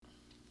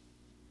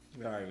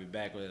All right, we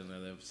back with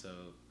another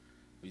episode.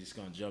 We just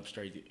gonna jump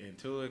straight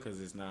into it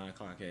because it's 9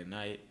 o'clock at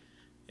night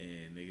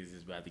and niggas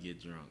is about to get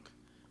drunk.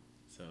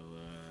 So,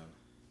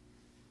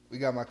 We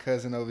got my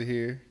cousin over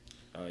here.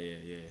 oh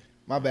yeah.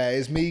 My bad.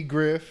 It's me,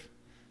 Griff.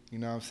 You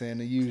know what I'm saying?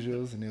 The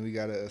usuals. And then we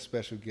got a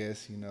special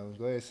guest,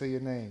 Go ahead, say your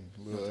name.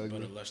 Little Nothing but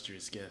ugly.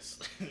 illustrious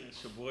guest.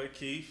 It's your boy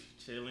Keith,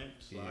 chilling,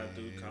 slide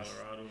through Yes.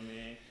 Colorado,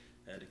 man.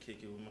 Had to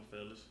kick it with my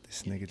fellas.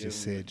 This nigga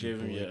just said give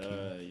your him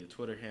boy Keith. your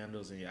Twitter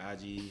handles and your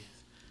IG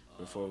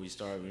before we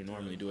start. We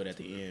normally do it at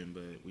the end,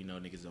 but we know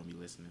niggas don't be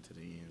listening to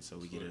the end, so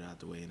we get it out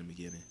the way in the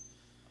beginning.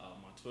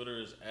 My Twitter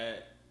is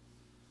at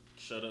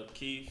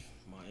ShutUpKeith.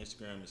 My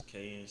Instagram is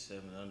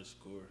KN7_.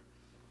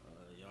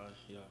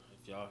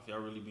 If y'all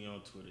really be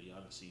on Twitter,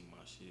 y'all done see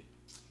my shit.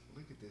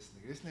 Look at this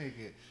nigga. This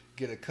nigga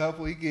get a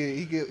couple. He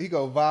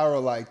go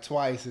viral like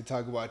twice and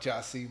talk about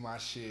y'all see my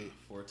shit.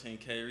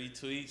 14K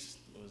retweets.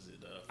 What was it?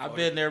 I've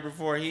been there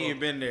before. He ain't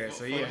been there,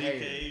 so he a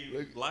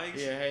hater. 40K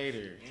likes. He a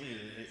hater.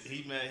 Yeah,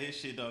 he mad his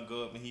shit don't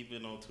go up, and he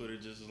been on Twitter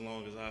just as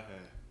long as I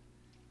have.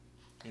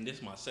 And this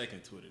is my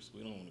second Twitter, so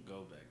we don't want to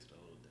go back to the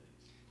old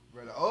days.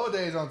 Bro, the old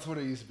days on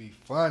Twitter used to be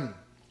funny.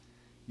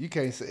 You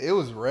can't say it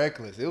was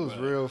reckless. It was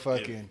But real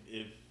fucking.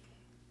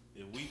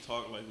 If we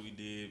talk like we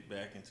did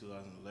back in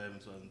 2011,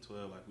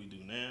 2012, like we do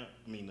now,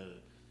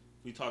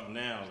 if we talk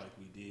now like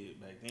we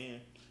did back then,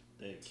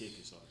 that kick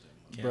us off that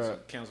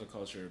much. Cancel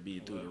culture would be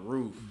through the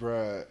roof.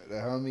 Bruh,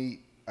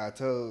 I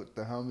told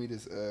the homie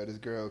this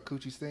girl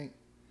coochie stink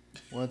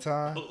one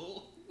time.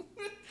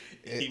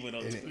 He went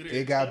on Twitter.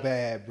 It got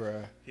bad,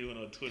 bruh. He went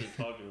on Twitter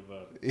talking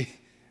about it.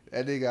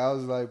 That nigga, I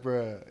was like,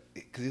 bruh,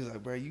 because he was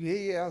like, bruh, you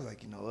here? Yeah. I was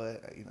like, you know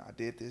what? I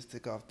did this,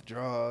 took off the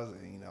drawers,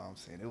 and what I'm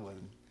saying,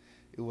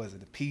 it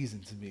wasn't appeasing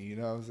to me, you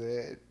know what I'm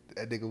saying?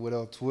 That nigga went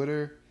on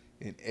Twitter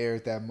and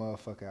aired that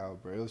motherfucker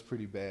out, bro. It was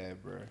pretty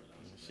bad, bro.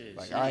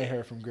 Like, I ain't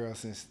heard from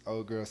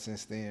old girls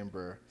since then,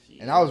 bro.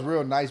 And I was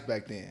real nice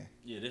back then.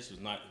 Yeah, this was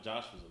not.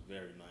 Josh was a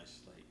very nice.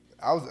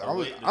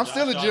 I'm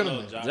still a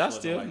gentleman. Josh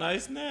still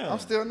nice now. I'm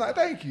still nice.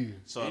 Thank you.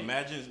 So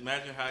imagine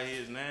how he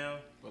is now,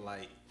 but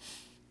like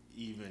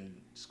even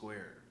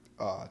square.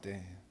 Oh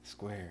damn,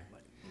 square.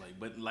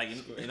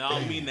 And I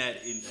don't mean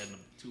that in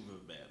a too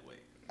bad way.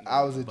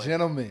 I was a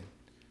gentleman.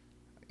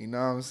 You know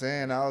what I'm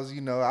saying? I was,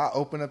 I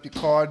open up your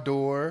car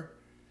door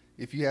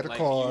if you had a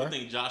car. You would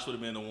think Josh would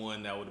have been the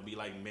one that would be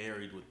like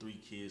married with 3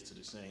 kids to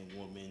the same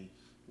woman,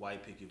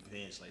 white picket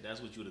fence. Like that's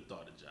what you would have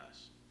thought of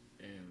Josh.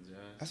 Damn, Josh.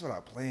 That's what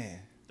I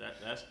planned.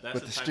 That's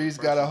but the streets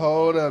got a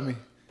hold of me.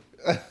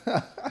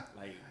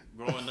 Like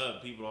growing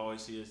up, people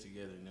always see us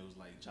together, and it was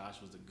like Josh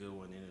was the good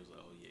one, and it was like,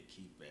 oh yeah,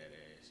 Keith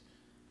badass.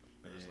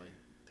 It was like,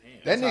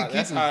 damn.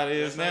 That's how it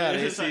is now.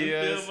 They That's how see you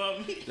feel us.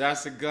 about me.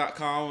 That's a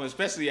calm,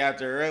 especially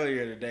after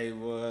earlier today.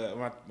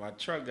 Boy, my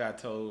truck got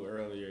towed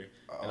earlier,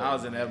 and I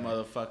was in that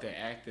motherfucker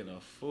acting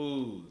a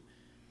fool,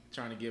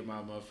 trying to get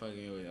my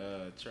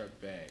motherfucking truck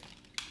back.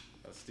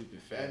 A stupid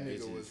fat That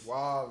nigga bitches. was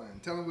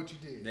wildin'. Tell him what you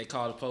did. They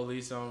called the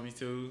police on me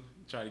too,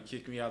 tried to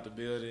kick me out the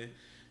building,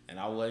 and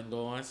I wasn't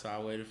going, so I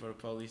waited for the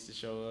police to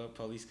show up.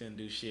 Police couldn't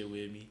do shit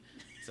with me,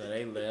 so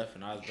they left,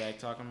 and I was back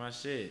talking my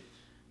shit.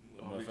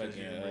 One of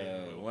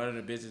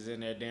the bitches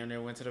in there damn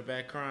near went to the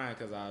back crying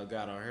because I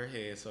got on her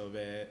head so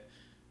bad.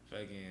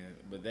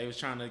 But they was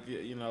trying to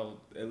get,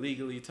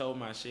 illegally tow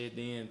my shit,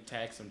 then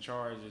tack some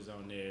charges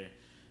on there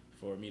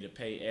for me to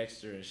pay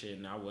extra and shit,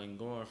 and I wasn't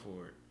going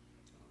for it.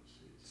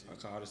 So I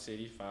called the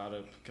city, filed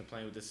a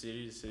complaint with the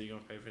city. The city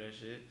gonna pay for that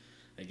shit.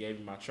 They gave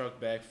me my truck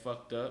back,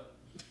 fucked up.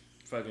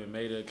 Fucking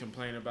made a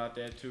complaint about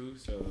that too.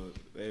 So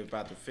they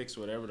about to fix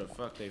whatever the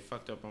fuck they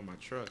fucked up on my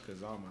truck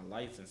because all my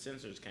lights and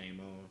sensors came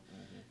on,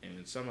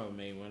 and some of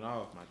them went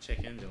off. My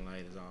check engine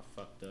light is all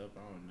fucked up.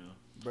 I don't know.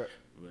 But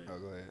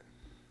go ahead.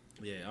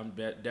 Yeah, I'm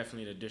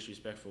definitely the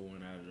disrespectful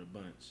one out of the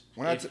bunch.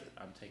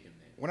 I'm taking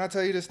that. When I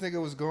tell you this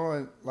nigga was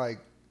going like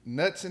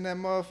nuts in that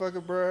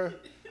motherfucker, bruh,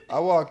 I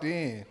walked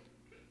in.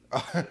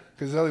 Because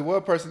there's only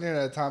one person in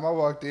at a time. I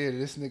walked in and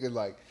this nigga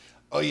like,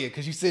 oh yeah,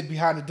 because you sit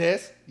behind the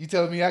desk. You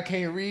telling me I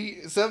can't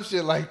read? Some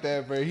shit like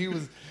that, bro. He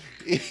was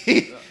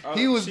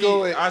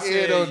going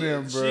in on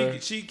them, bro.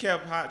 She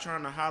kept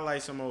trying to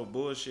highlight some old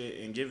bullshit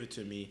and give it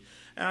to me.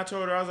 And I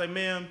told her, I was like,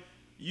 ma'am,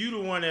 you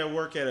the one that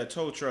work at a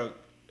tow truck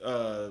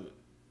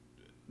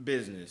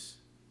business.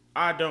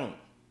 I don't.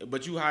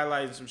 But you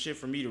highlighting some shit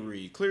for me to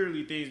read.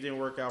 Clearly things didn't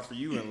work out for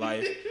you in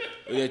life.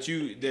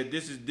 that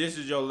this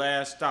is your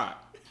last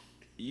stop.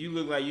 You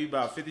look like you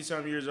about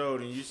 50-something years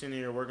old, and you sitting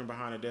here working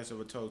behind the desk of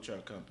a tow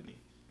truck company.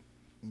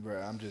 Bro,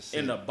 I'm just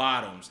sitting in the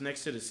bottoms,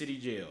 next to the city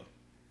jail.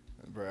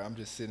 Bro, I'm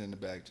just sitting in the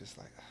back, just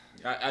like.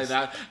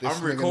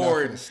 I'm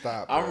recording.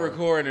 I'm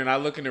recording, and I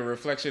look in the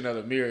reflection of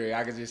the mirror.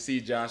 I can just see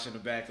Josh in the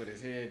back with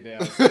his head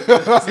down.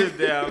 Sit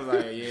down. I was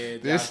like, yeah,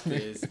 this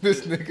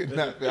nigga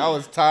not. I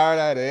was tired.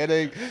 I had a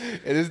headache,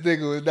 and this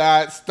nigga would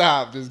not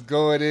stop, just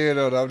going in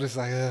on it. I'm just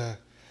like, This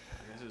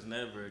is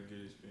never a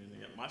good experience.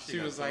 She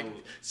was like,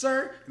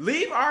 sir,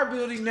 leave our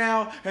building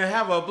now and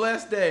have a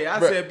blessed day. I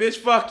said, bitch,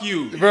 fuck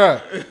you.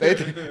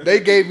 Bruh, they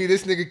gave me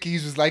this nigga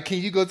keys, was like, can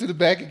you go to the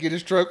back and get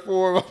his truck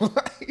for him? I'm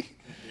like,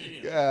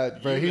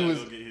 God, bro, You he gotta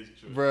was, go get his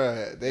truck.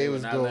 bro. They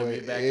was would not let me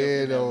going back up in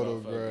in that on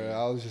him, motherfucker. bro.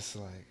 I was just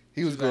like,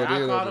 he She was was going like,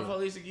 in I called on the him.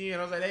 police again.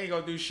 I was like, they ain't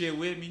gonna do shit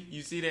with me.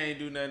 You see, they ain't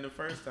do nothing the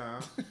first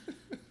time.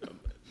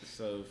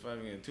 So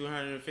fucking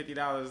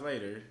 $250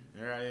 later,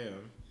 here I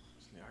am.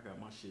 Yeah, I got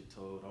my shit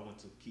told. I went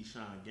to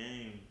Keyshawn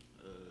game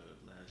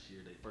last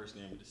year, they first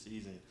game of the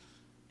season,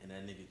 and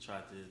that nigga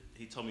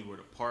he told me where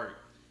to park,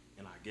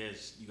 and I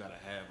guess you gotta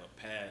have a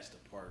pass to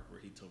park where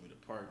he told me to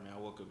park. Man, I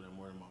woke up in the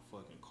morning, my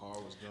fucking car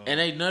was gone. And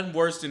ain't nothing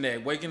worse than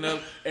that. Waking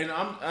up and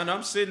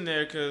I'm sitting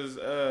there because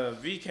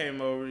V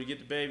came over to get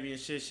the baby and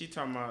shit. She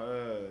talking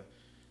about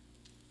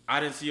I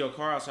didn't see your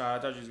car outside.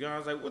 I thought you was gone. I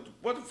was like,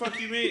 what the fuck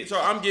you mean? So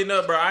I'm getting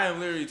up, bro. I am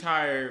literally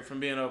tired from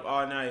being up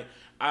all night.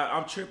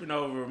 I'm tripping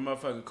over a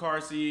motherfucking car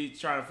seat,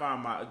 trying to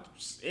find my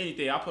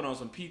anything. I put on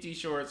some PT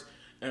shorts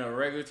and a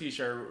regular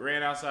t-shirt,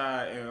 ran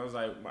outside, and I was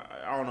like,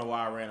 I don't know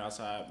why I ran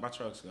outside. My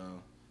truck's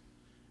gone.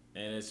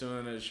 And sure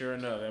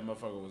enough, that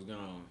motherfucker was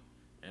gone.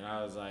 And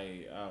I was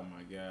like, oh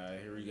my God,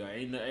 here we go.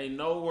 Ain't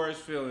no worse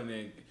feeling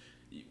than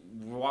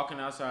walking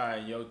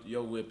outside and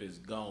your whip is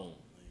gone.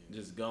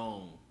 Just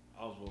gone.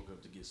 I was woke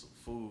up to get some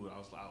food. I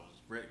was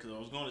ready because I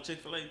was going to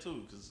Chick-fil-A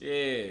too because Yeah.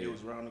 it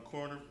was around the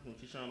corner from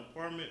Keyshawn's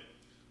apartment.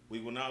 We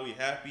went out, we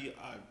happy.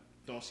 I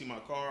don't see my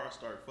car. I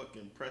start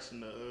fucking pressing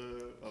the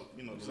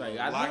It's the like,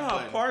 lock I know I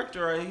button. parked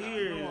right I know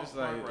here. I It's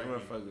like, parked right here.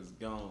 motherfucker's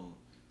gone.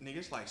 Nigga,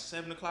 it's like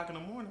 7 o'clock in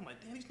the morning. I'm like,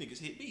 damn, these niggas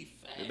hit me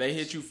fast. They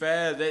hit you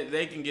fast.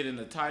 They can get in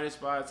the tightest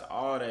spots,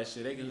 all that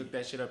shit. They can hook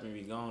that shit up and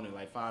be gone in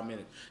like 5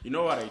 minutes. You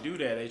know why they do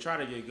that? They try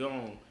to get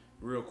gone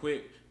real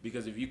quick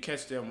because if you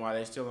catch them while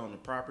they still on the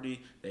property,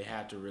 they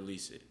have to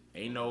release it.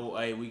 Ain't no,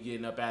 hey, we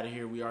getting up out of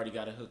here. We already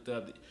got it hooked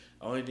up.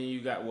 Only thing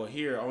you got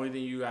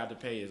to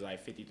pay is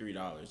like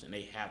 $53, and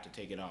they have to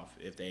take it off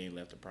if they ain't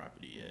left the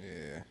property yet.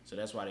 Yeah. So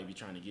that's why they be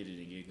trying to get it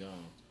and get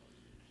gone.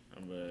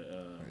 But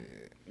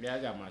yeah, I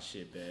got my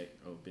shit back.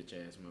 Oh, bitch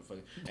ass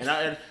motherfucker. And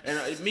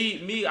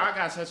I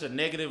got such a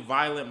negative,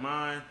 violent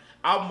mind.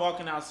 I'm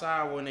walking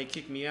outside when they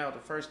kicked me out the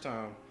first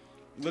time,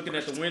 looking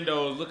at the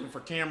windows, looking for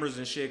cameras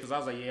and shit, because I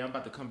was like, yeah, I'm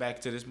about to come back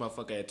to this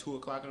motherfucker at 2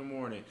 o'clock in the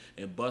morning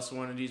and bust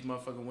one of these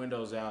motherfucking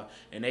windows out.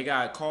 And they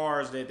got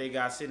cars that they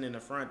got sitting in the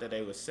front that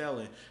they was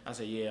selling. I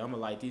said, yeah, I'm going to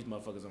light these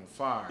motherfuckers on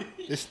fire.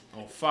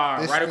 On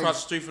fire. Right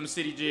across the street from the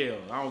city jail.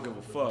 I don't give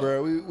a fuck.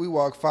 Bro, we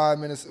walk 5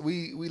 minutes.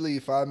 We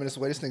leave 5 minutes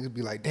away. This nigga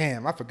be like,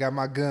 damn, I forgot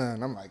my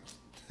gun. I'm like,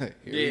 here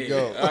we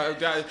go.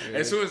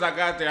 As soon as I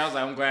got there, I was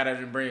like, I'm glad I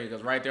didn't bring it,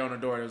 because right there on the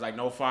door, there was like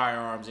no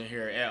firearms in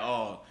here at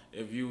all.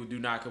 If you do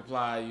not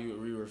comply,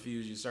 we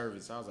refuse your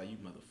service. I was like, you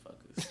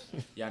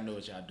motherfuckers. Y'all know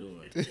what y'all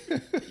doing.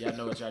 Y'all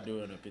know what y'all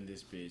doing up in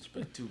this bitch.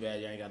 But too bad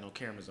y'all ain't got no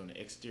cameras on the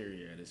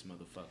exterior of this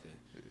motherfucker.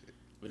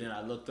 But then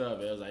I looked up,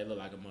 it was like, it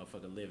looked like a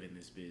motherfucker live in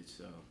this bitch,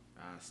 so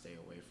I'll stay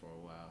away for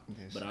a while.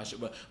 Yes.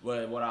 But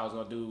what I was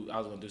gonna do, I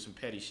was gonna do some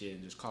petty shit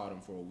and just call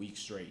them for a week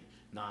straight,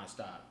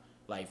 nonstop.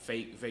 Like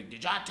fake.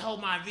 Did y'all tow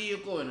my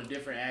vehicle in a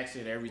different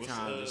accent every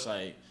time? It's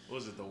like,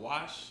 was it the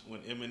wash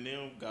when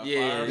Eminem got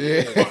Yeah,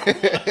 fired?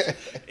 yeah.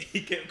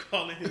 He kept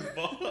calling his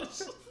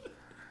boss.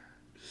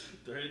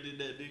 Dirty did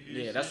that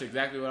nigga. yeah, that's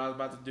exactly what I was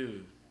about to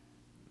do.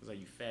 I was like,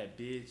 you fat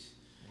bitch.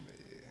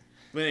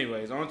 But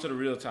anyways, on to the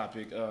real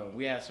topic.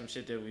 We had some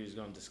shit that we was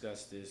gonna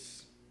discuss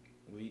this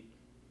week.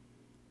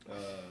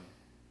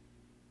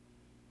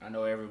 I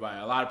know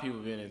a lot of people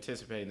have been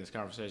anticipating this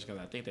conversation because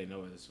I think they know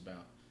what it's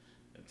about.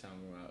 They're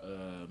talking about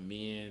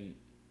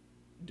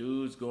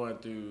dudes going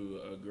through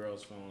a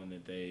girl's phone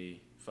that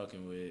they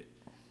fucking with,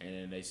 and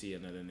then they see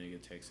another nigga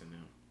texting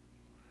them.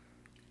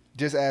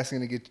 Just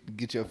asking to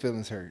get your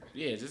feelings hurt.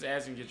 Yeah, just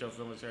asking to get your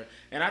feelings hurt.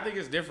 And I think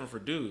it's different for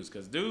dudes,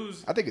 because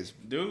dudes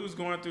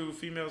going through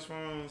females'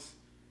 phones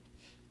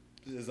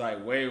is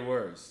like way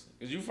worse.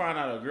 Because you find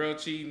out a girl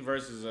cheating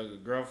versus a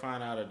girl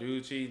find out a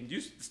dude cheating.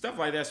 Stuff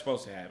like that's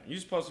supposed to happen. You're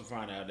supposed to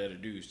find out that a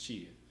dude's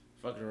cheating,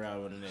 fucking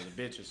around with another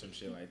bitch or some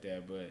shit like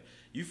that. But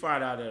you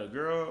find out that a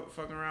girl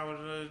fucking around with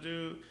another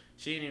dude,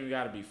 she ain't even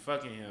got to be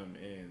fucking him,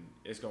 and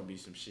it's going to be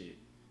some shit.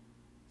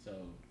 So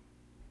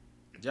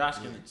Josh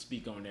can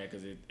speak on that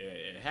because it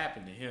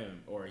happened to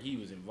him, or he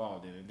was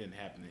involved in it. It didn't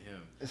happen to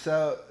him.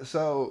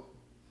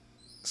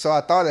 So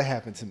I thought it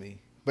happened to me,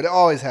 but it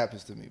always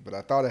happens to me. But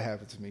I thought it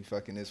happened to me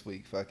fucking this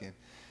week, fucking.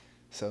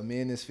 So me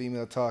and this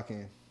female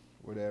talking,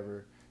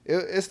 whatever.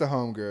 It's the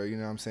homegirl, you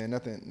know what I'm saying?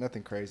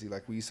 Nothing crazy.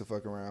 Like we used to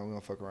fuck around. We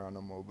don't fuck around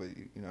no more, but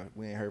you know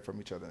we ain't heard from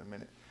each other in a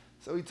minute.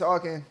 So we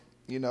talking,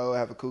 you know,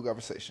 have a cool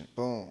conversation.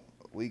 Boom.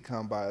 A week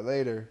come by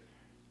later.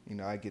 You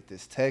know, I get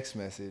this text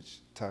message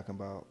talking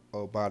about,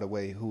 oh, by the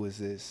way, who is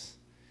this?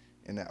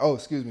 And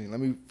excuse me, let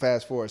me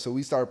fast forward. So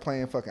we started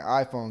playing fucking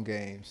iPhone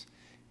games,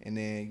 and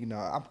then you know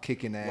I'm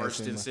kicking ass. Worse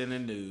than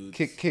sending nudes.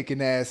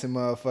 Kicking ass in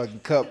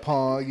motherfucking cup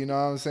pong. You know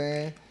what I'm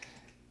saying?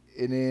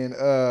 And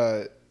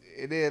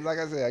then like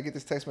I said, I get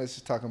this text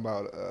message talking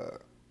about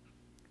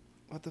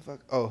what the fuck?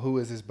 Oh, who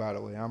is this, by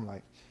the way? I'm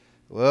like,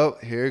 well,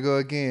 here we go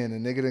again. The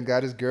nigga done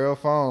got his girl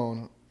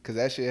phone. Cause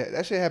that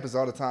shit happens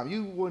all the time.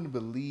 You wouldn't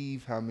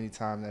believe how many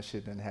times that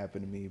shit done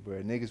happened to me,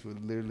 bro. Niggas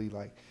would literally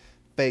like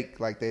fake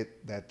like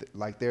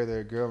like they're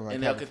their girl and like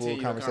And have they'll a full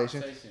continue the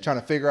conversation, conversation. trying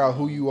to figure out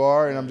who you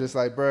are. And I'm just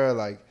like, bro,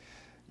 like,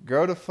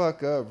 grow the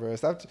fuck up, bro.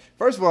 Stop.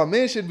 First of all,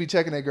 men shouldn't be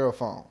checking their girl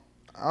phone.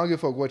 I don't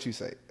give a fuck what you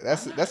say.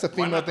 That's a Why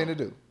female not, thing to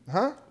do,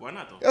 huh? Why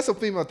not though? That's a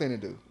female thing to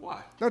do.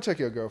 Why? Don't check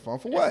your girl phone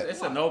for what?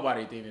 It's a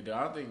nobody thing to do.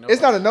 I don't think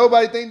It's not a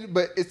nobody thing,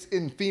 but it's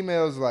in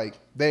females like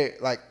they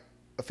like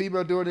a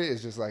female doing it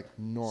is just like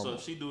normal. So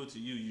if she do it to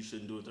you, you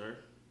shouldn't do it to her.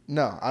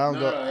 No, I don't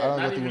go. I don't not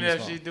go through even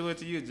women's if she phone. do it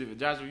to you,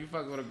 Joshua. You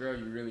fucking with a girl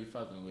you really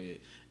fucking with,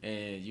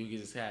 and you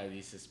just have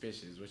these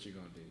suspicions. What you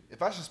gonna do?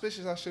 If I'm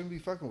suspicious, I shouldn't be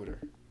fucking with her.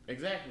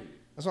 Exactly.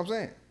 That's what I'm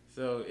saying.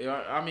 So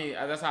I mean,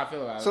 that's how I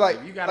feel about it. So, like-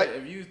 if you gotta, like-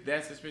 if you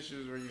that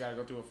suspicious where you gotta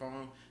go through a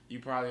phone, you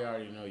probably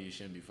already know you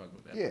shouldn't be fucking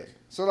with that. Yeah. person.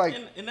 So like,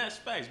 And that's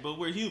facts, but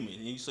we're human,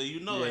 and so you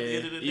know at the Yeah.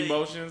 end of the day,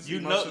 Emotions you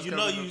come know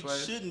into you play.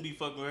 shouldn't be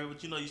fucking with her,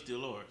 but you know you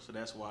still are. So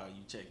that's why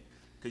you check,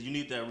 because you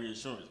need that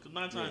reassurance. Because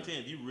 9 times out of 10,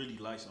 if you really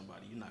like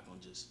somebody, you're not gonna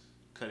just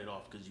cut it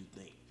off because you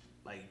think.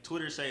 Like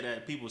Twitter say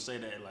that, people say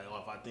that, like, oh,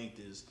 if I think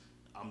this,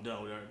 I'm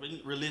done with her. But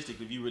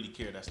realistically, if you really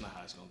care, that's not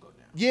how it's gonna go down.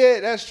 yeah,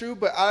 that's true,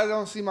 but I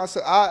don't see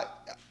myself.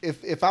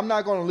 If I'm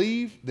not gonna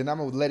leave, then I'm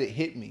gonna let it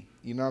hit me.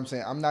 You know what I'm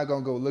saying? I'm not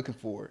gonna go looking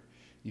for it.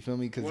 You feel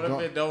me? Because What if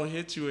it don't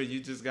hit you and you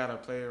just gotta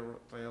play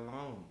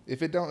along?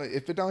 if it don't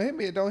hit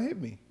me, it don't hit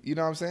me. You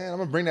know what I'm saying? I'm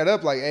gonna bring that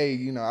up like, hey,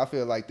 you know, I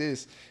feel like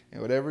this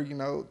and whatever. You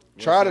know,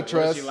 try to What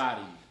trust. if she lie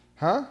to you?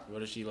 Huh?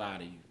 What if she lie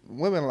to you?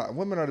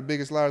 Women are the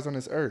biggest liars on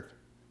this earth.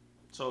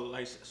 So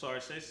like,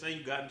 sorry, say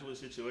you got into a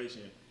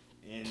situation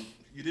and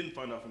you didn't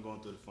find out from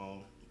going through the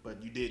phone,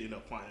 but you did end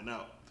up finding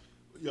out.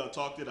 Y'all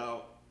talked it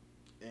out,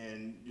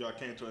 and y'all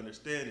came to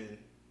understanding.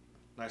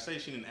 Like, say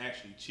she didn't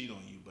actually cheat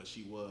on you, but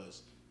she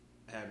was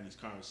having these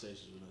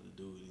conversations with another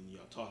dude, and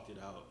y'all talked it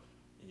out,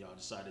 and y'all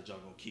decided y'all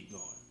gonna keep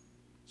going.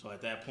 So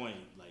at that point,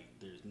 like,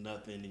 there's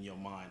nothing in your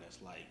mind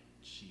that's like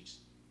she's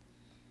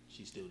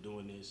still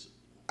doing this.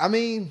 I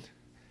mean,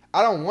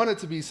 I don't want it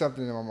to be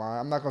something in my mind.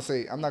 I'm not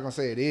gonna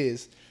say it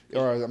is,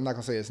 or I'm not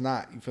gonna say it's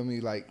not. You feel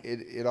me? Like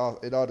it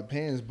all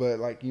depends. But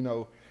like, you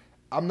know,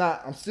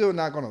 I'm still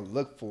not gonna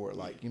look for it.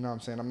 Like, you know what I'm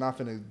saying? I'm not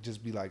gonna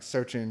just be like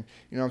searching.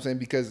 You know what I'm saying?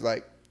 Because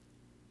like,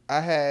 I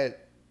had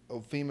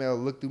a female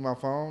look through my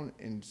phone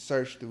and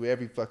search through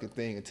every fucking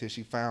thing until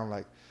she found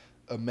like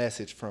a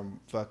message from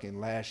fucking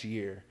last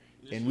year.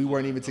 And we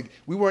weren't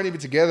even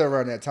together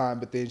around that time.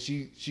 But then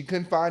she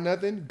couldn't find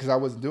nothing because I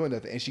wasn't doing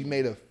nothing, and she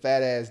made a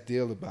fat ass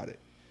deal about it.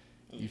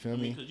 You feel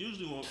me? Because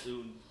usually,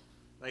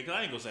 like,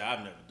 I ain't gonna say I've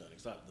never done it,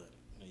 'cause I've done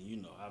it, and you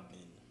know I've been.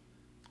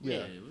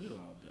 Yeah.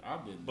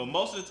 I've been. But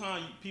most of the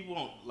time, people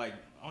don't like.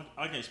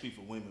 I can't speak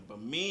for women,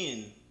 but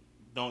men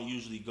don't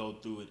usually go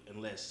through it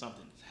unless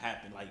something's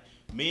happened. Like,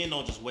 men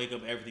don't just wake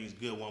up, everything's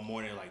good one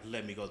morning, and like,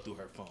 let me go through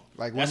her phone.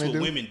 Like that's women what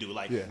do? women do.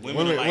 Like, Yeah.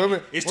 women are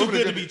like, it's too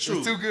good to be true.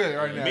 It's too good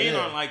right now. Men yeah.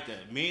 aren't like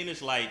that. Men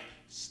is like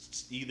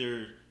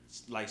either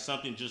like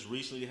something just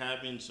recently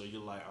happened, so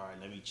you're like, all right,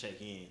 let me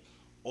check in.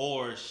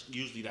 Or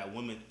usually that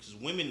women, because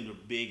women are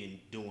big in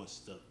doing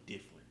stuff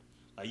different.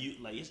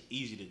 Like it's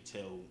easy to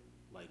tell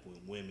like when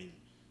women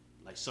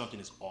like something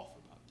is off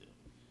about them.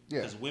 Yeah.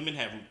 Because women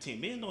have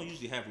routine. Men don't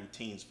usually have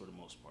routines for the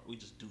most part. We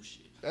just do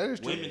shit. That is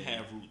true. Women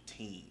have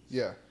routines.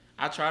 Yeah.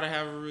 I try to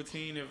have a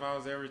routine if I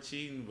was ever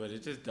cheating, but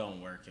it just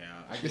don't work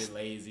out. I get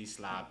lazy,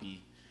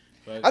 sloppy.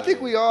 I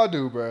think we all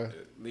do, bro.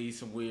 Leave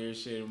some weird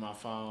shit on my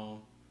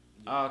phone,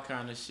 all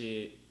kind of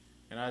shit,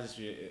 and I just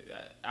feel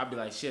I'd be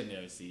like, she'll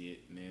never see it,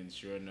 and then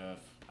sure enough,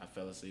 I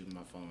fell asleep with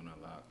my phone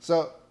unlocked.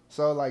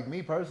 So like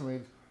me personally,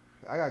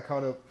 I got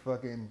caught up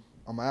fucking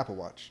on my Apple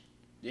Watch.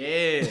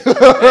 Yeah,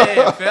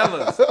 man,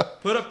 fellas,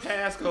 put a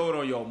passcode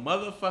on your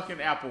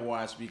motherfucking Apple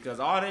Watch because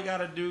all they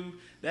gotta do,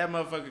 that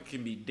motherfucker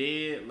can be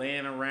dead,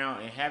 laying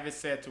around, and have it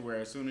set to where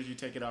as soon as you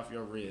take it off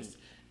your wrist,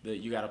 that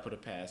you gotta put a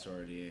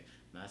password in.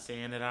 Not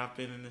saying that I've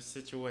been in a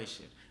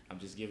situation. I'm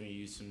just giving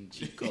you some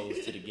cheat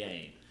codes to the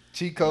game.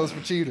 Cheat codes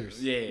for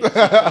cheaters. Yeah, cheat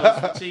codes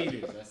for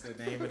cheaters. That's the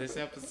name of this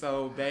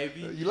episode,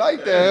 baby. You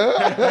like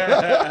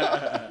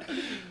that,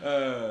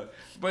 huh?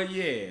 But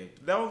yeah,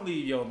 don't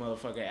leave your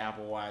motherfucking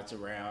Apple Watch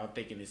around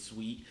thinking it's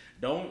sweet.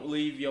 Don't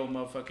leave your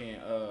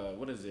motherfucking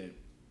what is it?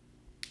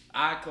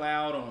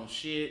 iCloud on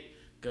shit,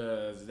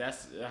 cause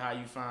that's how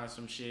you find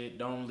some shit.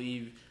 Don't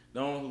leave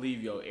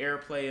your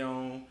AirPlay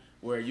on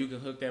where you can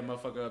hook that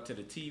motherfucker up to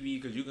the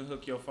TV, cause you can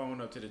hook your phone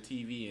up to the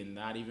TV and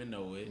not even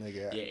know it.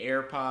 Nigga.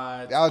 Your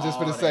AirPods. I was just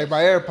gonna say that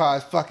my shit.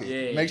 AirPods. Fuck it.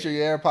 Yeah. Make sure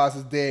your AirPods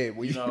is dead.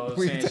 You know what I'm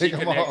when saying? you She take them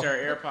connect off.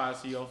 her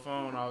AirPods to your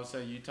phone. All of a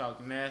sudden, you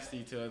talk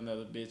nasty to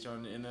another bitch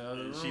in the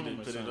other room. She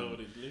didn't or put it something. over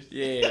the list.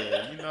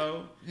 Yeah, you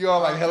know. You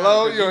all like,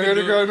 hello? Because You don't hear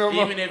the can girl do- no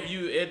more? Even if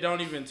it don't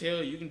even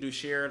tell you can do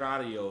shared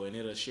audio, and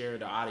it'll share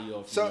the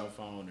audio from your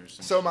phone or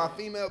something. So my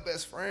female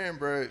best friend,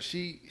 bro,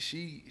 she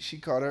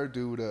called her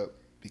dude up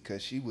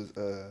because she was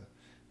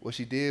what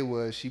she did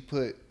was she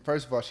put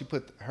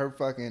her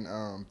fucking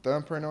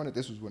thumbprint on it.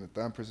 This was when the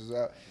thumbprint was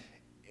out,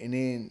 and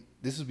then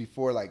this was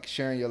before like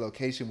sharing your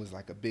location was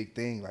like a big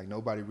thing. Like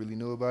nobody really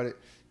knew about it.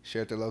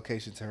 Shared the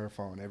location to her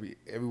phone.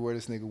 Everywhere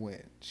this nigga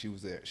went, she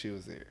was there.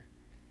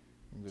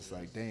 I'm just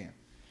like, damn.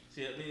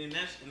 See, I mean,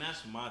 and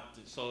that's my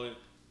so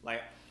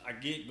like I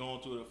get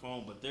going through the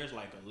phone, but there's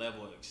like a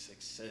level of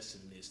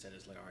excessiveness that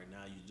is like, all right,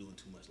 now you're doing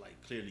too much.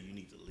 Like clearly you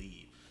need to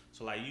leave.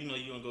 So like you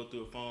gonna go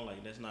through a phone,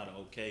 like that's not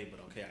okay, but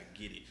okay, I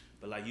get it.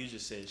 But like you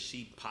just said,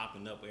 she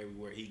popping up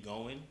everywhere he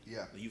going.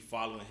 Yeah. You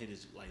following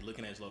his, like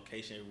looking at his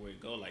location everywhere he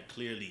go. Like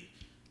clearly,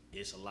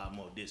 it's a lot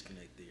more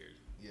disconnect there.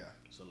 Yeah.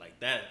 So like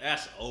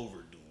that's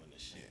overdoing the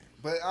shit. Yeah.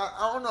 But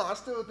I don't know. I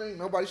still think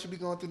nobody should be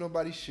going through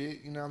nobody's shit.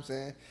 You know what I'm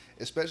saying?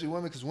 Especially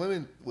women, because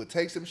women would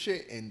take some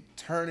shit and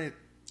turn it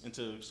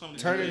into something.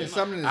 Something that's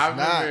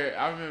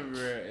I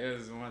remember it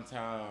was one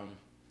time.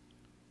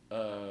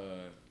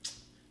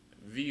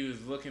 V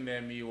was looking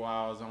at me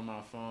while I was on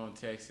my phone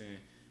texting.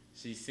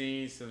 She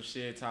seen some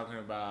shit talking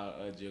about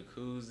a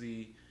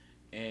jacuzzi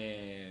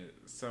and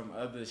some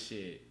other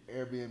shit.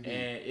 Airbnb.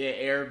 And yeah,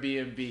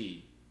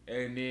 Airbnb.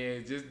 And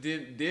then just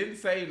didn't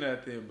say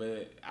nothing,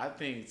 but I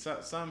think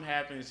something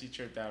happened. She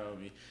tripped out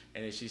on me,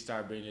 and then she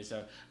started bringing this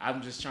up.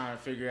 I'm just trying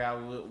to figure out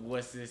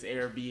what's this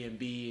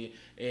Airbnb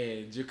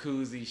and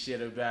jacuzzi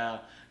shit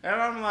about. And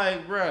I'm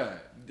like, bruh,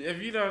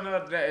 if you don't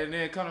know that, and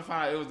then come to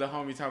find out it was the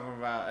homie talking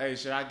about, hey,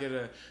 should I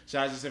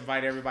just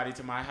invite everybody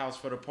to my house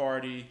for the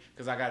party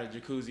because I got a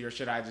jacuzzi, or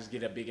should I just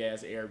get a big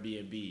ass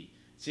Airbnb?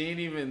 She ain't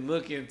even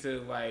look into,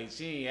 like,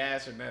 she ain't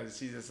asked her nothing.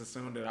 She just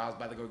assumed that I was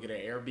about to go get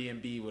an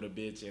Airbnb with a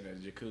bitch and a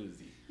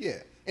jacuzzi. Yeah.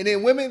 And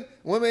then women,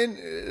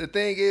 the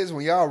thing is,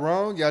 when y'all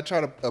wrong, y'all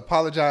try to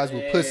apologize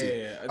with pussy.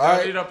 Yeah.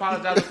 Don't need to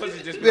apologize with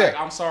pussy. Just be like,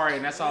 I'm sorry,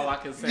 and that's all I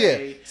can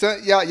say. Yeah. So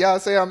y'all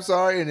say I'm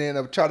sorry, and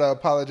then try to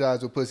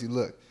apologize with pussy.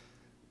 Look,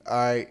 all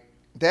right,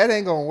 that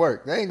ain't gonna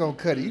work. That ain't gonna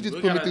cut it. You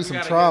just put me through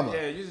some trauma.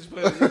 You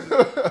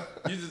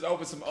just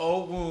open some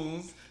old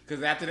wounds.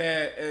 Because after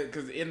that,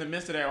 because in the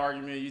midst of that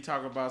argument, you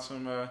talk about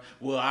some,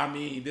 well, I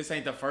mean, this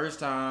ain't the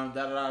first time,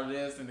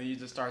 this, and then you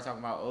just start talking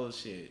about old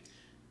shit.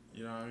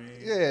 You know what I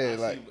mean?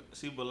 Yeah,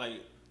 but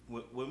like,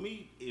 with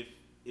me,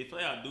 if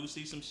I do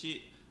see some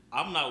shit,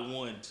 I'm not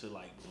one to,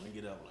 like, bring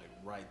it up, like,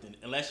 right then.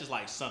 Unless it's,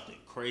 like, something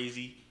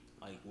crazy,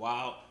 like,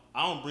 wild.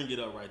 I don't bring it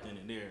up right then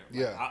and there.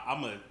 Like, yeah.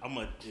 I'm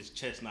a it's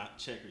chestnut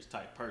checkers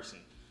type person.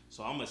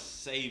 So I'm going to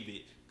save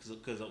it,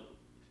 because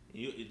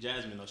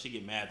Jasmine, she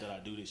get mad that I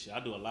do this shit. I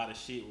do a lot of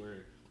shit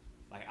where,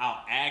 like,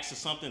 I'll ask for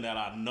something that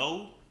I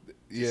know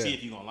to see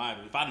if you're gonna lie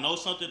to me. If I know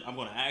something, I'm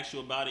gonna ask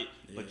you about it,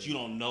 but you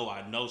don't know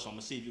I know, so I'm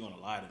gonna see if you're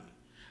gonna lie to me.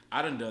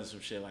 I done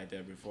some shit like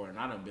that before, and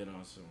I done been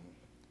on some.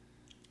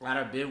 I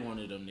done been one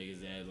of them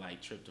niggas that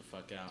like tripped the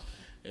fuck out.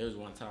 It was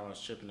one time I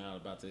was tripping out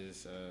about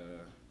this,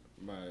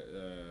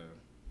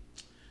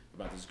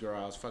 about this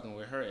girl I was fucking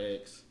with. Her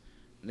ex,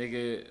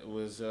 nigga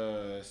was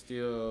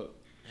still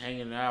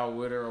hanging out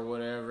with her or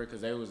whatever, because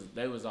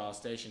they was all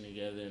stationed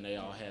together and they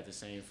all had the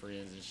same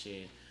friends and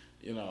shit.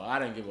 You know, I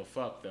didn't give a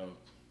fuck though,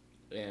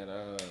 and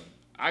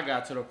I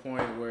got to the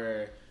point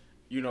where,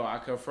 you know, I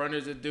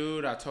confronted the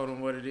dude. I told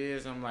him what it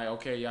is. I'm like,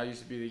 okay, y'all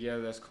used to be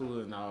together, that's cool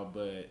and all,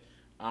 but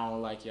I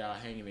don't like y'all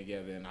hanging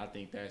together, and I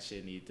think that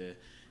shit need to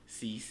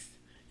cease.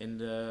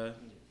 And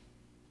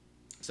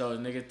so the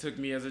nigga took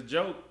me as a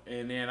joke,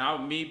 and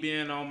then me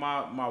being on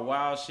my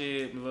wild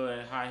shit, my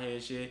little high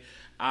head shit,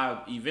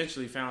 I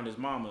eventually found his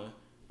mama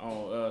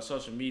on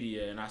social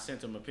media, and I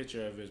sent him a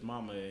picture of his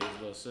mama and his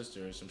little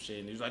sister or some shit,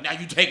 and he was like, now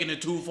you taking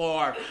it too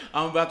far,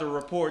 I'm about to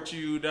report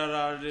you,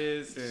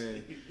 this,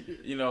 and,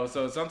 you know,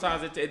 so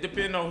sometimes it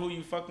depends on who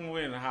you fucking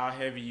with and how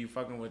heavy you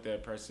fucking with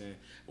that person,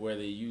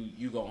 whether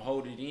you gonna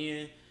hold it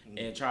in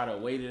and try to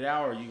wait it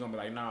out, or you gonna be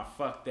like, nah,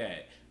 fuck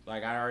that.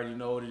 Like, I already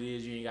know what it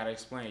is. You ain't got to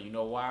explain. You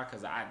know why?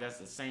 Because that's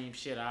the same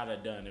shit I'd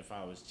have done if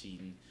I was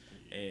cheating.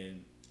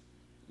 And,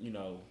 you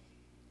know.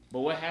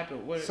 But what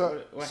happened? What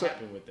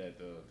happened with that,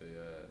 though?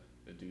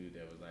 The dude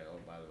that was like, oh,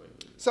 by the way.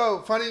 So,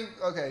 funny.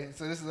 Okay,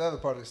 so this is the other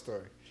part of the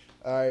story.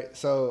 All right,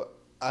 so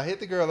I hit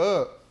the girl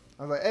up.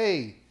 I was like,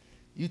 hey,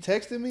 you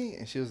texted me?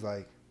 And she was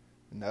like,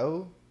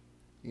 no.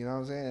 You know what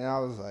I'm saying? And I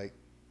was like,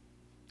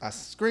 I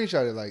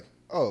screenshotted like,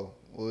 oh,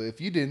 well,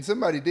 if you didn't,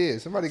 somebody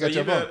did. Somebody got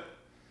your phone.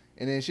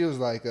 And then she was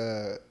like,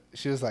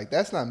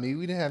 that's not me.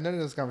 We didn't have none of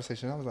those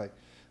conversations. I was like,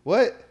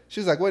 what? She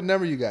was like, what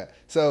number you got?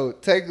 So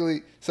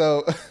technically,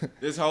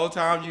 this whole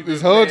time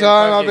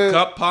I've been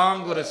cup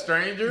pong with a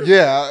stranger?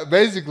 Yeah,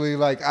 basically,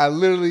 like I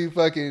literally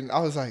I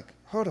was like,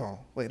 hold on,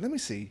 wait, let me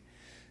see.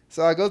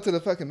 So I go to the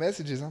fucking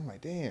messages. I'm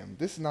like, damn,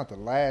 this is not the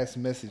last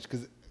message,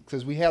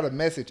 because we had a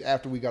message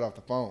after we got off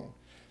the phone.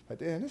 Like,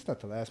 damn, this is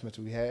not the last message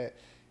we had.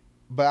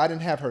 But I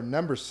didn't have her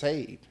number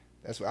saved.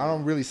 That's what I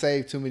don't really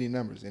save too many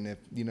numbers, and if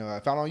I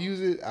don't use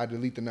it, I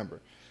delete the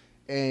number.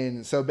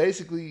 And so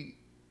basically,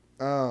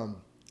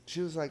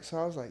 she was like, so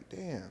I was like,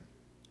 damn,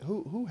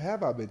 who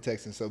have I been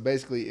texting? So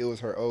basically, it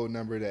was her old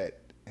number that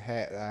I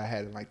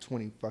had in like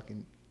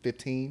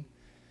 2015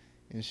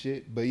 and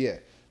shit. But yeah,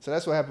 so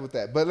that's what happened with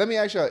that. But let me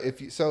ask y'all,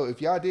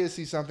 if y'all did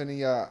see something in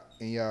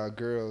y'all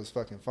girl's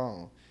fucking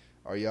phone,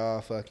 are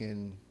y'all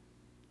fucking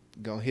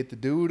gonna hit the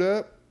dude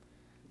up?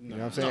 You know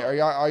what I'm saying?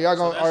 Are y'all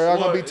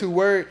gonna be too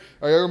worried?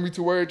 Are y'all gonna be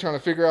too worried trying to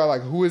figure out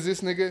like who is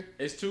this nigga?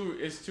 It's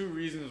two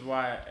reasons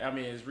why. I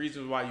mean, it's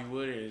reasons why you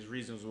would, and it's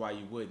reasons why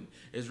you wouldn't.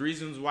 It's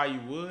reasons why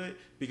you would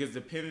because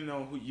depending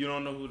on who, you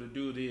don't know who the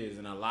dude is,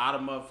 and a lot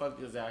of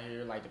motherfuckers out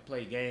here like to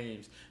play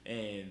games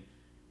and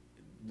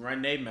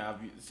run their mouth.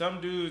 Some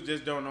dudes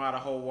just don't know how to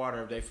hold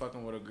water if they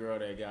fucking with a girl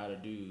that got a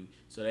dude.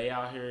 So they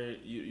out here,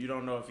 you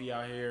don't know if he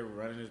out here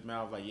running his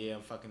mouth like, yeah,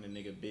 I'm fucking the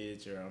nigga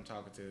bitch, or I'm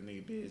talking to the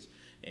nigga bitch,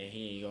 and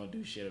he ain't gonna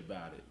do shit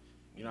about it.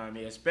 You know what I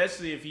mean?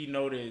 Especially if he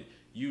know that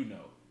you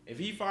know. If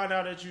he find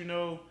out that you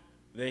know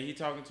that he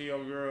talking to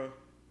your girl,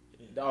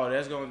 oh,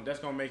 that's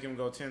gonna make him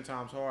go 10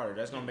 times harder.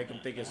 That's gonna make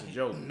him think it's a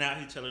joke. Now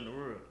he telling the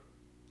world.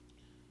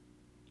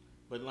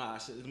 But nah,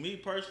 me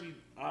personally,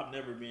 I've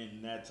never been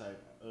in that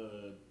type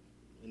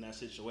in that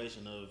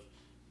situation of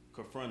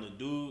confronting a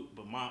dude.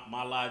 But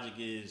my logic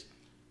is,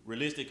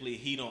 realistically,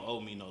 he don't owe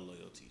me no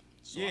loyalty.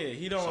 So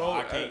he don't so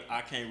owe.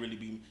 I can't really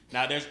be.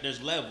 Now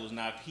there's levels.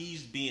 Now if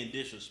he's being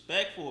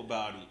disrespectful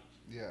about it,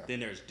 then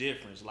there's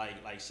difference. Like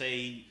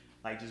say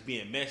like just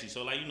being messy.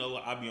 So like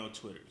I be on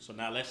Twitter. So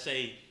now let's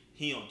say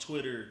he on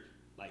Twitter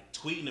like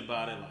tweeting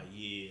about it like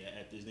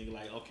at this nigga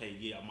like okay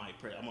I'm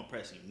gonna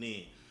press him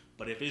then.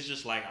 But if it's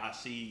just like I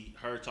see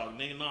her talking,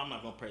 nigga, no, I'm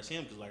not gonna press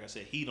him because like I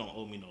said, he don't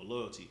owe me no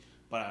loyalty.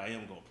 But I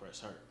am gonna press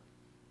her.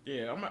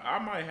 Yeah, I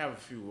might have a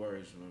few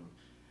words from him,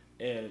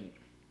 and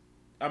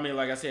I mean,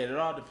 like I said, it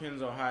all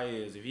depends on how he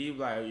is. If he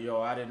like,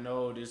 yo, I didn't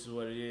know this is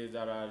what it is,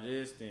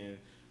 this, then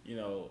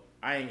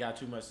I ain't got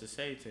too much to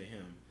say to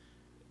him.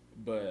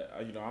 But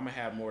I'm gonna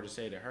have more to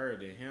say to her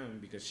than him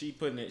because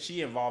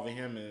she involving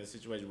him in a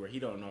situation where he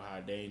don't know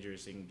how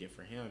dangerous it can get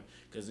for him.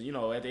 Because at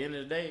the end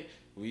of the day,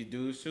 we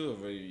dudes too.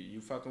 If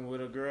you fucking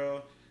with a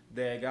girl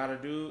that got a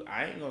dude,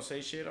 I ain't gonna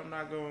say shit. I'm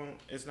not gonna.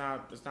 It's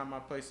not my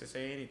place to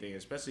say anything,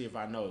 especially if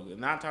I know.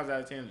 9 times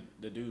out of 10,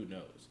 the dude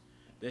knows.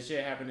 This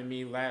shit happened to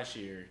me last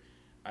year,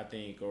 I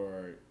think,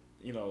 or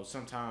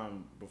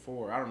sometime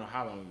before. I don't know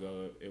how long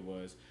ago it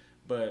was,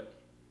 but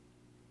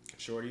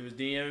shorty was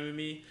DMing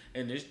me,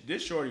 and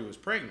this shorty was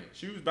pregnant.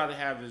 She was about to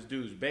have this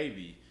dude's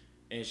baby,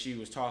 and she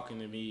was talking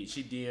to me.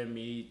 She DM'd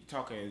me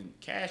talking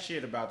cash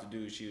shit about the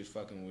dude she was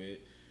fucking with.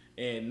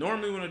 And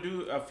normally when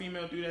a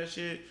female do that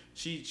shit,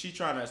 she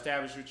trying to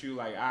establish with you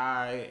like,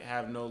 I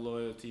have no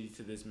loyalty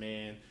to this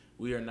man.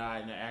 We are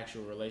not in an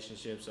actual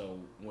relationship.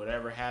 So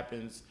whatever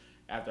happens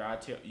after I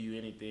tell you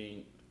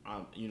anything,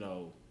 I'm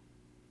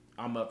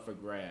up for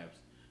grabs.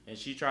 And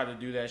she tried to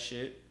do that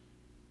shit.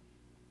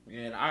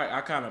 And I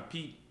kind of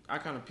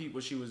peeped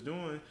what she was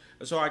doing.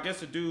 So I guess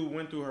the dude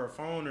went through her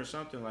phone or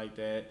something like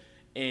that.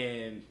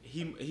 And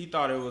he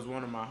thought it was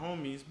one of my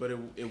homies, but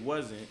it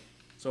wasn't.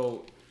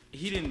 So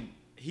he didn't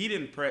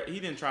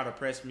try to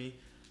press me,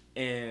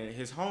 and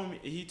his homie,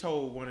 he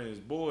told one of his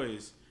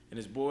boys, and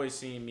his boy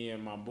seen me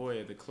and my boy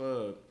at the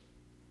club,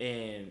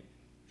 and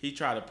he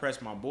tried to press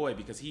my boy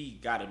because he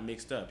got it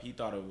mixed up. He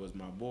thought it was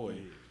my boy,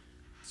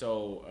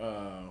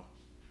 so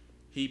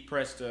he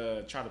tried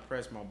to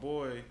press my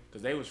boy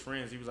because they was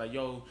friends. He was like,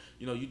 "Yo,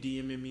 you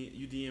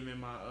DMing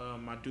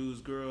my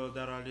dude's girl,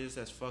 all this.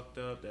 That's fucked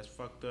up.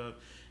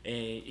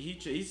 And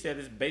he said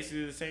it's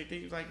basically the same thing.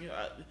 He was like,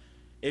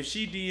 if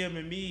she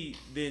DMing me,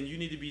 then you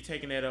need to be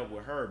taking that up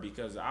with her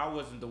because I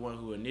wasn't the one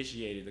who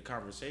initiated the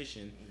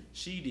conversation.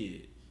 She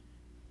did.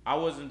 I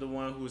wasn't the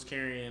one who was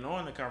carrying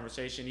on the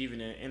conversation,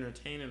 even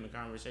entertaining the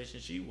conversation.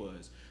 She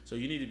was. So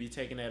you need to be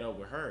taking that up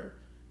with her.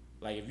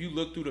 Like, if you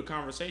look through the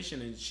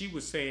conversation and she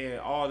was saying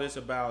all this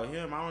about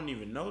him, I don't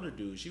even know the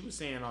dude. She was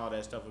saying all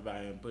that stuff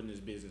about him, putting his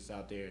business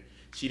out there.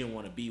 She didn't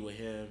want to be with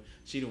him.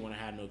 She didn't want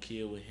to have no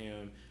kid with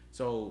him.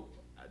 So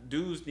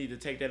dudes need to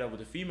take that up with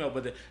the female,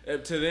 but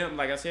to them,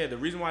 like I said, the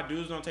reason why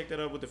dudes don't take that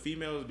up with the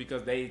female is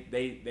because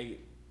they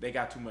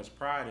got too much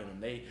pride in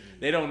them.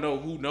 They don't know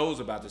who knows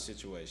about the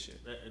situation.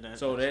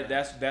 That's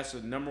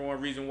the number one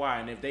reason why.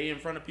 And if they in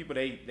front of people,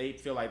 they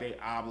feel like they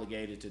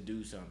obligated to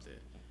do something.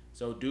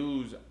 So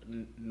dudes,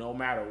 no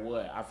matter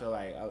what, I feel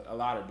like a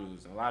lot of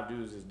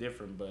dudes is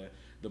different, but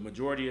the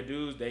majority of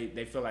dudes,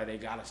 they feel like they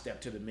gotta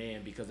step to the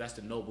man because that's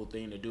the noble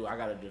thing to do. I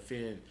gotta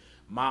defend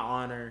my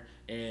honor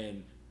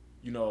and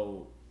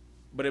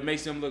but it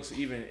makes them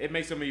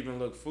even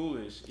look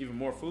foolish, even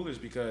more foolish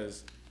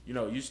because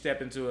you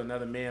step into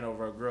another man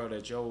over a girl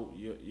that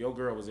your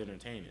girl was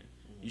entertaining.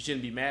 You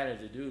shouldn't be mad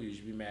at the dude. You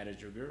should be mad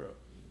at your girl.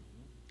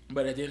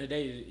 But at the end of the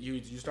day,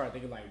 you start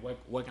thinking like,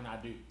 what can I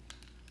do?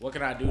 What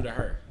can I do to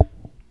her?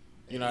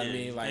 You know what I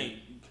mean? Like,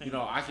 I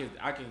can.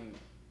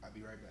 I'll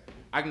be right back.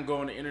 I can go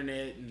on the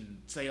internet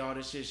and say all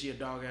this shit. She a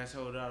dog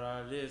asshole,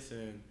 all this,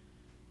 and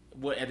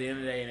what at the end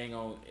of the day, it ain't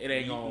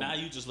gonna. Now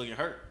you just looking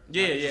hurt.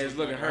 Yeah, it's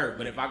looking hurt.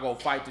 But if I go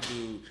fight the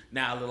dude,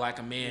 now I look like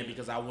a man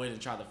because I went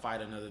and tried to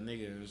fight another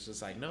nigga. And it's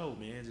just like, no,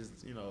 man, just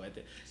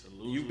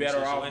you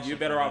better off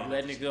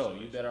letting it go.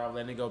 You better off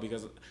letting it go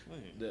because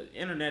the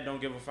internet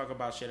don't give a fuck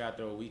about shit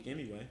after a week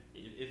anyway.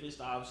 If it's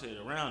the opposite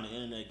around, the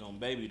internet gonna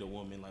baby the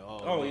woman like,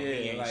 he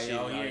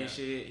ain't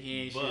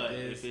shit. But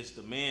this. if it's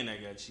the man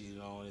that got cheated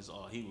on, it's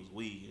he was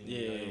weak.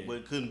 Yeah, but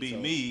it couldn't be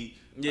me.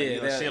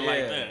 Yeah, shit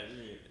like that.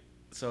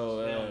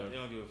 So they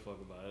don't give a fuck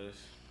about us.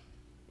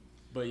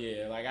 But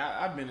yeah, like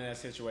I've been in that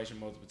situation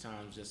multiple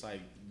times, just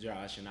like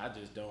Josh, and I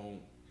just don't.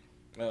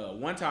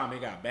 One time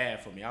it got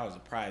bad for me. I was a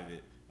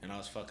private, and I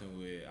was fucking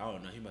with, I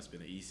don't know, he must have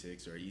been an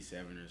E6 or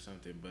E7 or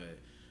something, but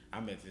I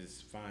met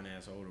this fine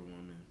ass older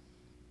woman,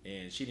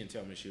 and she didn't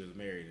tell me she was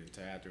married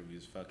until after we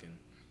was fucking.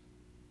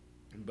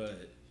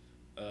 But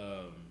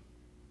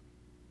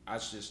I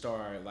just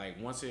started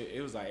like once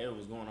it was like it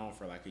was going on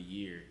for like a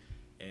year,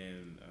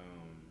 and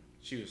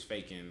she was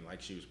faking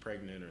like she was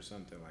pregnant or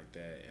something like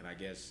that, and I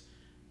guess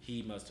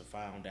he must have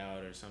found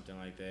out or something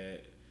like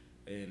that.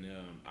 And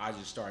I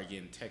just started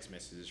getting text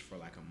messages for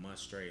like a month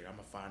straight. I'm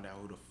gonna find out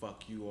who the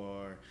fuck you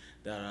are,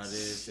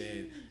 this,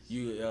 and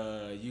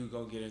you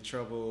gonna get in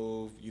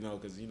trouble, you know,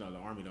 because you know the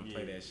army don't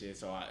play that shit.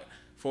 So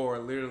for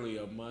literally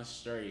a month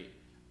straight,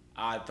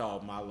 I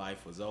thought my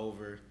life was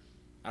over.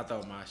 I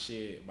thought my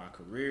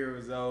career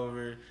was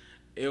over.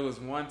 It was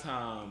one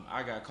time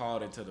I got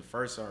called into the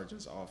first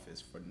sergeant's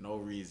office for no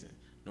reason.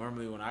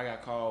 Normally, when I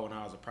got called when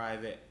I was a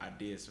private, I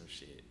did some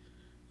shit.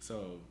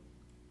 So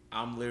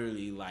I'm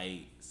literally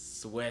like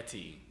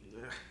sweating.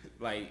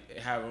 Like,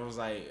 it was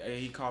like,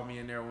 he called me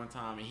in there one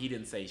time and he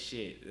didn't say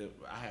shit.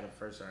 I had a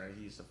first sergeant,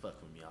 he used to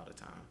fuck with me all the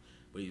time,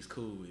 but he was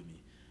cool with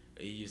me.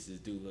 He used to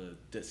do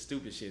little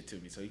stupid shit to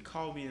me. So he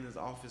called me in his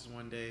office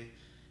one day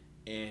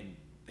and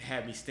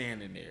had me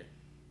standing there.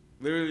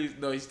 Literally,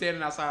 no, he's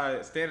standing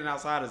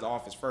outside his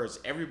office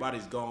first.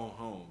 Everybody's gone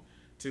home,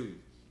 too.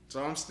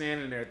 So I'm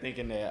standing there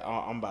thinking that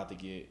I'm about to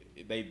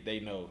get, they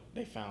know,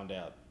 they found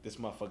out. This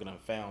motherfucker done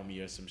found me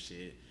or some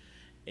shit.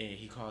 And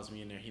he calls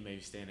me in there. He made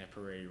me stand at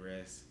parade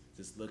rest,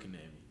 just looking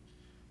at me,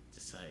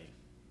 just like.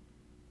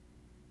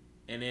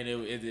 And then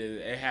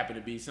it happened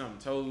to be something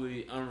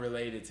totally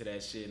unrelated to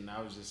that shit, and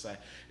I was just like,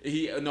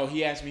 he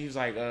asked me, he was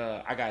like,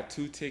 I got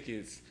 2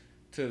 tickets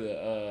to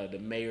the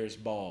mayor's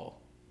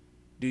ball.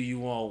 Do you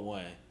want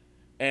one?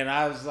 And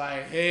I was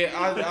like, hey,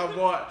 I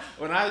bought.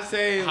 When I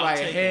say like,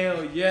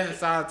 hell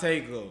yes, I'll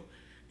take them.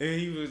 And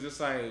he was just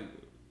like,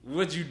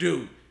 what'd you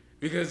do?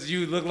 Because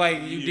you look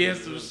like you did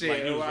some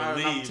shit.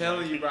 Like I'm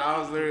telling you, bro.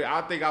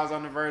 I think I was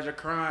on the verge of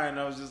crying.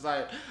 I was just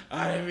like,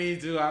 I didn't mean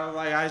to. I was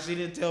like, she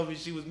didn't tell me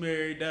she was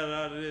married,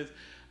 da this.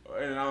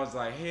 And I was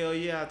like, hell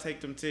yeah, I'll take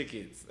them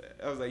tickets.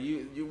 I was like,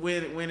 you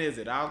when is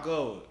it? I'll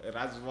go. And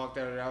I just walked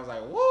out there. I was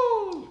like,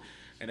 woo.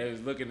 And they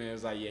was looking at it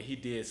was like, yeah, he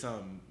did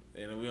something.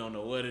 And we don't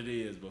know what it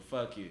is, but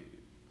fuck it.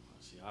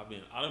 See, I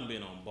done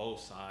been on both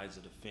sides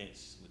of the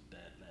fence with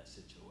that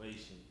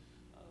situation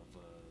of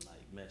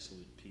like messing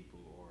with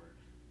people or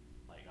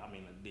like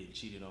being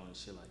cheated on and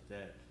shit like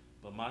that.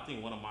 But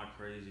one of my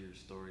crazier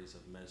stories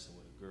of messing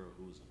with a girl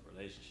who was in a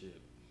relationship.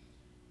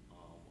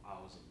 I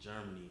was in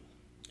Germany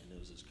and there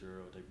was this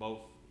girl. They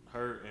both,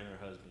 her and her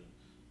husband,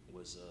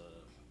 was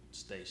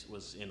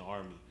in the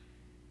army,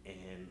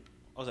 and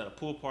I was at a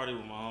pool party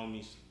with my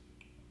homies.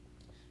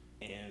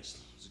 And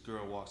this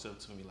girl walks up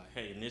to me like,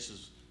 hey, and this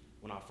is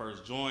when I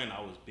first joined.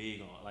 I was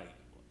big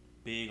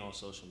on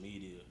social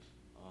media.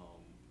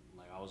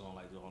 Like I was on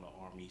the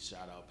army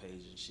shout out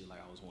page and shit.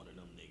 Like I was one of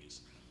them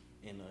niggas.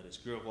 And this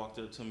girl walked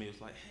up to me. It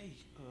was like, hey,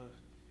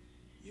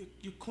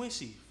 you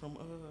Quincy from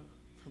I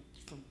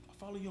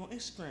follow you on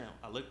Instagram.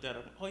 I looked at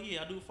her. Oh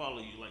yeah, I do follow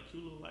you. Like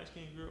cute little light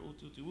skinned girl.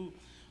 Woo.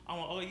 I'm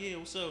like, oh yeah,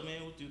 what's up,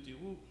 man?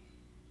 Woo.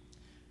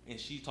 And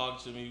she talking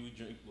to me.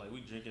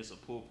 We drinking some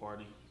pool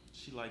party.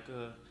 She like,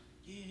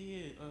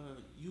 yeah,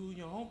 you and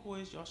your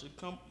homeboys, y'all should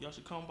come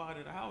by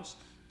to the house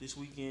this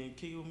weekend,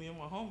 kick with me and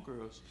my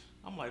homegirls.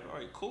 I'm like, all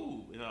right,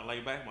 cool. And I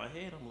lay back my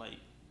head, I'm like,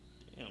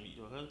 damn,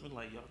 your husband,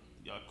 like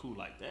y'all cool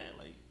like that,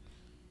 like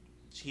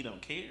he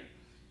don't care.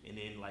 And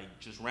then like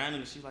just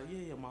randomly, she's like,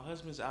 yeah, my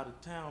husband's out of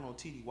town on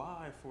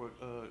TDY for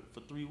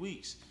 3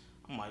 weeks.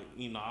 I'm like,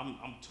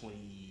 I'm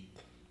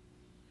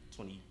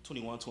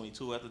 21,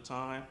 22 at the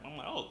time. I'm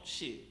like, oh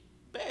shit,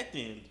 bad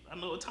then. I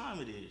know what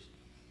time it is.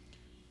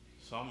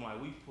 So I'm like,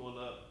 we pull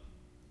up,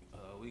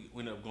 we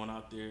end up going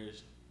out there.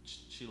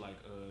 She like,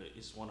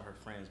 it's one of her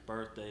friend's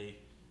birthday.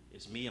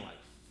 It's me and like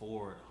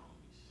 4 of the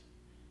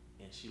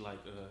homies. And she like,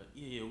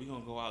 yeah, we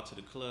gonna go out to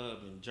the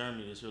club in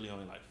Germany. There's really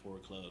only like 4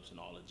 clubs in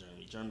all of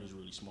Germany. Germany's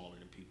really smaller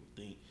than people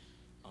think.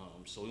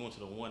 So we went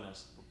to the one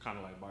that's kind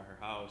of like by her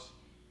house.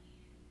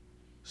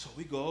 So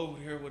we go over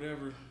there,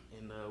 whatever,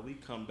 and we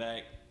come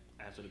back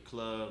after the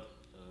club.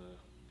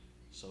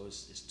 So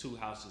it's 2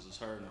 houses. It's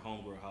her and her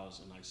homegirl house,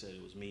 and like I said,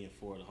 it was me and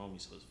 4 of the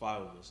homies, so it's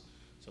 5 of us.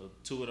 So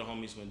 2 of the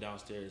homies went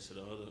downstairs to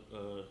the other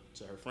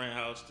to her friend's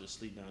house to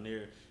sleep down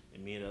there,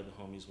 and me and the other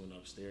homies went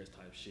upstairs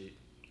type shit.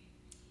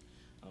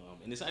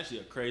 And it's actually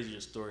a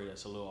crazier story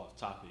that's a little off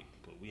topic,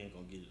 but we ain't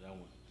gonna get to that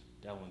one.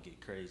 That one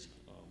get crazy.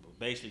 But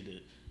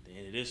basically, the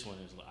end of this one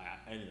is like I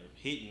ended up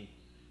hitting,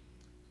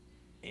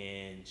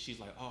 and she's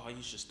like, "Oh,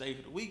 you should stay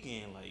for the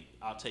weekend. Like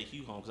I'll take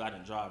you home because I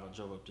didn't drive. I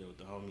drove up there with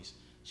the homies."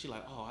 She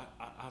like, "Oh,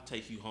 I'll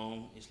take you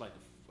home. It's like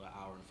an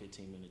hour and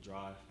 15-minute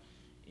drive."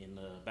 In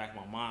the back of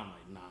my mind,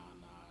 I'm like, nah,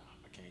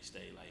 I can't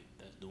stay. Like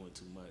that's doing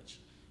too much.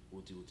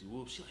 Whoop.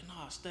 She like,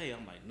 nah, stay.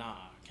 I'm like, nah,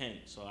 I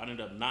can't. So I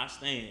ended up not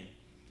staying,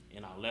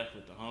 and I left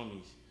with the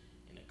homies.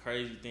 And the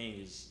crazy thing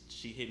is,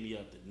 she hit me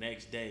up the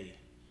next day.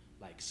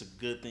 Like, it's a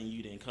good thing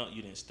you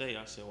didn't stay.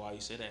 I said, why you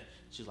say that?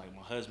 She's like,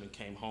 my husband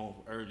came home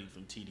early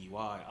from TDY.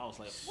 I was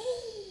like,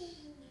 ooh.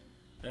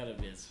 That'd have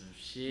been some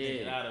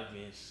shit. That'd have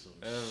been some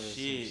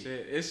shit.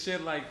 It's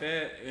shit like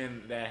that,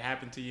 and that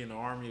happened to you in the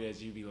army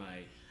that you be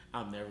like,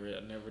 I'm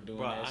never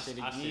doing that shit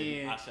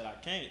again. I said I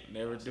can't.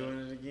 Never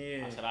doing it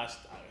again. I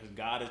said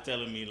God is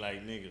telling me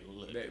like, nigga,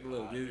 look,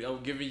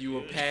 I'm giving you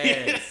a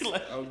pass.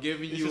 Like, I'm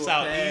giving this you is a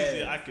how pass.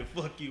 easy I can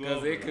fuck you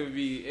up. Because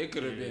it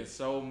could have been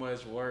so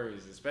much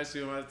worse.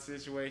 Especially in my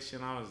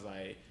situation, I was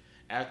like,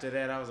 after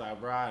that, I was like,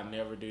 bro, I'll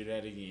never do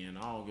that again.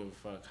 I don't give a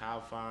fuck how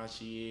fine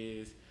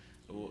she is.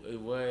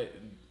 What,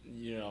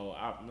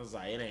 I was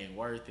like, it ain't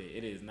worth it.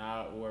 It is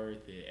not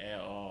worth it at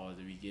all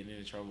to be getting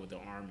in trouble with the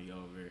army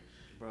over.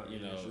 Bro,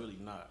 it's really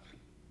not.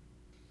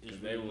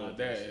 Cause they will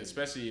that,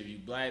 especially if you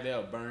black,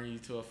 they'll burn you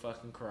to a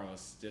fucking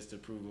cross just to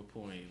prove a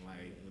point.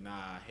 Like,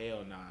 nah,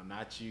 hell nah,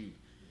 not you.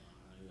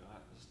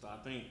 I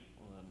think,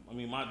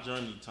 my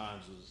journey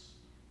times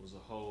was a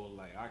whole,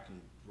 like, I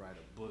can write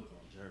a book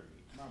on Germany.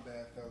 My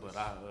bad, fellas.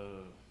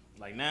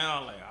 But like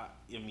now, like,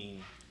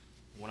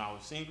 when I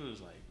was single, it was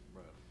like,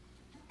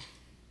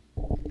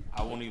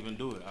 I won't even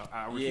do it.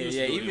 I refuse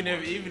to do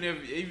it.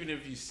 Even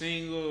if you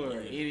single or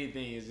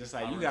anything, it's just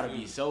like you gotta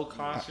be so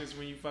cautious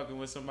when you fucking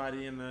with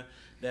somebody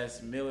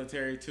that's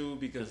military too,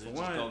 because it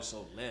just goes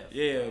so left.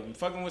 Yeah,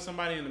 fucking with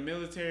somebody in the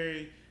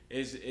military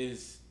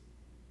is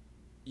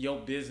your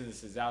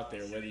business is out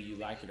there whether you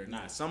like it or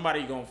not.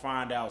 Somebody gonna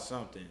find out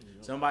something.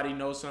 Yep. Somebody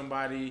knows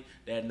somebody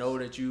that know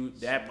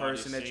that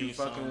person that you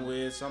fucking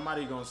with.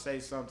 Somebody gonna say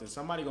something.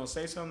 Somebody gonna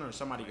say something or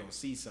somebody gonna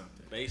see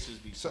something. Bases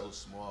be so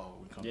small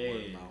when it comes to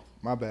word of mouth.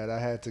 My bad. I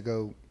had to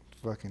go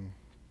fucking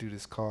do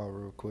this call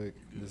real quick.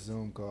 The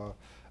Zoom call.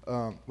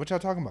 What y'all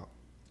talking about?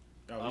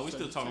 We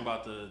still talking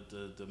about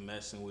the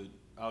messing with.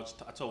 I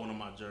told one of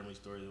my German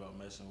stories about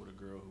messing with a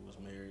girl who was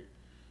married,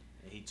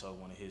 and he told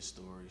one of his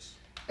stories.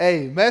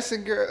 Hey,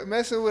 messing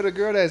with a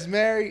girl that's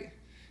married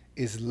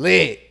is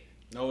lit.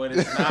 No, it is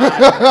not. We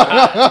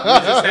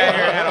just sat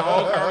here and had a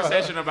whole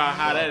conversation about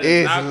how that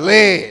is not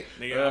lit.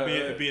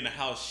 Nigga, I be in the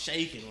house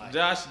shaking like.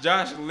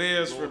 Josh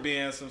lives for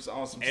being on some side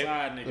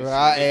niggas.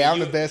 Right, hey, I'm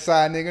the best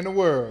side nigga in the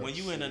world. When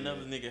you in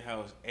another nigga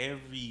house,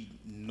 every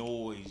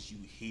noise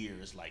you hear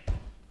is like.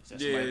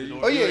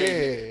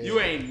 You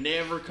ain't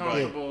never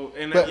comfortable.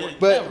 Yeah.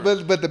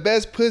 But the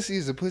best pussy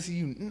is a pussy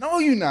you know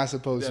you're not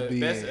supposed to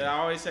be in. I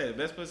always say the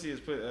best pussy is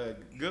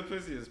good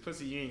pussy is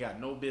pussy you ain't got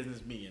no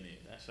business being in.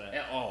 That's right.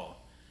 At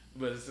all.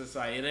 But it's just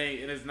like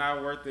it's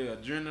not worth the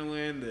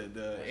adrenaline,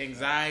 the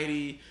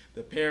anxiety,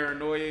 the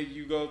paranoia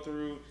you go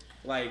through.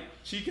 Like,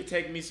 she could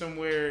take me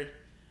somewhere.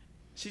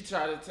 She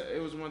tried to.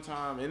 It was one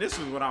time, and this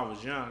was when I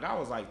was young. I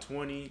was like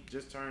 20,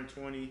 just turned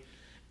 20,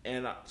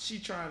 and she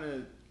trying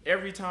to.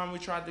 Every time we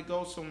tried to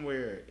go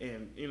somewhere,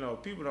 and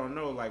people don't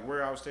know, like,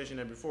 where I was stationed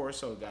at before, it's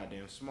so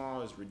goddamn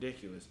small, it's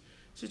ridiculous.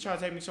 She tried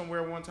to take me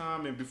somewhere one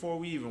time, and before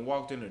we even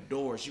walked in the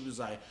door, she was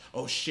like,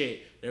 "Oh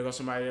shit, there goes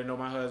somebody that know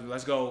my husband.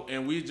 Let's go."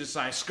 And we just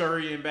like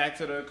scurrying back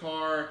to the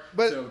car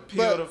to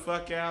peel the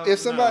fuck out. If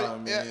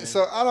somebody,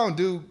 so I don't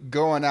do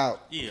going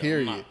out.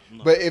 Period.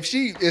 No. But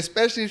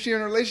especially if she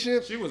in a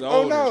relationship, she was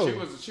older. Oh,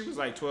 no. She was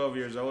like 12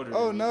 years older.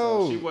 Oh than me,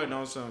 no, so she wasn't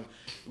on some.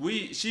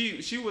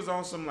 She was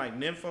on some like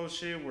nympho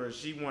shit where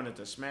she wanted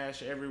to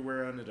smash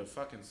everywhere under the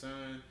fucking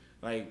sun.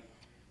 Like,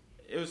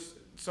 it was.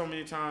 So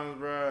many times,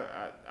 bro,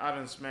 I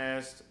done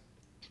smashed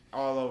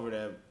all over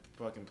that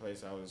fucking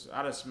place.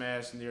 I done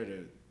smashed near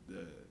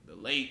the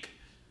lake,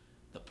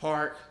 the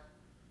park,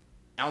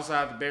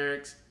 outside the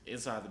barracks,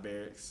 inside the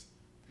barracks,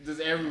 just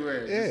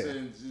everywhere.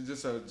 Yeah.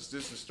 Just a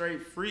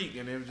straight freak,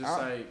 and it was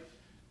just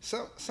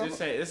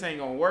this ain't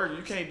gonna work.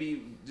 You can't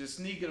be just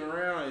sneaking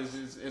around.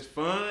 It's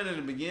fun in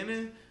the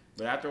beginning,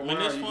 but after a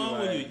while, it's fun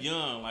when you're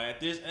young. Like, at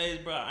this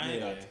age, bro, I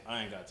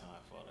ain't got time.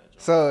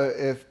 So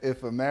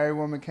if a married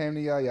woman came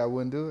to y'all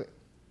wouldn't do it?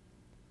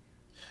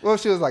 Well,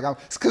 she was like,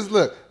 because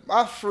look,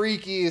 my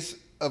freakiest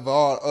of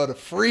all other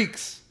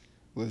freaks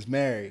was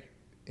married.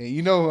 And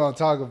you know who I'm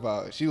talking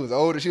about. She was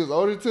older. She was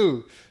older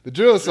too. The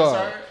drill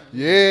song.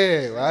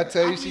 Yeah. Well, I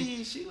tell you,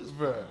 she was.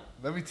 Bro,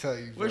 let me tell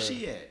you. Where's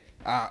she at?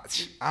 I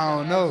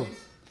don't know.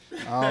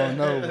 I don't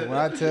know, but when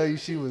I tell you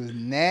she was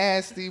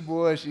nasty,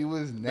 boy, she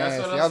was nasty.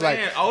 That's what I'm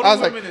saying.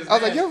 I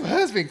was like, your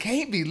husband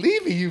can't be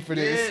leaving you for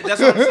this. Yeah, that's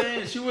what I'm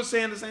saying. She was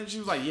saying the same. She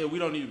was like, yeah, we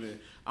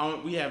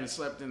haven't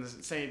slept in the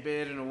same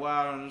bed in a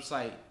while. And it's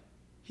like,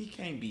 he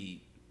can't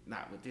be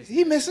not with this.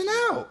 He missing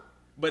out.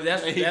 But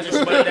that's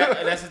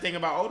the thing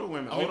about older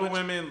women. Older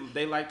women,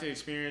 they like to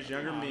experience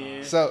younger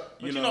men. So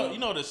you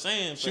know the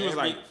saying. She was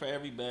like, for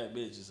every bad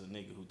bitch is a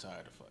nigga who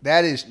tired of fucking.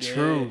 That is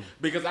true.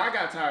 Because I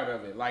got tired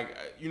of it. Like,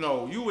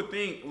 you would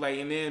think, like,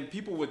 and then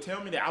people would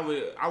tell me that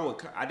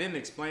I didn't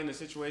explain the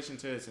situation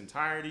to its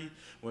entirety.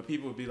 When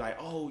people would be like,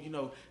 oh,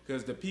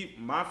 because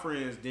my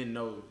friends didn't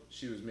know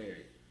she was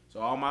married. So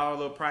all my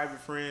little private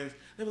friends,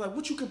 they were like,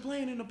 "What you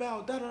complaining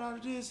about? Da da da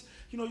this.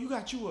 You know, you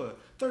got you a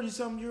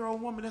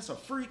 30-something-year-old woman that's a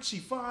freak. She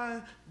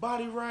fine,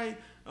 body right."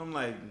 I'm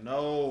like,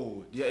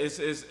 no, yeah, it's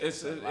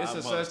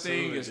a such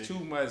thing as too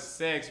much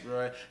sex,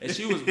 bro. And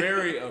she was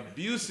very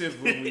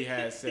abusive when we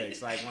had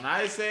sex. Like when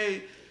I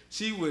say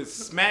she would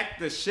smack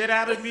the shit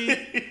out of me,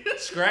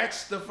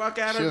 scratch the fuck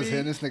out of me. She was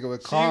hitting this nigga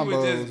with combos, She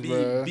would just be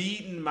bro.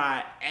 beating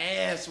my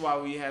ass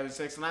while we having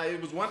sex. And it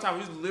was one time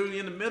we was literally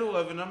in the middle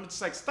of it, and I'm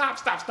just like, stop.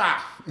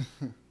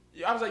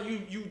 I was like,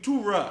 you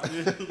too rough.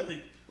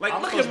 Like,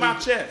 look at my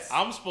chest.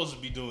 I'm supposed to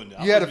be doing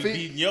that. You had I'm supposed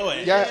to be beating your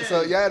ass. Yeah,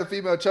 so y'all had a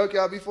female choke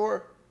y'all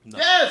before? No,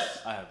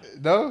 Yes. I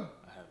haven't. No?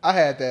 I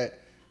had that.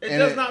 It And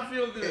does not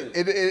feel good.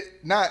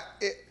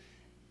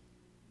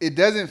 It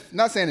doesn't,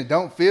 not saying it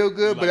don't feel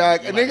good, but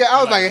like- like, you nigga, like- I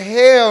was you like, like-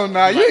 hell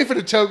nah, you you like- ain't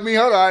finna choke me.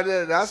 Hold on.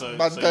 That's So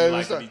about you to tell you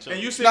like to what's be up. choked.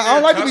 And you No, I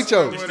don't like to be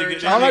choked. This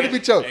nigga- I don't like to be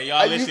choked. Hey,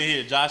 y'all listen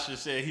here. Josh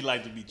just said he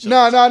like to be choked. No.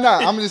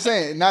 I'm just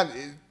saying,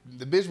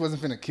 the bitch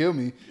wasn't finna kill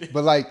me,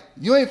 but like,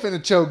 you ain't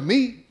finna choke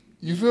me.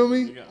 You feel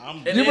me? Nigga, I'm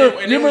And You then,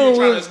 remember- and you then when remember you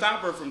trying when- to stop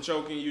her from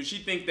choking you, she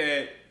think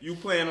that you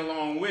playing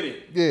along with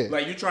it. Yeah.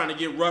 Like you trying to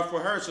get rough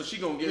with her, so she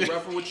gonna get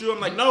rougher with you. I'm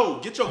like, no,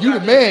 get your You the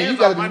goddamn man. hands You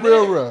gotta off be my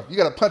real neck. rough. You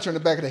gotta punch her in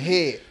the back of the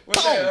head.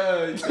 What's Boom.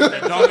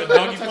 that?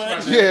 donkey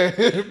punch? Yeah.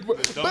 Donkey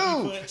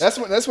Boom. punch?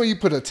 That's when you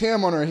put a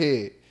Tim on her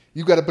head.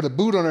 You gotta put a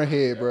boot on her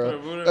head, put a bro.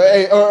 boot on her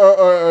Hey,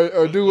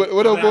 or do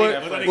what old boy?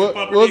 that funny.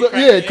 What was it?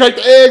 Yeah, crack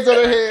the eggs on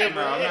her head.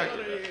 No,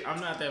 I'm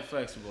not that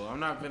flexible. I'm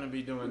not gonna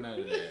be doing none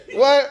of that.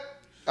 What?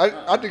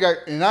 I think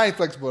I ain't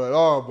flexible at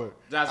all, but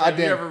Josh, I have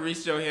you damn ever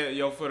reached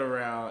your foot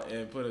around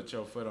and put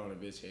your foot on a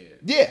bitch head?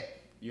 yeah.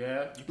 You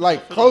have?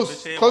 Like foot on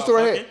close the bitch head to her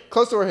while head, fucking?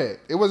 close to her head.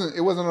 It wasn't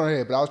on her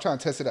head, but I was trying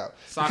to test it out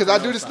Sock because or I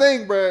no do this sock?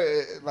 thing,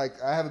 bro.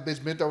 Like I have a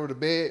bitch bent over the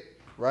bed,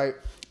 right?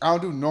 I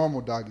don't do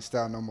normal doggy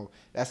style no more.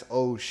 That's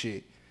old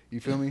shit. You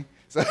feel me?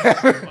 So Oh,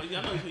 yeah,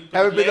 I know you put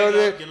have it been your over leg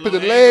there, up, get a put the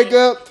little leg angle.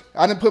 up.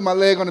 I didn't put my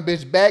leg on the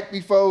bitch back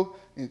before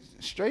and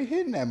straight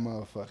hitting that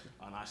motherfucker.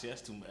 Oh, nah, see,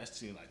 that's too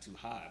like too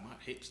high. My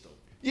hips though.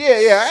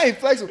 Yeah, I ain't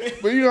flexible,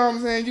 but you know what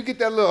I'm saying. You get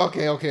that little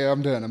okay,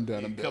 I'm done.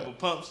 A couple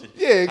pumps. And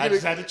Yeah, I get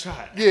just a- had to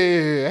try it.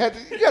 Yeah.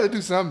 You got to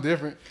do something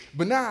different.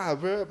 But nah,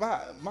 bro,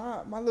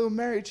 my little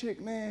married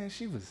chick, man,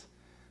 she was,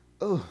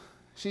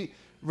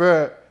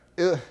 bro,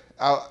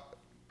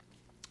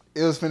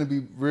 it was finna be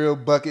real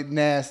bucket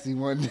nasty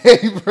one day,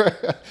 bro.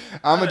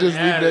 I'ma just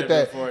leave it at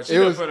that. Before. She It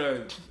was put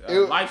a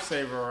it-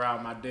 lifesaver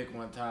around my dick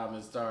one time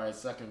and started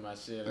sucking my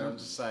shit. I'm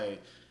just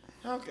like,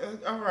 okay,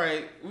 all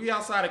right, we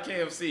outside of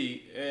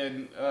KFC,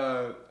 and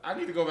I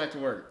need to go back to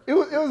work. It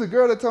was a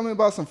girl that told me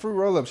about some fruit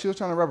roll up. She was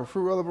trying to wrap a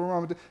fruit roll up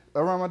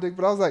around my dick,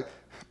 but I was like,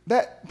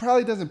 that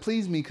probably doesn't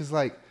please me because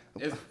like,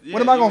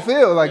 what am I gonna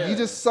feel? Like you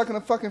just sucking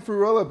a fucking fruit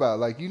roll up out.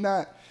 Like you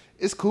not.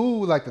 It's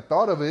cool. Like the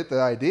thought of it, the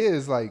idea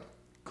is like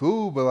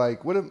cool, but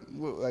like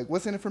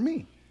what's in it for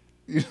me?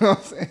 You know what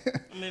I'm saying?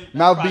 I mean, that's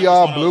Mouth probably be just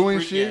all one of those blue and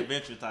freaky shit.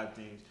 Adventure type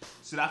things.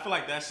 See, I feel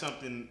like that's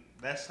something.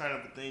 That's kind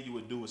of the thing you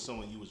would do with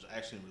someone you was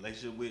actually in a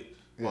relationship with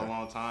for Yeah. a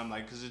long time,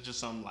 like because it's just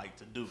something like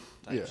to do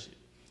type Yeah. shit.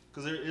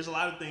 Because there's a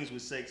lot of things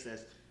with sex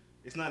that's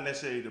it's not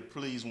necessarily to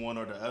please one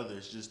or the other.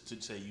 It's just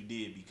to say you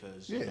did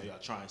because you know y'all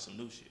trying some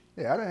new shit.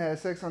 Yeah, I done had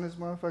sex on this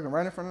motherfucker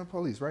right in front of the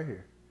police right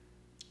here.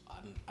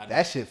 I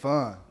That shit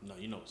fun. No,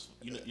 you know what's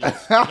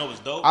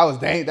dope.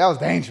 That was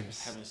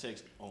dangerous. Having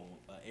sex on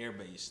an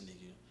airbase,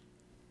 nigga,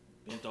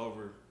 bent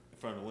over in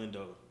front of the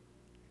window.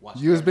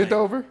 Watching You was bent everything.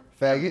 over,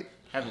 faggot.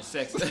 Having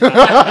sex, Not what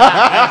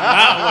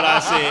I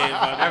said,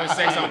 but having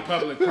sex on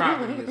public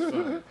property is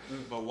fun.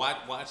 But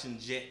watching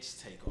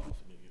jets take off,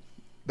 nigga.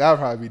 That would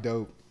probably be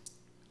dope.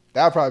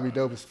 That would probably be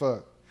dope as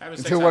fuck. Having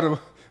sex Until one of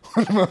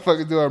the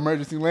motherfuckers do an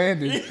emergency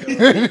landing.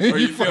 Or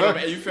you feel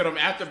them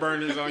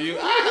afterburners on you.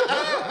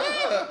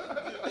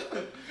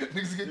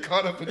 Niggas get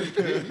caught up in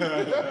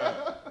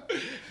the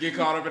Get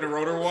caught up in the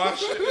rotor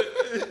wash.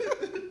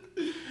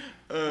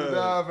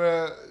 Nah,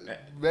 bro.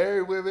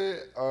 Married women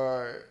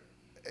are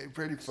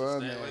pretty fun,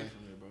 Stay man. away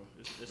from it, bro.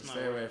 It's not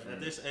Stay away worth from it.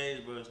 At it. this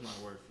age, bro, it's not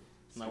worth it.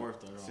 It's not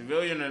worth it at all.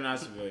 Civilian or not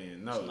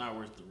civilian? No. It's not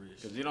worth the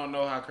risk. Because you don't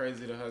know how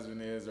crazy the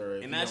husband is, or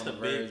if And he that's on the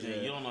big verge thing.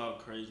 of You don't know how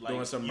crazy. Like,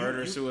 doing some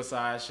murder,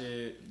 suicide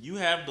shit. You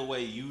have the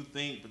way you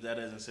think, but that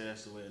doesn't say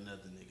that's the way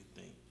another nigga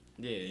think.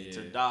 Yeah.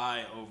 To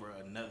die over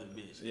another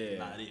bitch is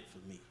not it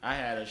for me. I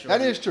had a short.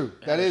 That is true.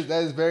 That is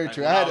very Like,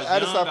 true. when I I had was to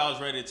young, stop. I was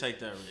ready to take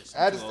that risk.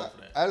 I I'm just too old for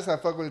that. I just had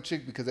fuck with a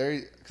chick because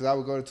I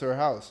would go to her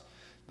house,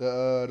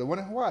 the one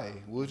in Hawaii.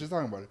 We was just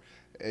talking about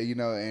it, you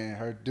know, and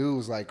her dude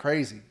was like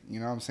crazy. You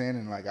know what I'm saying?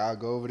 And like I'll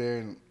go over there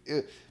and,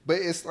 but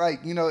it's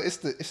like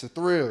it's a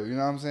thrill. You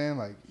know what I'm saying?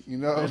 Like you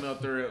know. There's no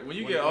thrill. When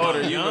you get older,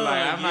 you be young,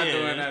 like, I'm not yeah,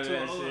 doing none of it's too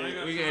that old. I ain't shit.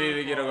 got We time can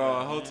either for get to all go to a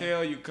that,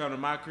 hotel, you come to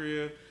my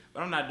crib,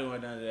 but I'm not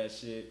doing none of that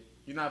shit.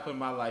 You're not putting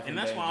my life in And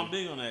that's danger. why I'm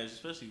big on that,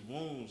 especially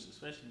wombs,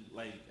 especially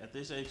like at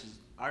this age, 'cause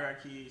I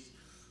got kids,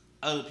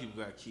 other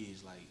people got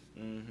kids. Like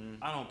Mm-hmm.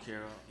 I don't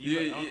care.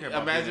 I don't care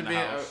about imagine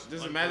being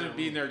just imagine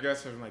being their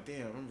guest and like,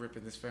 damn, I'm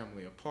ripping this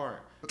family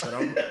apart. But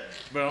I'm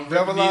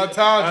Double ripping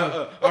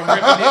entendre.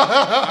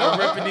 I'm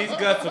ripping these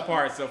guts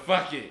apart. So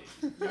fuck it.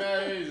 You know what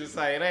I mean? Just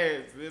like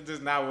it's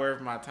just not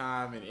worth my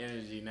time and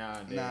energy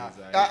nowadays. Nah,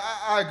 Like,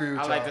 I agree with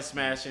y'all. I like to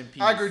smash in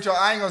peace. I agree with y'all.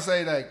 I ain't gonna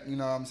say that. You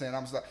know what I'm saying?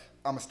 I'm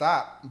gonna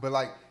stop. But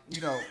like,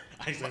 you know.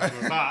 I said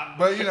stop.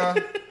 But you know,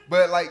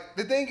 but like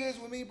the thing is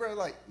with me, bro.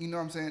 Like, you know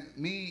what I'm saying?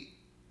 Me,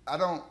 I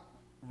don't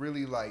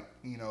really like.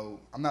 You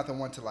know, I'm not the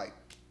one to like.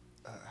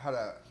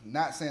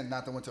 Not saying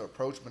not the one to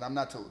approach, but I'm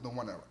not the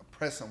one to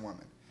oppress a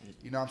woman.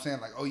 You know what I'm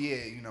saying? Like, oh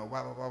yeah, you know,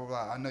 blah blah blah blah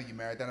blah. I know you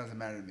married. That doesn't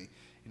matter to me.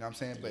 You know what I'm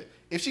saying? But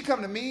if she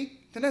come to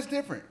me, then that's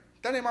different.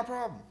 That ain't my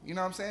problem. You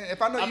know what I'm saying?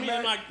 If I know you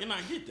married, and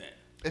I get that.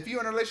 if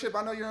you're in a relationship,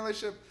 I know you're in a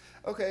relationship.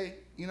 Okay,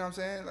 you know what I'm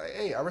saying? Like,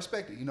 hey, I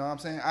respect it. You know what I'm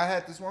saying? I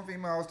had this one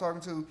female I was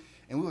talking to,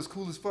 and we was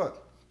cool as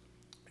fuck.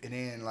 And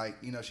then, like,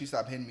 you know, she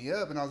stopped hitting me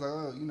up, and I was like,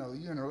 oh, you know,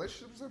 you in a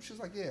relationship or something? She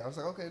was like, yeah. I was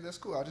like, okay, that's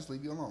cool. I'll just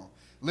leave you alone.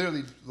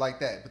 Literally like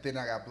that. But then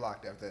I got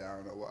blocked after that. I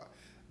don't know why.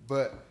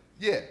 But,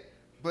 yeah.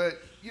 But,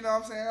 you know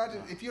what I'm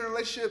saying? If you're in a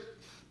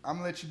relationship, I'm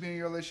going to let you be in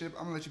your relationship.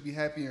 I'm going to let you be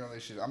happy in your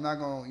relationship. I'm not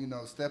going to, you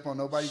know, step on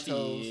nobody's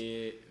toes.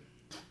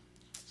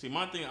 See,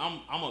 my thing,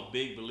 I'm a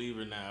big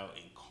believer now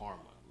in karma.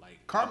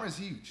 Like, Karma's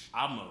huge.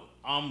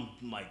 I'm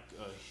like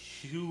a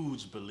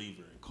huge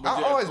believer in karma.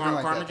 I've always been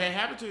like karma that. can't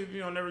happen to you if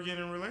you don't never get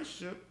in a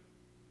relationship.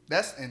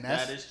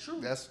 That is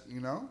true. That's,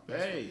 you know.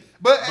 Hey.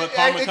 But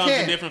karma comes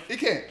in different. It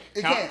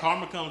can't.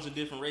 Karma comes in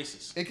different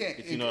races. It can't.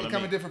 If you know it what I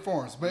come mean. in different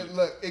forms. But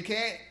look, it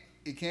can't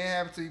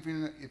happen to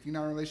you if you're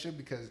not in a relationship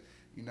because,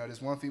 you know,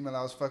 this one female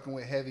I was fucking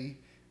with heavy,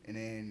 and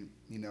then,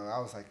 you know, I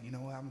was like, you know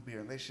what, I'm gonna be in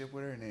a relationship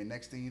with her, and then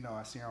next thing you know,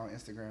 I see her on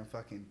Instagram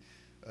fucking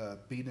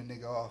beating a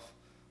nigga off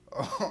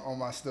on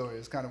my story.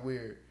 It's kind of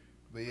weird.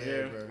 But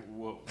yeah, bro.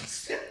 Whoa.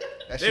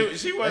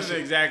 She wasn't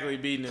exactly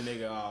beating the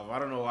nigga off. I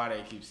don't know why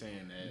they keep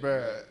saying that.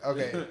 Bruh,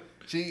 okay.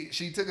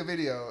 She took a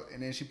video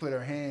and then she put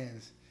her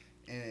hands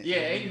in it. Yeah,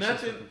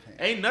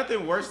 ain't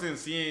nothing worse than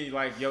seeing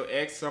like your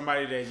ex,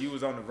 somebody that you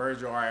was on the verge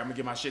of, all right, I'm gonna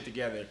get my shit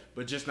together,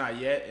 but just not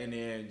yet, and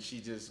then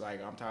she just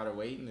like, I'm tired of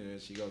waiting, and then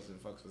she goes and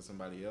fucks with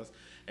somebody else.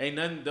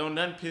 Don't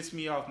nothing piss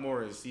me off more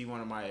than see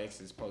one of my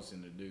exes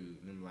posting the dude,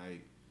 and I'm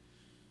like,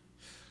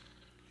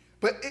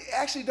 but it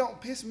actually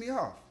don't piss me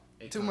off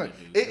too much.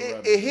 Do.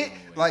 It hit,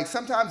 like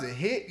sometimes it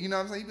hit, you know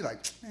what I'm saying? You be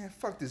like, man,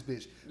 fuck this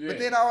bitch. Yeah. But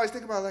then I always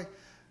think about like,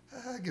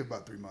 I'll give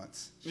about 3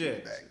 months. She'll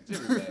be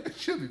back.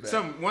 She'll be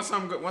back. Once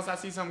I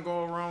see something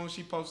going wrong,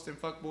 she posting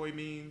fuckboy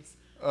memes.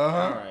 Uh-huh.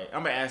 All right,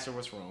 I'm gonna ask her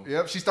what's wrong.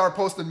 Yep, she start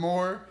posting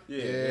more.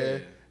 Yeah.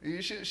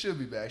 She'll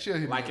be back. She'll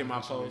hit me liking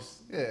my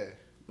posts. Yeah. As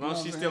long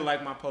as she still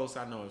like my posts,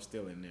 I know it's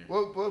still in there.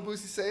 What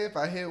Boosie say? If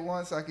I hit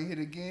once, I can hit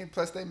again.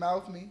 Plus they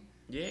mouth me.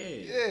 Yeah.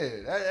 Yeah,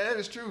 that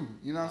is true.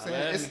 You know what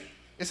I'm saying?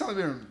 It's only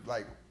been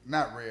like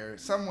not rare.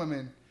 Some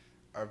women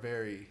are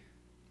very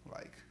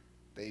like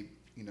they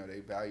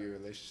value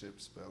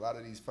relationships, but a lot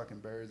of these fucking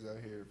birds out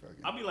here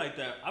fucking. I'll be like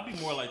that. I'll be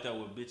more like that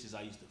with bitches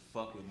I used to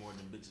fuck with more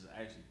than bitches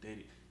I actually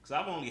dated. Cause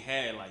I've only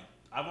had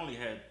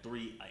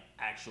 3 like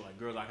actual like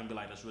girls I can be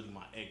like that's really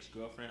my ex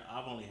girlfriend.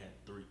 I've only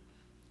had 3.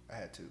 I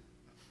had 2.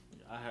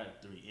 Yeah, I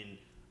had 3,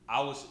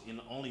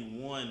 and only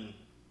one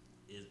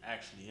is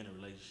actually in a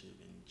relationship,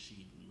 and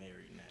she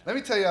married now. Let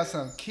me tell y'all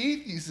something.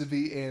 Keith used to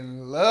be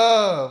in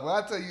love. When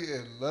I tell you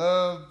in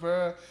love,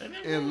 bro,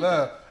 in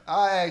love.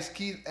 I asked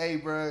Keith, hey,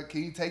 bro,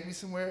 can you take me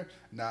somewhere?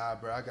 Nah,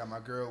 bro, I got my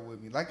girl with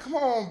me. Like, come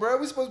on, bro.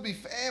 We supposed to be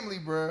family,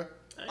 bro.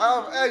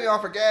 I you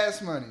offer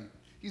gas money.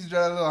 He used to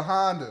drive a little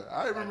Honda.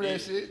 I remember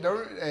that shit.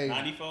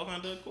 94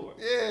 Honda Accord.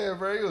 Yeah,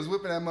 bro. He was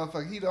whipping that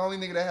motherfucker. He the only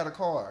nigga that had a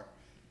car.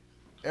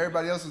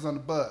 Everybody else was on the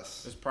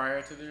bus. This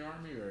prior to the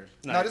army, or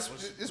no?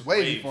 This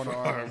way before the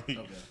army.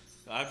 Okay.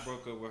 I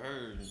broke up with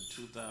her in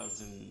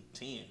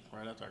 2010,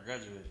 right after I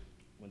graduated.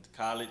 Went to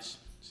college,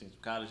 seen some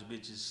college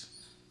bitches.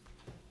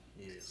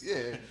 Yes.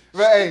 Yeah. But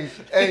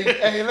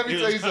hey, let me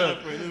tell you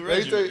something.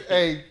 Let me tell you,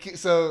 hey,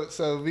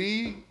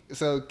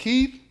 so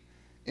Keith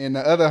and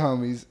the other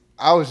homies,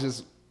 I was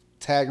just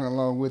tagging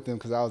along with them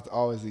because I was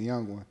always the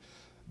young one.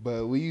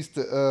 But we used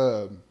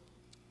to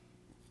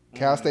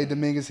Cal State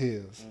Dominguez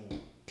Hills.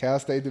 Cal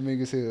State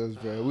Dominguez Hills,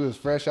 bro. We was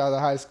fresh out of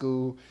high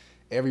school.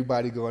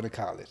 Everybody going to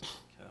college.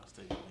 Cal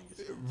State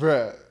Dominguez Hills.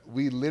 Bruh,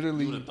 we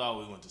literally. You would have thought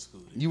we went to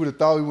school there. You would have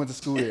thought we went to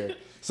school there.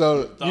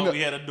 So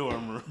we had a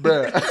dorm room.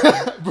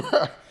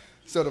 Bruh.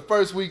 So the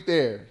first week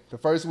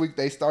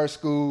they start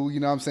school, you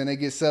know what I'm saying? They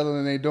get settled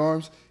in their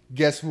dorms.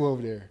 Guess who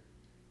over there?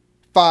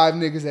 5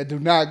 niggas that do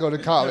not go to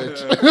college.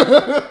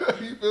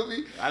 You feel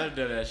me? I done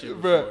done that shit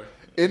before. Bruh,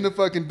 in the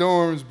fucking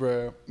dorms,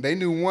 bruh. They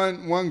knew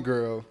one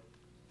girl,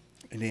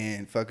 and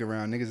then fuck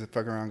around. Niggas that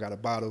fuck around got a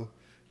bottle.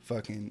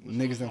 Fucking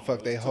niggas done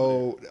fuck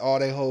all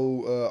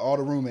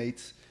the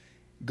roommates.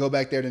 Go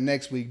back there the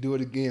next week, do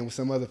it again with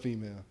some other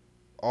female.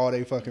 All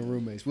they fucking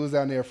roommates. We was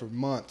down there for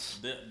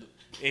months.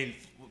 And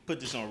put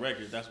this on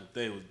record, that's what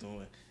they was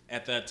doing.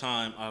 At that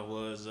time, I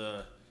was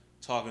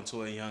talking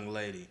to a young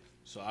lady,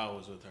 so I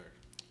was with her.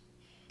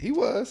 He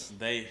was.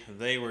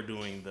 They were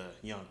doing the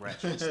young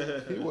ratchet.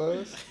 He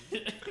was.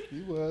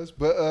 He was.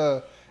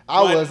 But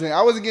I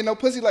wasn't getting no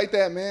pussy like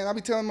that, man. I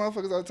be telling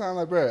motherfuckers all the time,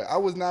 like, bro, I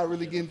was not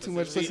really getting too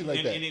much pussy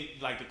like that. And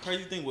like the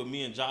crazy thing with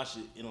me and Josh,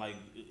 and like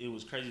it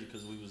was crazy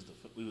because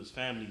we was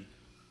family,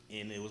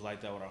 and it was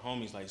like that with our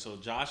homies. Like, so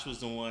Josh was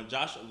the one.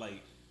 Josh,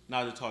 like,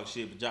 not to talk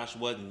shit, but Josh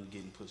wasn't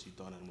getting pussy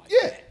thrown at him like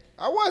that.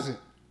 I wasn't.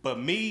 But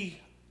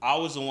me, I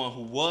was the one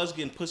who was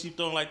getting pussy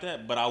thrown like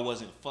that, but I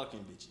wasn't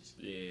fucking bitches.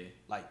 Yeah.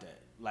 Like that.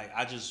 Like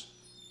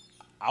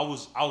I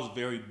was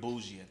very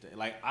bougie at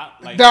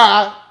that.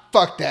 Nah,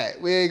 fuck that.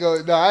 I ain't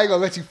gonna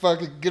let you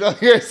fucking get up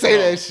here and say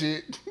that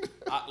shit.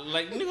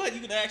 Nigga, you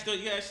could ask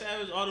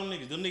Savage, all them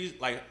niggas. Them niggas,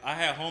 like, I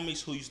had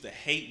homies who used to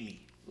hate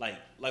me. Like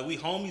we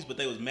homies, but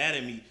they was mad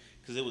at me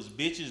because it was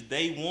bitches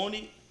they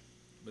wanted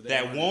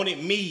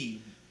wanted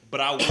me,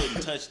 but I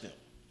wouldn't touch them.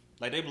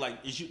 Like, they be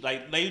like,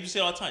 they used to say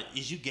all the time,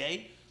 is you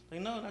gay?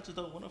 Like, no, I just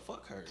don't want to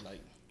fuck her. Like,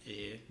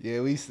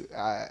 yeah, we used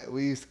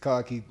to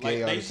call Keith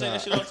gay all the time.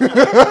 That shit all the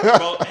time.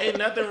 Bro, ain't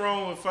nothing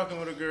wrong with fucking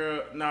with a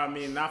girl. No, I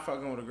mean, not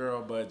fucking with a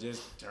girl, but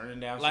just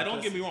turning down. Like,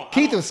 don't get me wrong.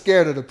 Keith was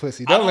scared of the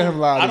pussy. Don't let him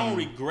lie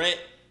to you.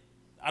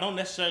 I don't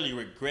necessarily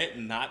regret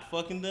not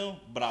fucking them,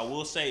 but I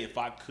will say if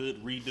I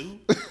could redo,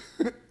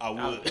 I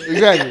would.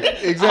 Exactly.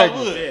 I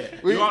would. Yeah.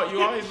 You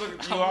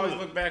always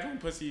look back on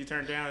pussy you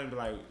turned down and be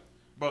like,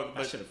 bro,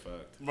 I should have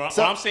fucked. Bro,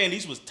 I'm saying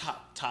these was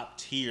top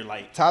tier,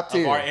 like top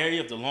tier of our area,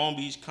 of the Long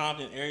Beach,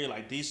 Compton area.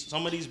 Like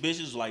some of these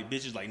bitches like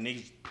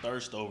niggas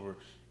thirst over,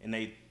 and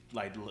they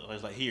like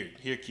it's like here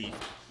Keith,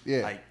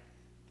 like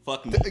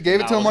fuck me.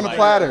 Gave it to him on the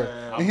platter,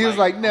 and he was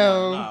like,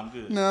 no, I'm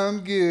good. No, I'm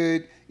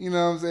good. You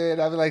know what I'm saying?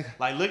 I'd be like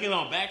looking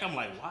on back, I'm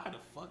like, why the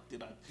fuck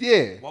did I?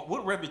 Yeah.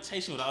 What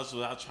reputation was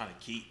I trying to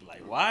keep?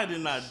 Like, why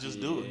didn't I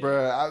just do it,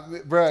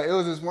 bruh? It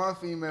was this one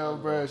female,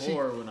 bruh.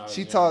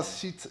 She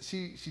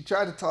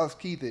tried to toss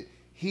Keith it.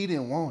 He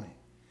didn't want it.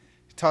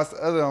 She tossed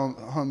the other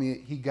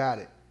homie. He got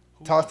it.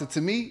 Tossed it to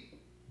me.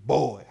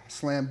 Boy, I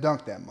slam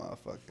dunked that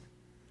motherfucker. What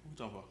you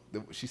talking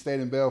about? She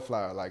stayed in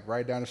Bellflower, like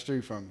right down the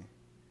street from me.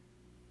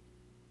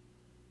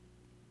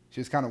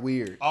 She was kind of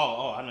weird.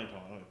 Oh, I know you're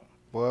talking about.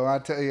 Boy, when I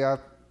tell you, I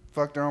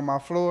fucked her on my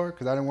floor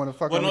because I didn't want to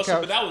fuck on the couch.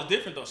 But that was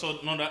different though. So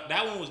no,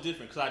 that one was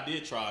different because I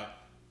did try,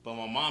 but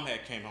my mom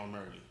came home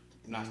early,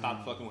 and I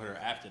stopped fucking with her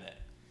after that.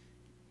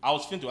 I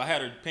was finna. I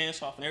had her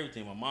pants off and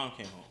everything. My mom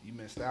came home. You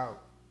missed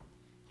out.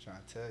 I'm trying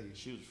to tell you,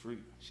 she was a freak.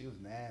 She was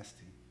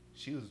nasty.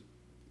 She was.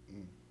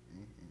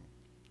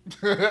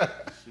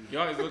 You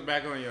always look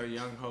back on your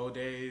young hoe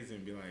days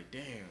and be like,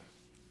 damn,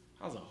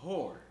 I was a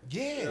whore.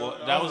 Yeah. Well,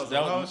 that was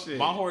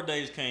my whore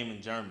days came in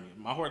Germany.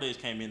 My whore days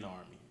came in the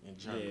army.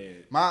 Yeah.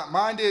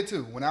 Mine did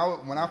too. When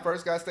I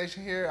first got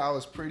stationed here, I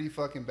was pretty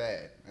fucking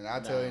bad, and I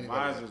tell anybody.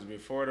 Mine was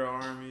before the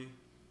army,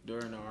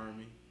 during the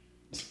army,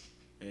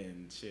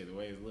 and shit. The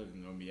way it's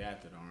looking, gonna be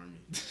after the army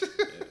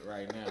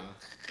right now.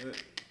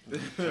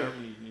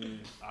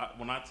 Germany,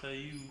 when I tell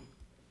you,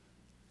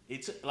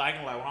 it's like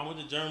when I went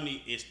to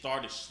Germany, it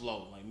started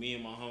slow. Like me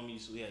and my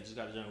homies, we had just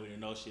got to Germany. We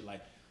didn't know shit.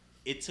 Like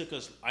it took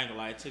us. I ain't gonna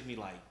lie. It took me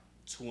like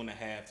 2.5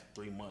 to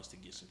 3 months to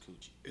get some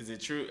coochie. Is it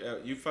true?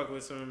 You fuck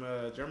with some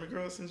German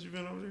girls since you've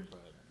been over there?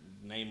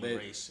 Name a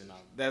race and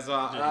that's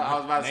all I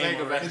was about to say.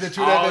 Is it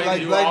true that they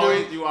like black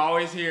dudes? You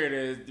always hear it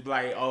as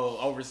like,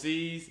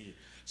 overseas. Yeah.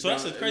 So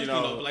that's the crazy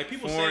thing though. Like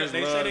people say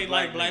they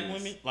like black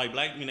women, like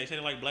black. I mean, they say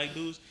they like black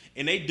dudes,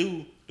 and they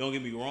do. Don't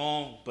get me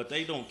wrong, but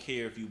they don't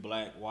care if you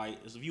black, white.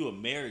 If you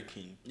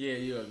American. Yeah,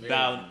 you're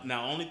American.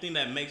 Now, only thing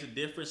that makes a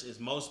difference is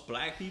most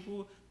black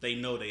people, they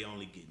know they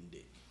only getting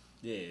dick.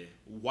 Yeah.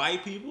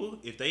 White people,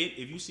 if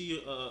you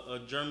see a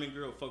German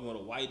girl fucking with a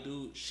white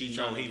dude, she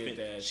know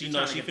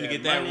she finna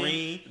get that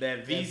ring,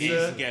 that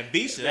visa.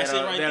 That's it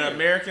right there. That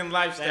American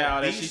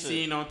lifestyle that she's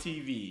seen on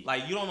TV.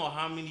 Like you don't know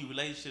how many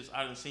relationships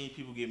I've seen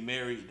people get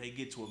married, they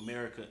get to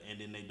America and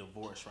then they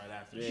divorce right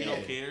after. Yeah. She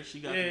don't care. She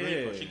got the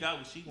ring, but she got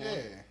what she wants.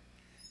 Yeah.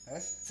 I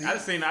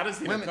just seen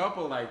women, a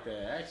couple like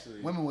that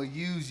actually. Women will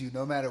use you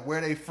no matter where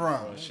they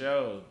from. For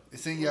sure.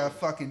 It's in your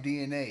fucking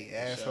DNA,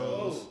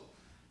 assholes. Sure.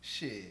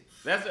 Shit.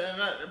 That's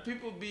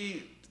people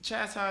be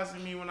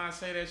chastising me when I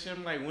say that shit.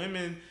 I'm like,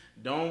 women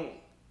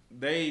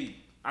they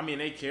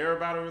care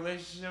about a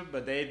relationship,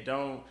 but they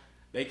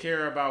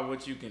care about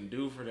what you can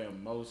do for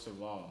them most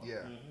of all. Yeah.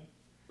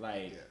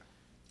 Like,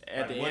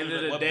 at the end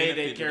of the day,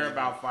 they care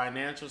about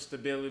financial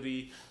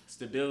stability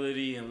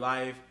in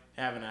life,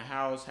 having a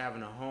house,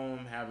 having a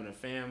home, having a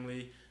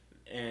family,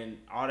 and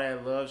all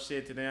that love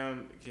shit to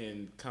them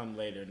can come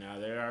later. Now,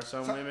 there are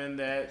some women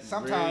that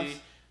sometimes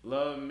really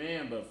love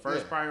men, but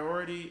first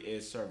priority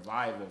is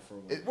survival for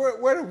women.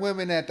 Where the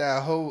women at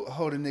that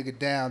hold a nigga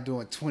down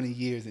doing 20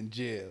 years in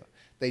jail?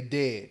 They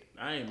dead.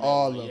 I ain't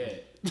all of them.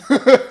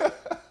 Yet.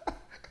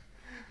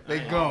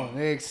 They gone.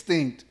 They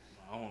extinct.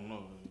 I don't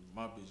know.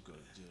 My bitch go to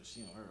jail.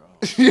 She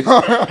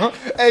on her own.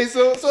 Hey,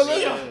 so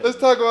let's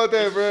talk about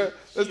that, bro.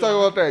 Let's talk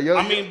about that.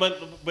 I mean,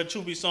 but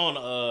truth be told,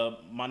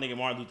 my nigga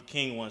Martin Luther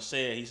King once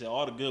said, he said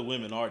all the good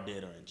women are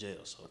dead or in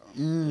jail. So,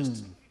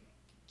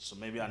 so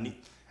maybe I need.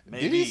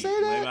 Maybe, Did he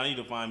say that? Maybe I need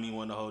to find me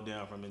one to hold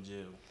down from in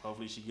jail.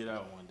 Hopefully she get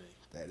out one day.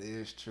 That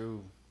is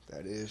true.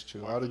 That is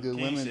true. Martin All the good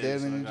King women said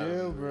dead so, in I gotta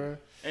jail, be bro. real.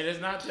 And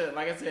it's not that,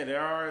 like I said, there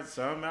are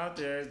some out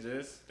there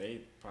just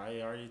they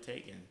probably already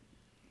taken.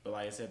 But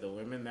like I said, the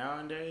women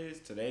nowadays,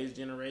 today's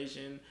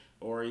generation,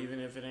 or even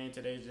if it ain't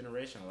today's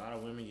generation, a lot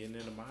of women getting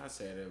in the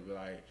mindset of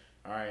like,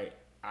 all right,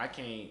 I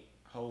can't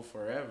hold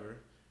forever.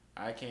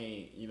 I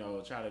can't,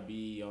 try to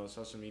be on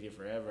social media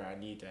forever. I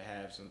need to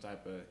have some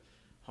type of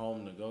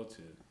home to go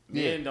to.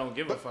 Men don't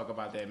give a fuck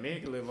about that.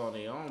 Men can live on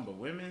their own, but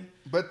women,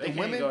 they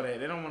can't go there.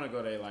 They don't want to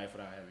go their life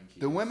without having kids.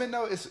 The women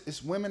though,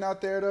 it's women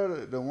out there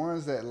though, the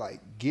ones that like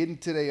get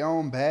into their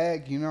own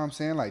bag. You know what I'm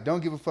saying? Like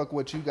don't give a fuck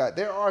what you got.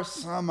 There are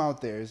some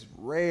out there. It's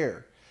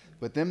rare.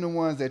 But them the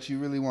ones that you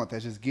really want,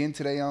 that just get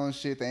into their own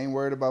shit. They ain't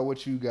worried about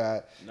what you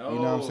got. No, you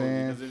know what I'm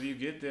saying? Because if you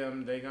get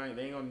them, they ain't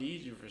gonna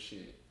need you for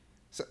shit.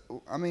 So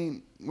I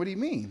mean, what do you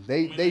mean?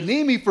 They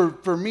need me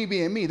for me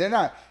being me. They're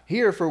not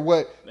here for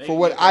what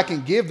I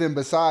can give them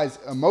besides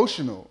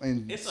emotional.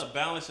 And it's a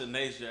balance of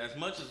nature. As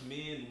much as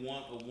men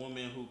want a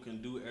woman who can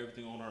do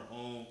everything on her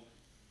own,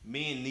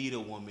 men need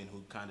a woman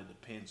who kind of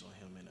depends on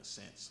him in a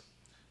sense.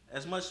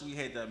 As much as we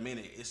hate that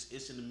minute,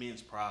 it's in the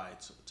men's pride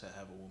to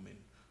have a woman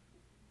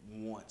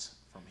want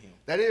from him.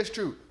 That is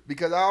true,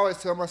 because I always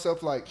tell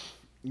myself, like,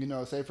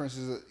 say for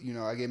instance,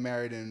 I get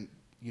married and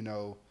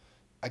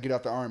I get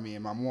out the army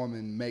and my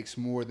woman makes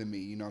more than me,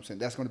 you know what I'm saying?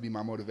 That's going to be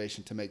my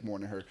motivation to make more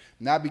than her.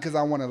 Not because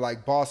I want to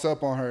like boss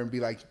up on her and be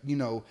like,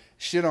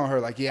 shit on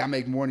her like, yeah, I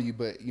make more than you.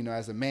 But,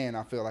 as a man,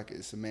 I feel like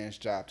it's a man's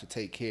job to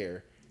take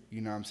care.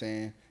 You know what I'm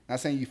saying? Not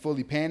saying you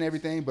fully paying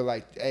everything, but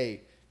like,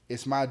 hey,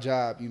 it's my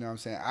job. You know what I'm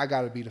saying? I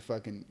got to be the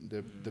fucking,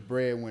 the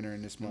breadwinner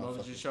in this motherfucker. As long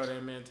as you show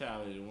that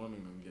mentality, the woman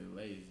going to get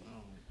lazy.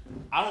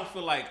 I don't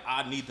feel like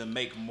I need to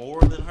make more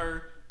than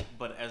her,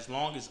 but as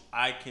long as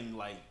I can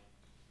like,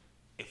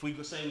 if we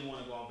could say we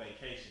want to go on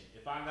vacation,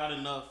 if I got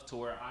enough to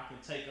where I can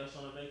take us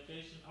on a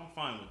vacation, I'm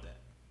fine with that.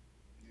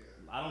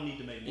 Yeah. I don't need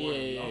to make more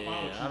than you. I'm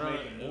fine with you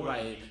making more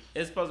than me.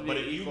 It's supposed to be. But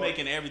if you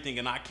making everything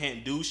and I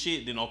can't do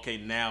shit, then okay,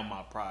 now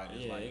my pride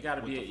is like. It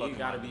gotta be an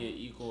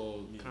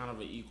equal kind of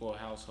an equal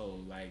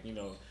household. Like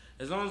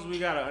as long as we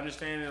got an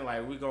understanding,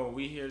 like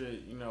we here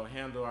to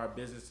handle our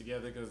business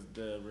together, because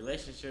the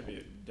relationship,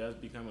 it does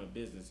become a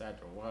business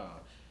after a while.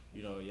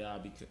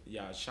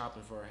 Y'all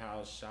shopping for a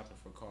house, shopping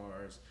for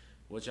cars.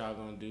 What y'all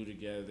gonna do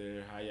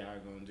together? How y'all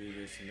gonna do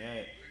this and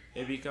that?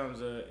 It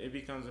becomes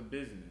a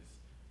business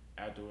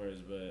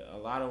afterwards. But a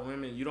lot of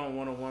women, you don't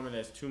want a woman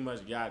that's too much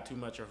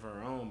of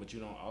her own, but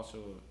you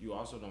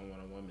also don't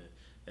want a woman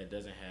that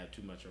doesn't have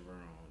too much of her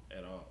own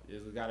at all.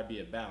 There's got to be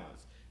a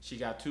balance. She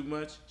got too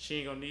much, she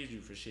ain't gonna need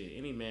you for shit.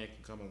 Any man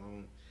can come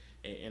along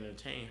and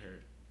entertain her.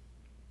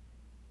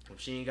 If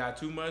she ain't got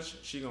too much,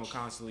 she gonna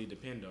constantly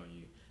depend on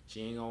you.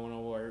 She ain't gonna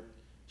wanna work.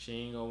 She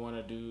ain't gonna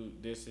wanna do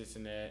this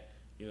and that.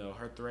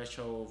 Her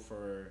threshold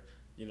for,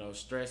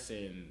 stress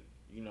and,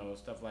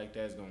 stuff like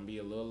that is going to be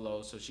a little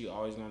low. So she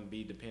always going to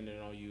be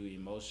dependent on you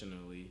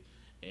emotionally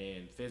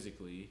and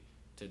physically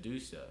to do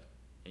stuff.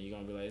 And you're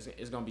going to be like,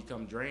 it's going to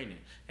become draining.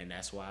 And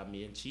that's why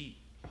men cheat.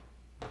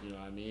 You know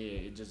what I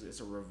mean?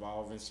 It's a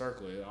revolving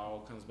circle. It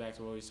all comes back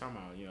to what we was talking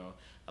about.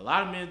 A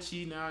lot of men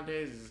cheat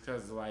nowadays is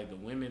because, like, the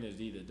women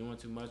is either doing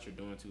too much or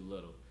doing too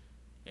little.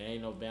 There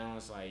ain't no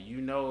balance. Like,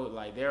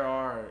 like, there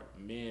are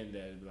men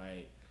that,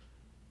 like,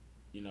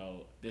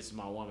 this is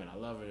my woman. I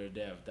love her to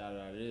death.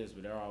 This,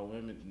 but there are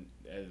women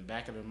at the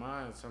back of their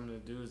mind. Some of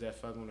the dudes that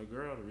fucking with a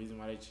girl, the reason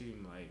why they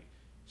cheating, like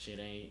shit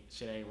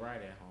ain't right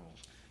at home.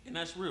 And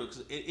that's real,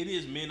 because it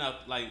is men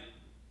out like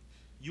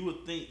you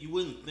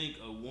wouldn't think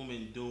a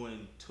woman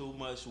doing too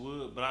much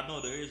would, but I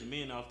know there is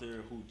men out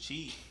there who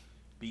cheat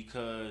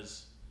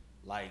because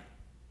like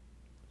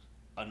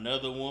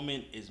another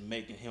woman is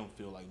making him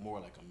feel like more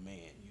like a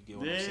man. You get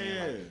what I'm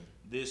saying? Like,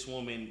 this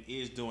woman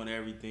is doing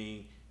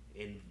everything.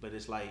 But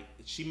it's like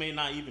she may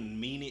not even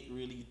mean it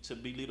really to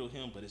belittle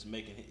him, but it's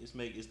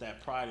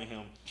that pride in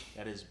him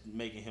that is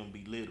making him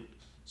belittled.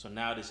 So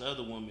now this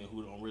other woman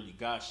who don't really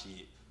got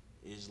shit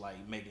is like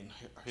making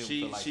him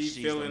feel like she's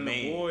filling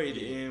the void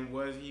in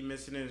what he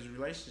missing in his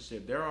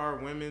relationship. There are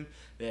women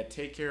that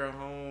take care of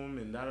home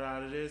and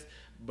this,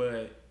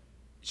 but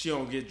she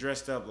don't get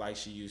dressed up like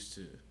she used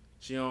to.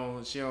 She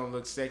don't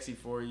look sexy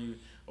for you,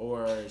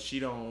 or she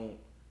don't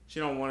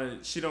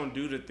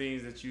do the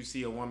things that you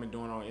see a woman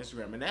doing on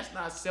Instagram. And that's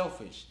not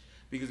selfish.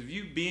 Because if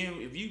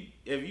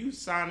you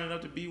signing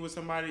up to be with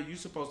somebody, you're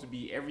supposed to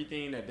be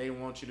everything that they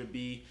want you to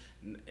be,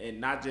 and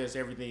not just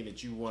everything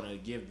that you want to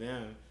give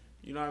them.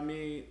 You know what I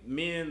mean?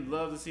 Men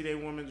love to see their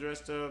woman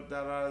dressed up,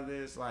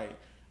 this. Like,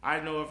 I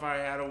know if I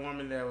had a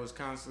woman that was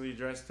constantly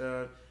dressed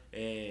up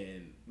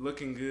and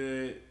looking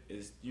good,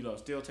 is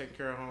still taking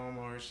care of home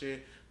or her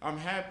shit, I'm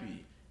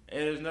happy. And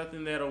there's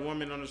nothing that a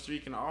woman on the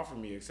street can offer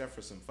me except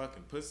for some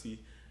fucking pussy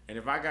And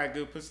if I got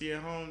good pussy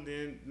at home,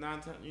 then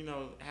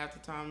half the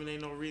time it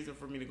ain't no reason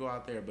for me to go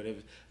out there. But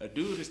if a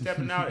dude is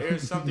stepping out,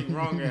 there's something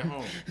wrong at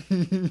home.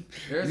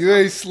 You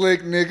ain't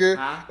slick, nigga.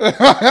 Huh?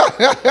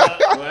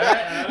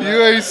 What?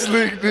 You ain't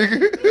slick,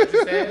 nigga. What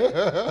you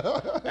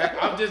said?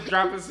 I'm just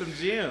dropping some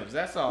gems.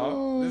 That's all.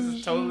 Oh, this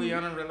is totally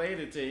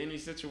unrelated to any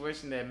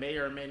situation that may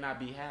or may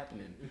not be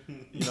happening.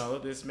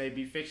 This may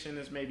be fiction.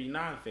 This may be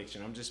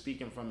nonfiction. I'm just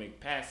speaking from a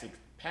past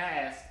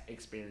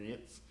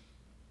experience,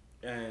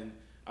 and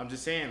I'm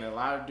just saying a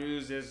lot of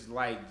dudes just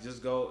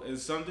go.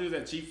 There's some dudes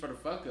that cheat for the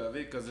fuck of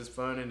it because it's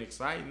fun and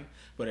exciting.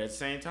 But at the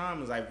same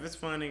time, it's like if it's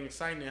fun and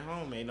exciting at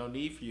home, ain't no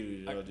need for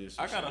you to do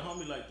some I got shit. a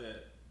homie like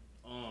that.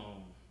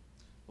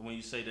 When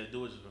you say that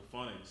do it just for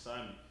fun and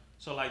excitement.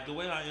 So like the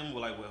way I am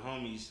with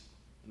homies,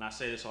 and I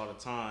say this all the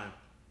time,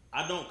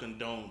 I don't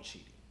condone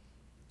cheating.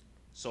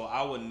 So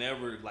I would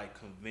never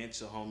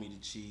convince a homie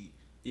to cheat.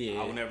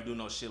 Yeah. I would never do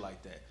no shit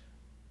like that.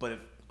 But if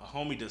a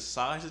homie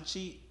decides to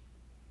cheat,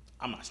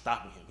 I'm not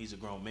stopping him. He's a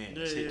grown man.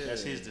 That's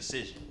his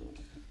decision.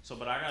 So,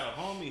 but I got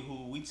a homie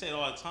who we say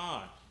all the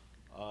time.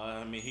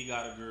 He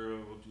got a girl,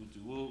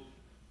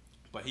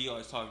 but he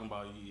always talking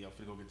about, yeah, I'm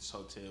finna go get this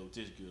hotel with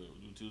this girl,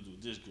 do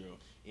this girl.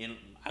 And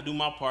I do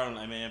my part. I'm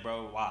like, man,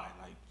 bro, why?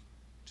 Like,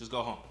 just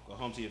go home. Go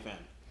home to your family.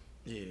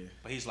 Yeah.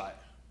 But he's like,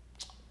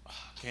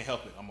 can't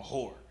help it. I'm a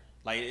whore.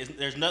 Like,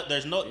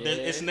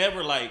 it's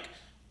never like,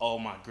 oh,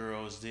 my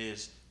girl is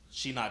this.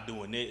 She not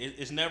doing it.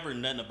 It's never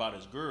nothing about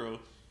his girl.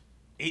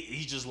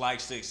 He just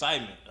likes the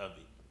excitement of it.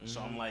 Mm-hmm.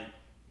 So I'm like,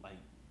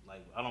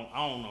 I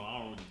don't know. I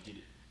don't really get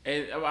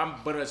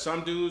it. But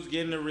some dudes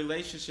get in a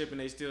relationship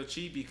and they still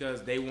cheat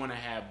because they want to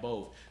have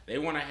both. They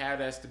want to have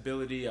that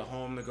stability, a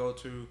home to go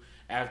to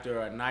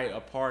after a night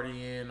of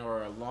partying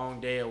or a long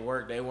day of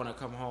work. They want to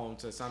come home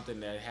to something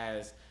that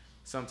has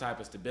some type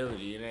of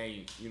stability. It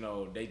ain't,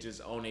 they just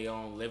own their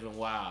own living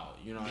wild.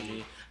 You know what I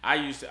mean? I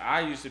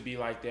used to be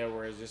like that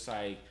where it's just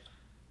like,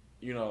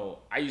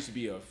 I used to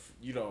be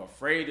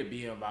afraid of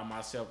being by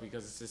myself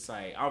because it's just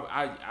like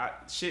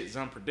shit's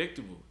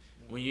unpredictable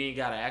when you ain't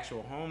got an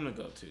actual home to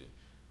go to.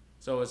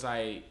 So it's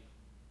like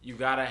you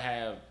gotta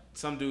have.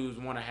 Some dudes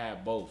want to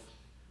have both.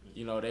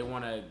 They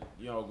want to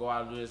go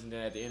out and do this, and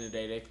then at the end of the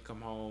day they can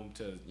come home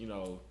to it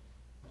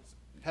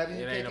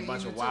ain't a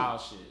bunch of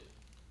wild shit.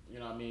 You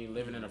know what I mean?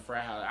 Living in a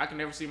frat house. I can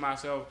never see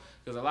myself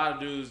because a lot of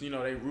dudes, they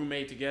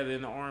roommate together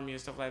in the army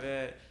and stuff like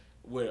that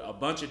with a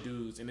bunch of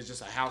dudes, and it's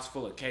just a house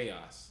full of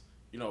chaos.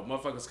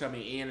 Motherfuckers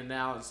coming in and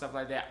out and stuff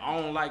like that. I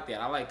don't like that.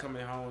 I like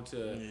coming home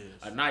to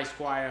a nice,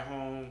 quiet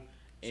home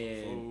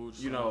and,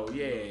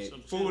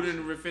 food in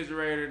the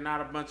refrigerator,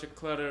 not a bunch of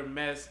clutter,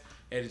 mess,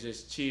 and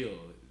just chill.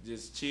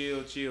 Just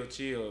chill.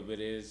 But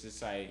it's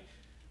just like,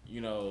 I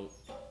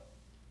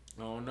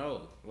don't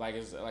know. Like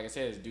I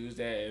said, it's dudes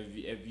that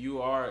if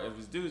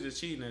it's dudes that's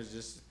cheating, it's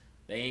just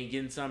they ain't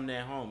getting something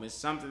at home. It's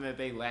something that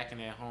they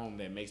lacking at home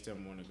that makes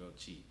them want to go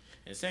cheat.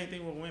 And same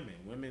thing with women.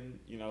 Women,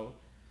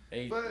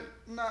 But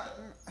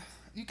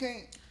you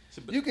can't.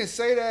 You can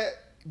say that,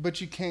 but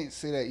you can't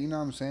say that. You know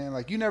what I'm saying?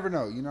 Like you never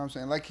know. You know what I'm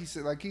saying? Like he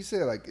said,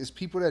 like it's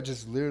people that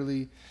just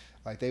literally,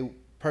 like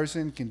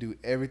person can do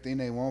everything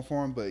they want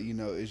for him, but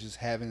it's just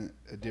having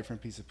a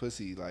different piece of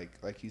pussy.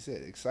 Like he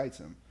said, excites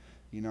him.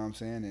 You know what I'm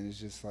saying? And it's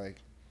just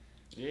like.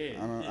 Yeah,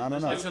 I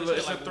don't know. It's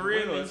a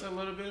thrill. It's a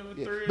little bit of a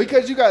thrill.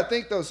 Because you gotta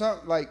think though,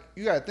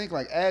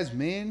 as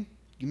men.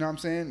 You know what I'm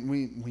saying?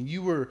 When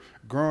you were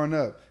growing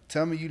up,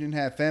 tell me you didn't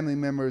have family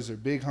members or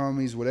big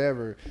homies,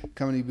 whatever,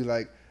 coming to be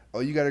like, oh,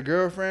 you got a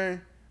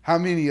girlfriend? How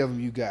many of them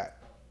you got?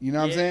 You know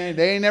what I'm saying?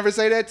 They ain't never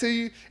say that to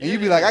you? And you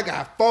be like, I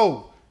got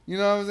 4. You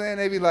know what I'm saying?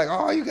 They be like,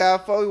 oh, you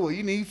got 4? Well,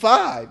 you need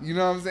 5. You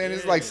know what I'm saying? Yeah.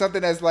 It's like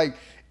something that's like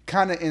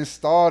kind of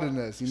installed in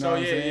us. You know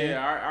what I'm saying?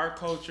 Yeah. Our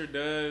culture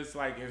does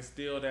like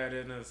instill that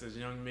in us as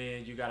young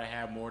men. You got to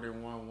have more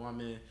than one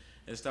woman.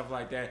 And stuff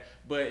like that,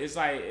 but it's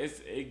like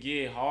it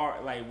get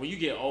hard. Like when you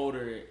get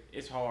older,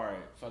 it's hard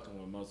fucking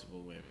with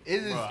multiple women.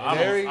 It is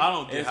I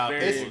don't get how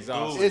it's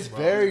exhausting. It's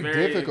very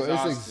difficult.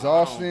 It's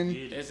exhausting.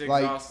 It's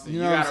exhausting. You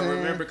know gotta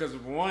remember because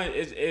one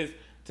is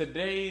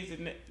today's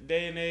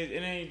day and age.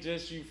 It ain't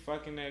just you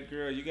fucking that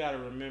girl. You gotta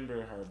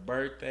remember her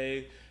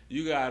birthday.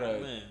 You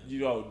gotta,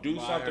 do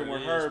something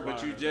with her,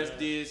 but you just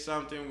did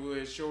something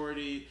with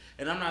Shorty.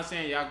 And I'm not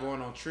saying y'all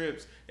going on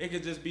trips. It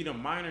could just be the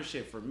minor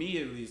shit for me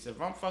at least.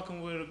 If I'm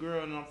fucking with a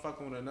girl and I'm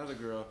fucking with another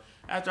girl,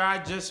 after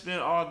I just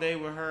spent all day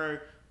with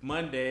her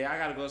Monday, I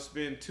gotta go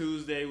spend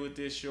Tuesday with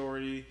this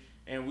Shorty,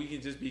 and we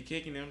can just be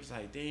kicking them. It's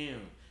like,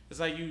 damn. It's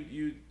like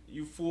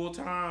you full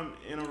time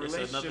in a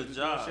relationship another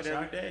job shit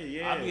every day.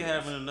 Yeah, I be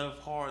having enough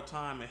hard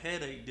time and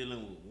headache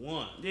dealing with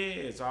one.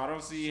 Yeah, so I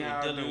don't see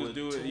how dudes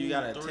do it. You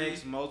gotta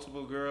text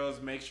multiple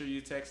girls. Make sure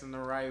you're texting the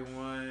right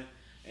one,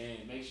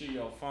 and make sure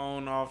your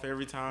phone off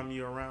every time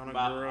you're around a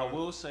girl. I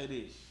will say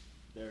this: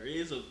 there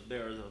is a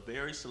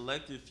very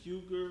selective few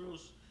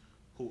girls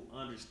who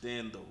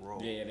understand the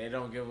role. Yeah, they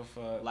don't give a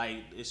fuck. Like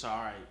it's all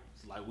right.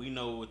 Like we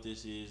know what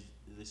this is.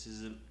 This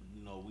isn't.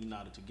 We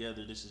not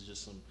together. This is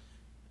just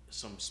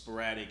some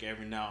sporadic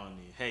every now and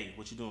then. Hey,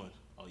 what you doing?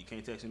 Oh, you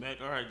can't text me back?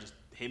 All right, just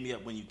hit me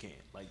up when you can.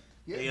 Like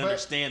They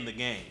understand the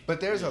game.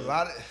 But there's a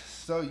lot of,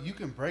 so you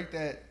can break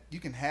that, you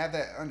can have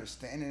that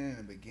understanding in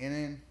the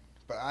beginning,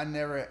 but I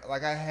never,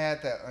 like I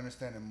had that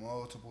understanding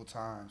multiple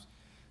times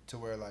to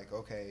where like,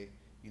 okay,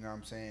 you know what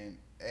I'm saying?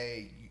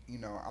 Hey, you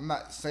know, I'm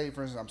not, say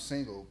for instance I'm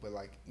single, but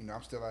like, you know,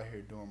 I'm still out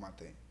here doing my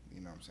thing.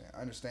 You know what I'm saying?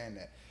 I understand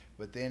that.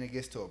 But then it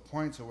gets to a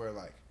point to where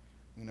like,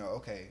 you know,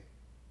 okay,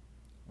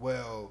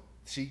 well,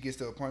 she gets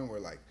to a point where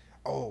like,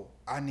 oh,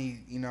 I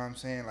need, you know what I'm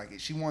saying? Like,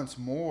 she wants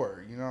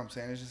more, you know what I'm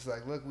saying? It's just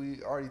like, look,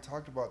 we already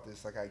talked about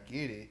this. Like, I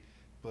get it,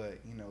 but,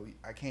 you know,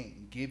 I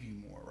can't give you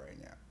more right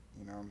now.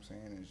 You know what I'm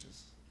saying? It's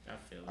just, I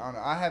feel it. I don't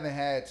know. I haven't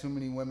had too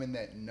many women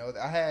that know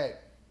that. I had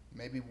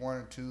maybe one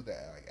or two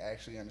that, like,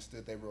 actually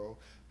understood their role,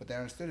 but they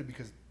understood it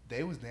because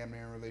they was damn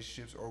near in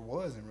relationships or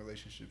was in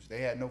relationships.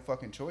 They had no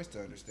fucking choice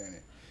to understand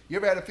it. You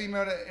ever had a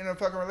female that in a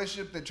fucking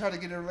relationship that tried to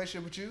get in a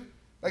relationship with you?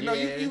 Like, no,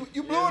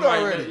 you blew it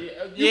already.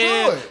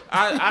 Yeah, you blew it.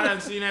 I done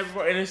seen that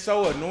before, and it's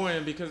so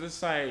annoying because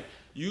it's like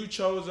you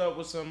chose up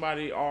with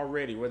somebody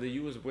already, whether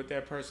you was with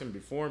that person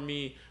before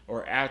me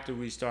or after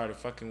we started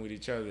fucking with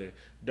each other.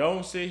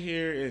 Don't sit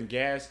here and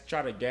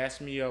try to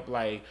gas me up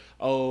like,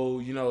 oh,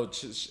 you know,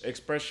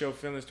 express your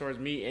feelings towards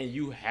me, and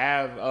you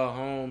have a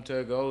home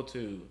to go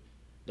to.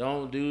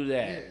 Don't do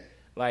that. Yeah.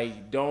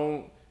 Like,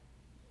 don't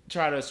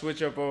try to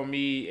switch up on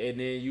me, and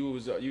then you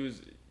was.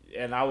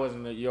 And I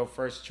wasn't your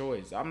first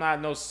choice. I'm not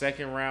no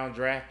second round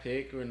draft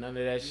pick or none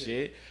of that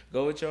shit.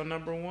 Go with your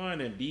number one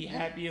and be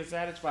happy and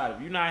satisfied.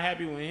 If you're not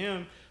happy with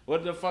him,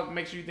 what the fuck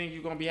makes you think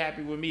you're gonna be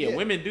happy with me? And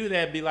women do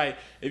that. Be like,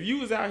 if you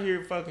was out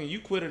here fucking, you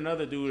quit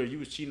another dude or you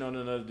was cheating on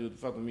another dude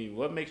to fuck with me,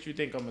 what makes you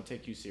think I'm gonna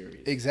take you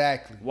serious?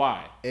 Exactly.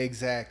 Why?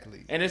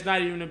 Exactly. And it's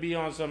not even to be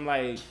on some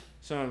like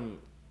some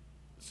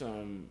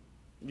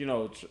you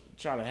know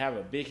try to have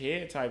a big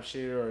head type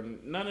shit or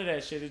none of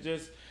that shit. It's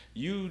just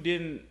you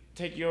didn't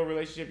take your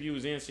relationship you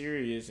was in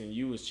serious and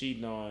you was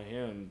cheating on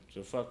him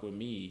to fuck with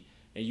me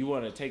and you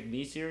want to take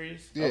me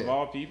serious of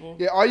all people?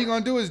 Yeah, all you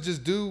gonna do is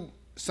just do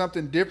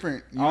something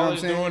different. You know what I'm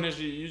saying? All it's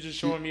doing is you just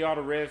showing me all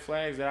the red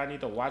flags that I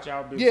need to watch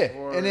out before.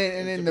 Yeah, and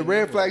then the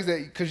red flags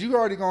that, because you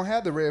already gonna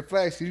have the red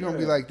flags, because you're gonna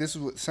be like, this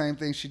is the same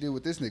thing she did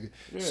with this nigga.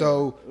 Yeah.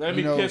 So let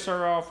me piss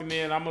her off, and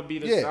then I'm gonna be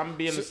I'm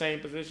in the same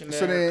position.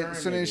 So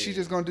then she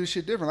just gonna do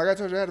shit different. Like I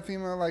told you, I had a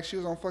female, like she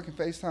was on fucking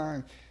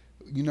FaceTime,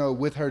 you know,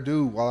 with her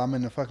dude while I'm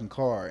in the fucking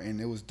car, and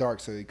it was dark,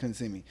 so they couldn't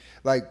see me.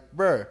 Like,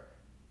 bruh.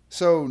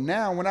 So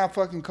now when I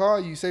fucking call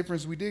you, say for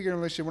instance we did get in a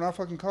relationship, when I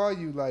fucking call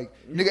you, like,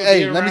 nigga,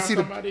 hey, let me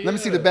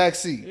see the back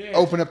seat. Yeah.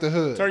 Open up the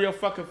hood. Turn your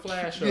fucking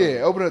flash on.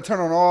 Yeah, turn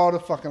on all the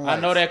fucking lights.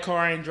 I know that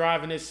car ain't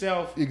driving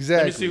itself.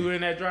 Exactly. Let me see who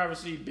in that driver's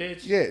seat,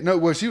 bitch. Yeah, no,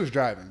 well she was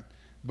driving.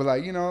 But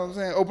like, you know what I'm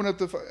saying?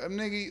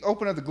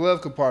 Open up the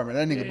glove compartment.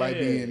 That nigga might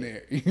be in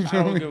there. You know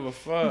I don't give a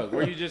fuck.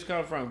 Where you just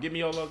come from? Give me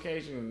your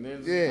location.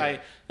 And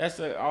like that's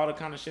all the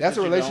kind of shit. That's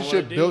a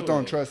relationship built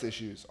on trust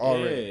issues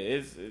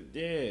already.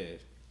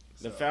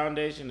 The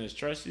foundation is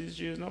trust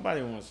issues.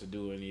 Nobody wants to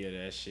do any of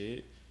that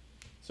shit.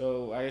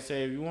 So like I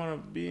say, if you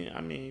want to be, in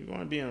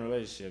a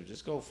relationship,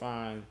 just go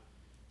find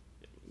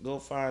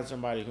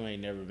somebody who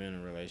ain't never been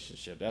in a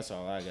relationship. That's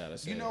all I gotta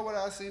say. You know what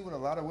I see with a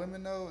lot of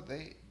women though?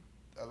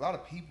 A lot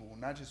of people,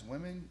 not just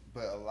women,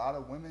 but a lot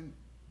of women,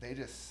 they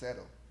just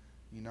settle.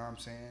 You know what I'm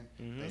saying?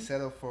 Mm-hmm. They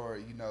settle for,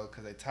 you know,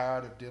 because they're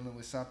tired of dealing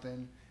with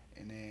something,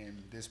 and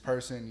then this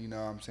person, you know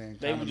what I'm saying,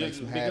 kind of makes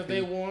them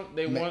happy. Because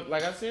they want,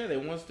 like I said, they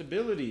want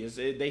stability.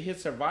 They hit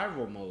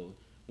survival mode.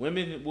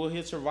 Women will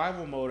hit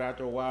survival mode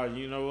after a while.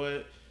 You know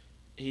what?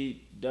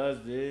 He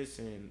does this,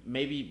 and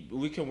maybe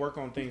we can work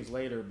on things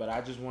later, but I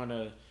just want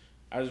to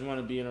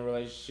be in a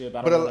relationship.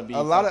 I don't want to be.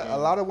 A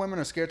lot of women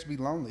are scared to be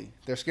lonely.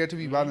 They're scared to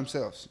be by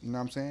themselves. You know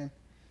what I'm saying?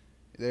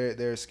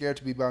 They're scared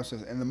to be by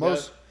themselves. And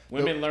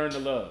women learn to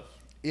love.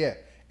 Yeah,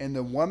 and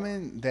the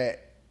woman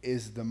that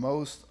is the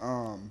most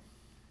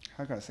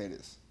how can I say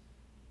this?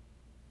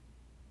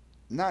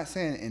 Not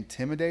saying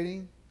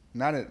intimidating.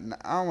 I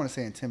don't want to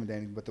say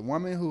intimidating, but the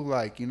woman who,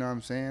 like, you know what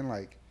I'm saying,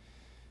 like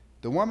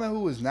the woman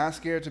who is not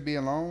scared to be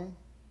alone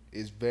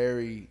is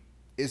very.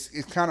 It's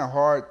kind of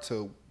hard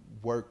to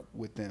work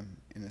with them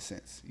in a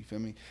sense, you feel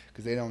me?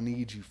 Because they don't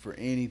need you for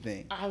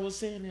anything. I was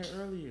saying that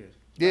earlier.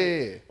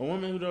 Yeah, a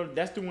woman who don't,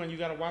 that's the one you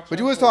gotta watch. But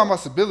you was talking about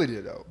stability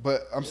though.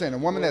 But I'm saying a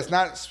woman that's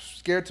not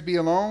scared to be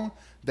alone,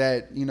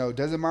 that, you know,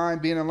 doesn't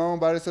mind being alone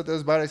by herself, that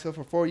was by herself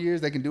for 4 years,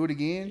 they can do it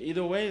again.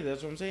 Either way,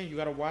 that's what I'm saying. You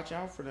gotta watch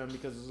out for them,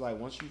 because it's like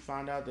once you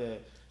find out that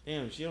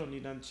damn, she don't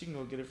need nothing, she can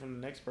go get it from the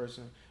next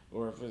person.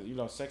 Or if, you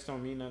know, sex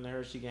don't mean nothing to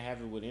her, she can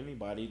have it with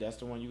anybody. That's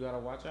the one you gotta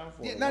watch out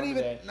for. Yeah, not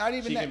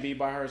even she can be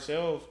by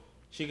herself.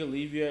 She could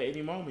leave you at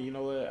any moment. You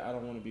know what? I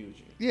don't want to be with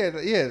you. Yeah,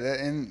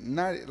 and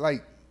not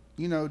like,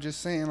 you know,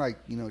 just saying like,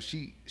 you know,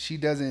 she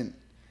doesn't,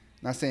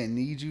 not saying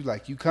need you,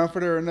 like you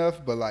comfort her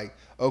enough, but like,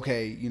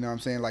 okay, you know what I'm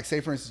saying? Like,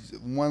 say for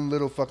instance, one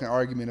little fucking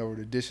argument over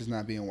the dishes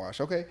not being washed.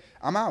 Okay,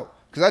 I'm out.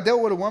 Because I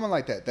dealt with a woman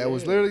like that. That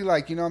was literally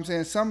like, you know what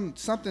I'm saying?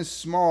 Something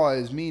small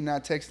as me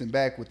not texting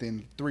back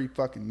within 3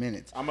 fucking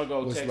minutes. I'm gonna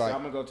go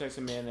text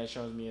a man that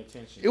shows me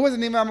attention. It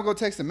wasn't even I'm gonna go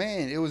text a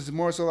man. It was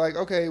more so like,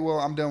 okay, well,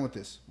 I'm done with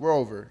this. We're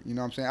over. You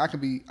know what I'm saying?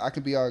 I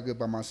can be all good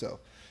by myself.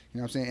 You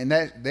know what I'm saying? And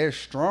that they're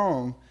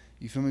strong.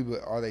 You feel me?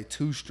 But are they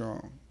too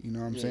strong? You know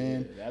what I'm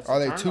saying? Are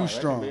they too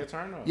strong? That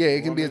can be a turnoff. Yeah,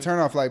 it can be a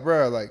turnoff. Like,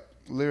 bro, like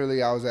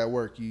literally, I was at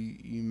work.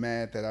 You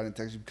mad that I didn't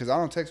text you because I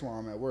don't text while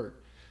I'm at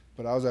work.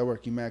 But I was at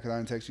work. You mad because I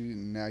didn't text you,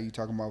 and now you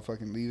talking about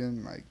fucking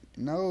leaving? Like,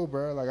 no,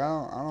 bro. Like,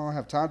 I don't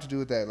have time to do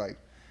with that. Like,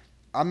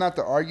 I'm not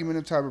the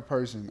argumentative type of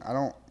person. I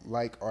don't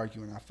like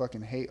arguing. I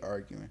fucking hate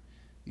arguing.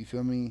 You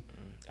feel me?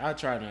 I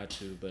try not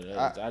to, but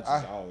I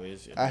just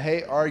always. I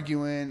hate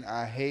arguing.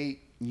 I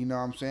hate, you know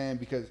what I'm saying?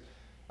 Because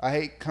I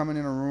hate coming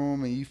in a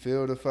room and you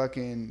feel the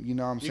fucking, you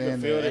know what I'm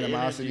saying, the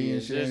animosity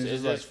and shit.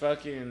 It's just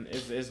fucking.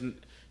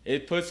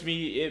 It puts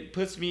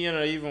me in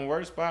an even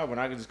worse spot when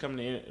I can just come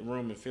in the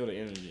room and feel the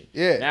energy.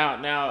 Yeah.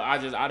 Now I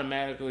just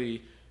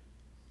automatically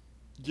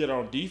get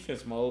on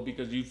defense mode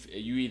because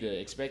you either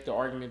expect the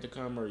argument to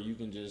come or you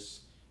can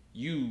just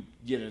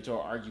get into an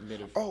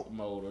argumentative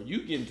mode or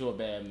you get into a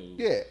bad mood.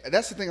 Yeah,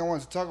 that's the thing I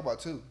wanted to talk about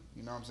too.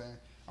 You know what I'm saying?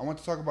 I want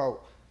to talk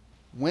about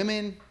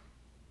women.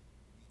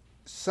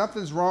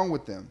 Something's wrong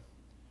with them,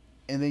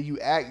 and then you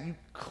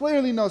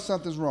clearly know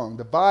something's wrong.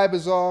 The vibe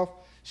is off.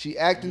 She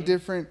acting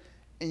different.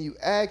 And you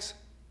ask,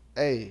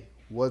 hey,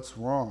 what's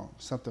wrong?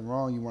 Something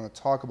wrong? You want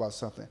to talk about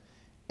something.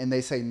 And they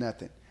say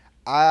nothing.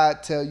 I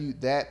tell you,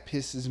 that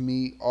pisses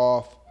me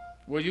off.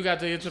 Well, you got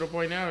to get to the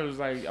point now. It was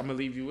like, I'm going to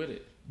leave you with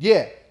it.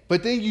 Yeah.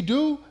 But then you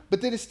do, but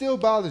then it still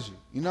bothers you.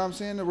 You know what I'm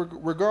saying?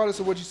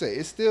 Regardless of what you say,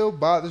 it still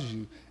bothers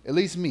you. At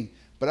least me.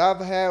 But I've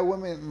had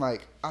women,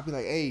 like, I'll be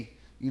like, hey,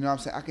 you know what I'm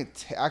saying?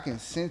 I can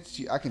sense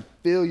you. I can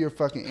feel your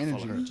fucking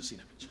energy.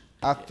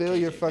 I feel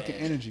your fucking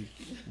energy.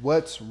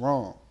 What's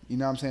wrong? You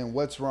know what I'm saying?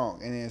 What's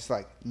wrong? And then it's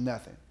like,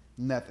 nothing.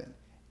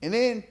 And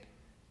then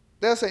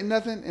they'll say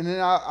nothing, and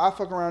then I'll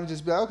fuck around and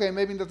just be like, okay,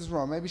 maybe nothing's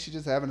wrong. Maybe she's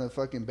just having a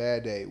fucking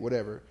bad day,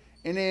 whatever.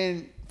 And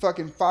then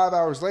fucking 5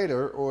 hours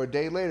later or a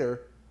day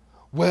later,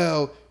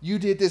 well, you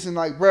did this, and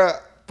like,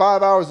 bruh,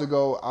 5 hours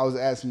ago, I was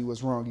asking you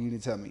what's wrong, and you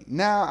didn't tell me.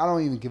 Now, I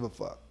don't even give a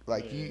fuck.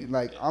 Like, And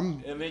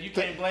then you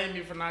can't blame me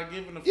for not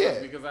giving a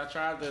fuck because I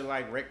tried to,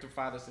 like,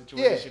 rectify the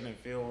situation and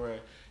feel where,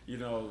 you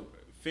know,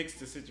 fix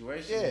the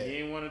situation. Yeah. You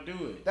didn't want to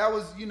do it. That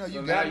was, you know,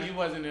 you got me. You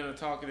wasn't in a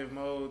talkative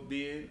mode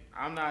then.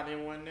 I'm not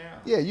in one now.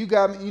 Yeah, you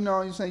got me. You know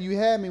what I'm saying? You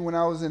had me when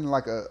I was in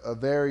like a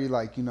very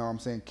like, you know what I'm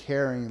saying,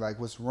 caring, like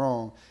what's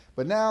wrong.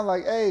 But now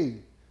like, hey,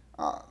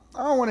 I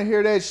don't want to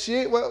hear that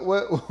shit.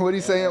 What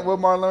he saying? What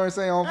Marlon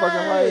saying on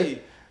fucking life?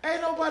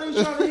 Ain't nobody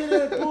trying to hear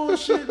that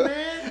bullshit,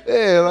 man.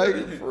 Yeah,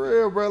 like for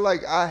real, bro.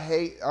 Like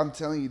I'm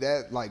telling you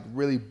that like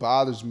really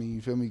bothers me.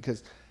 You feel me?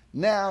 Because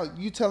now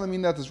you telling me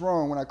nothing's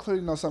wrong when I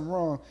clearly know something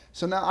wrong.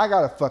 So now I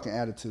got a fucking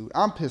attitude.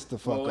 I'm pissed the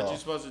fuck off. What you're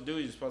supposed to do,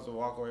 you're supposed to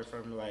walk away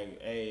from it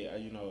like, hey,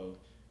 you know,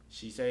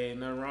 she saying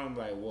nothing wrong.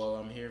 Like, well,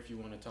 I'm here if you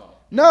want to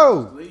talk.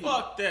 No.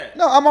 Fuck that.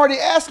 No, I'm already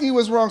asking you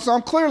what's wrong, so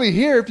I'm clearly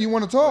here if you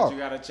want to talk. But you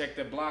got to check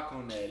the block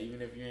on that,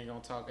 even if you ain't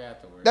going to talk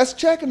afterwards. That's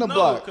checking the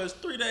block. No, because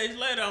 3 days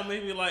later, I'm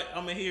going to be like,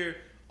 I'm going to hear,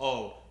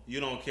 oh,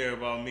 you don't care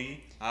about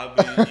me. I'll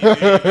be you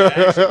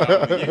ask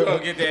about me. You're going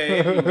to get that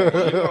anyway. You're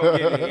going to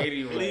get it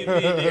anyway.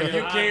 If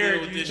you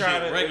care, you try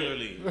to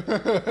regularly.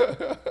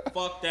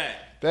 Fuck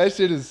that. That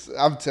shit is,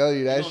 I'm telling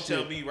you, that you shit.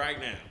 don't tell me right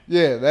now.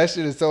 Yeah, that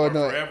shit is so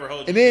annoying. Forever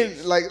hold and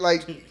then,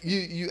 like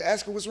you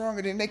ask her what's wrong,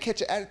 and then they catch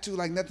an attitude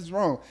like nothing's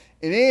wrong.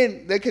 And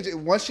then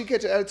once she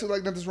catch an attitude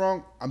like nothing's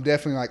wrong, I'm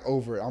definitely like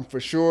over it. I'm for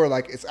sure,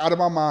 like, it's out of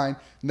my mind.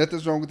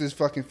 Nothing's wrong with this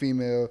fucking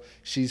female.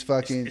 She's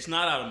fucking. It's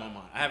not out of my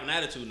mind. I have an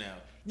attitude now.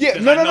 Yeah,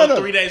 because no.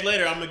 3 days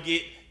later, I'm gonna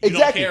get. You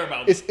Exactly. Don't care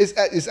about me.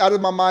 It's out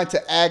of my mind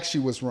to ask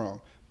you what's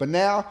wrong. But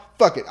now,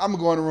 fuck it. I'm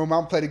gonna go in the room. I'm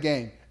gonna play the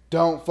game.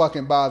 Don't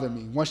fucking bother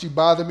me. Once you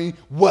bother me,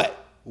 what?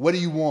 What do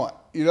you want?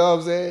 You know what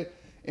I'm saying?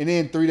 And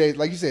then 3 days,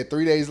 like you said,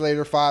 3 days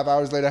later, 5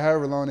 hours later,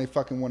 however long they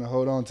fucking want to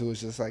hold on to,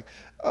 it's just like,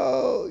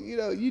 oh, you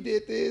know, you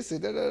did this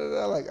and da da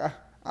da. Like,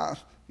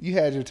 you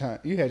had your time.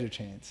 You had your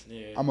chance.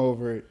 Yeah. I'm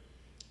over it.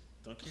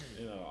 Don't care.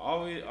 You know,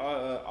 all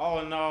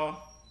in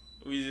all,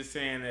 we just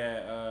saying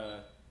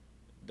that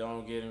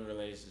don't get in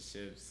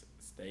relationships.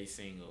 Stay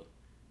single.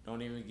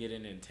 Don't even get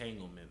in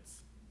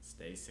entanglements.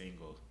 Stay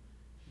single.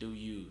 Do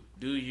you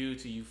till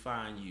you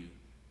find you.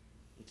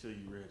 Until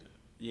you ready.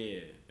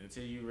 Yeah,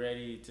 until you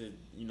ready to,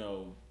 you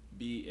know,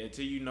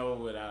 until you know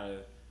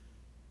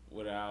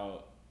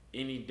without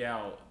any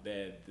doubt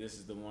that this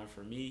is the one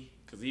for me.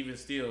 Because even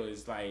still,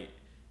 it's like,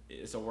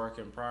 it's a work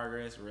in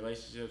progress.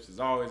 Relationships is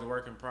always a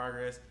work in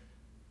progress.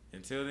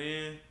 Until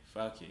then,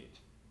 fuck it.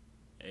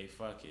 Hey,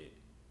 fuck it.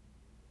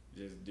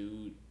 Just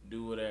do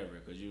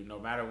whatever. Because no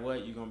matter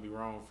what, you're going to be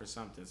wrong for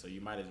something. So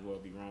you might as well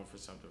be wrong for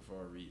something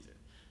for a reason.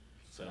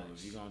 So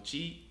if you're going to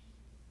cheat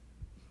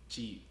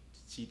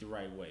the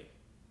right way.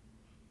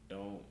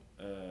 Don't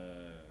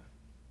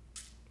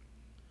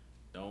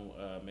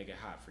make it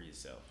hot for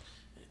yourself.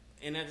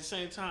 And at the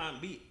same time,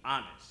 be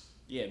honest.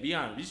 Yeah, be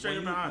honest. Be straight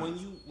up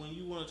honest. When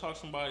you want to talk to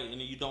somebody and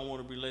you don't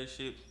want a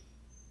relationship,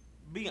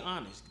 be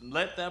honest.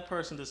 Let that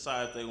person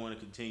decide if they want to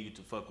continue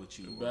to fuck with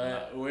you.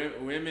 But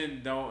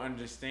women don't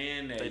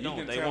understand that. They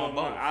don't. They tell want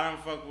both. I done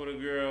fucked with a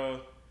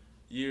girl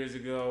years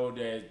ago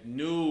that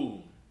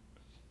knew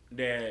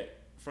that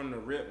from the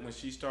rip when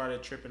she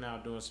started tripping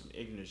out doing some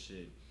ignorant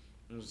shit.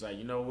 It was like,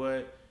 you know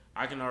what?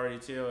 I can already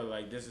tell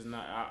like this is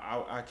not.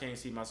 I can't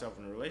see myself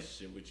in a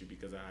relationship with you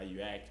because of how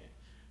you acting.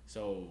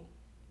 So,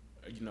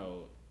 you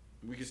know,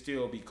 we can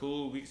still be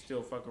cool. We can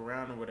still fuck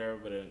around or whatever,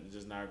 but it's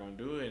just not gonna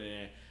do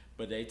it.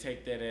 But they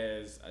take that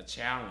as a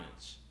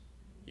challenge.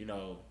 You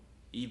know,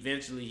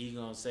 eventually he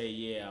gonna say,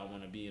 yeah, I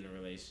want to be in a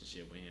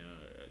relationship with him.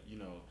 You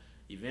know,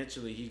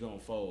 eventually he gonna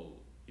fold.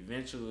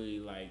 Eventually,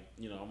 like,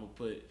 you know, I'm gonna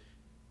put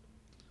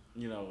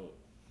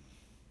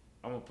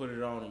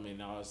it on him,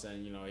 and all of a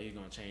sudden, you know, he's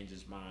gonna change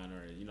his mind,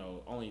 or you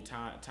know, only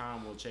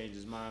time will change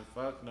his mind.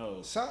 Fuck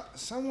no.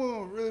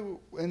 Someone really,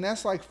 and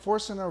that's like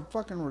forcing a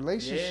fucking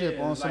relationship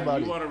on somebody.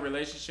 Like, you want a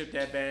relationship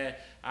that bad?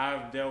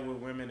 I've dealt with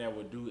women that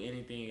would do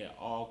anything at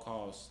all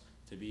costs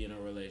to be in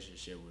a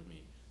relationship with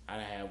me. I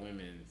had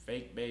women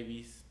fake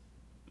babies,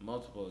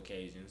 multiple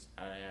occasions.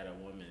 I had a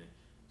woman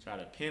try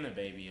to pin a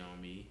baby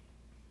on me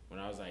when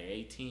I was like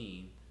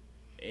 18,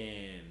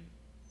 and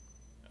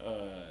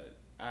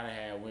I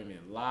had women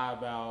lie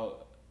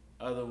about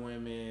other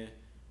women,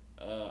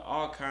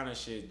 all kind of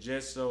shit,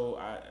 just so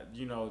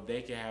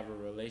they can have a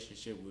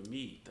relationship with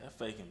me. That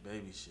faking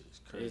baby shit is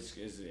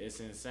crazy. It's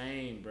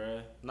insane,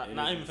 bruh. Not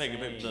even faking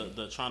baby.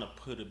 The trying to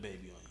put a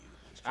baby on you.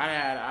 I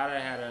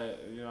had a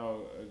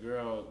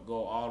girl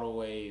go all the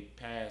way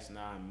past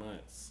 9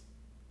 months.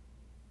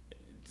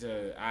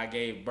 I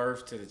gave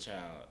birth to the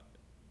child,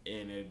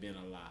 and it'd been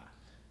a lie.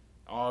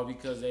 All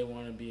because they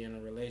want to be in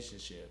a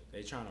relationship.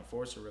 They trying to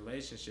force a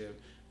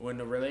relationship when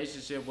the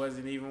relationship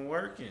wasn't even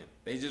working.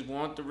 They just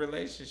want the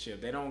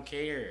relationship. They don't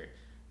care.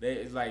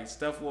 It's like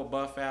stuff will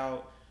buff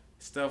out.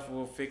 Stuff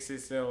will fix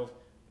itself.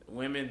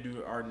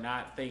 Women are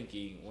not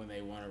thinking when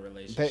they want a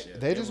relationship.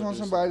 They just want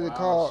somebody to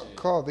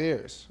call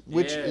theirs,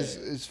 which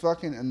is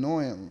fucking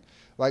annoying.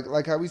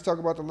 Like how we talk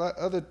about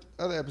the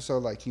other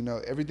episode, like, you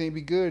know, everything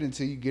be good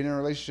until you get in a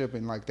relationship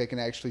and like they can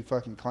actually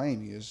fucking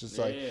claim you. It's just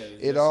like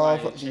it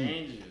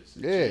changes.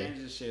 It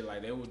changes shit.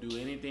 Like they will do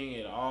anything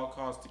at all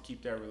costs to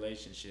keep that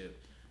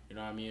relationship. You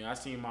know what I mean? I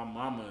seen my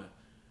mama,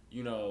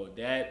 in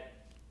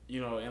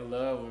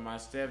love with my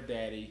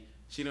stepdaddy.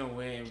 She done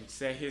went and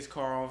set his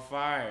car on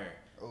fire.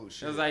 Oh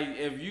shit! It was like,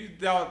 if you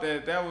thought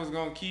that was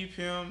gonna keep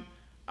him,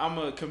 I'm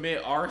gonna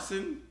commit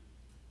arson.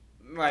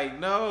 Like,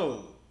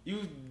 no.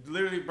 You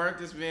literally burnt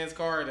this man's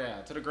car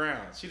down to the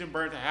ground. She done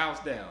burnt the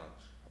house down.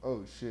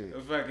 Oh shit!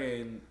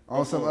 Fucking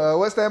on some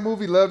what's that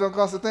movie? Love Don't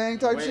Cost a Thing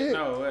type shit.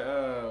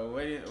 No,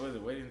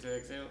 Waiting to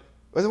Exhale.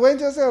 Was it Waiting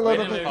to Exhale?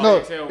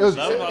 It was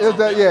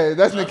that. Yeah,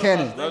 that's Nick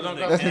Cannon.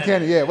 That's Nick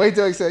Cannon. Yeah, Wait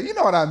Till Exhale. You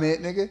know what I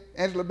meant, nigga?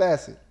 Angela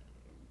Bassett.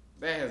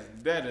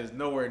 That is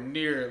nowhere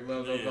near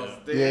Love Don't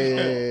Cost a Thing.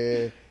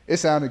 Yeah. It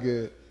sounded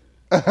good.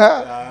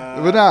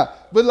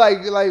 But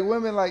like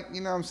women, like,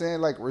 you know what I'm saying,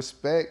 like,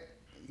 respect.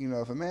 You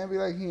know, if a man be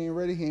like, he ain't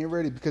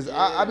ready, because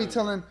I be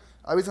telling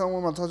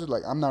women I told you,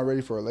 like, I'm not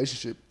ready for a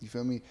relationship. You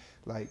feel me?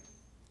 Like,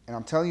 and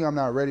I'm telling you I'm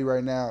not ready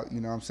right now.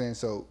 You know what I'm saying?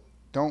 So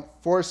don't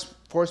force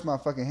my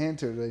fucking hand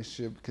to a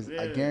relationship, because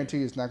I guarantee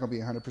you it's not gonna be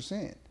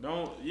 100%.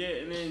 Don't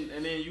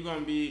and then you're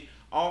gonna be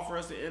all for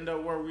us to end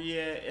up where we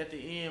at the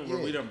end, where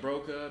we done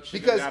broke up,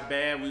 shit got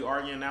bad, we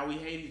arguing, now we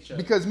hate each other.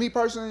 Because me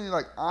personally,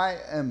 like, I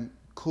am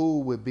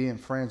cool with being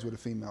friends with a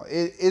female.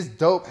 It's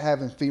dope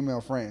having female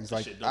friends.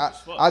 Like,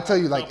 I tell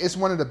you, like, it's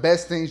one of the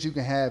best things you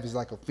can have is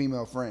like a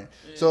female friend.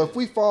 Yeah. So if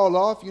we fall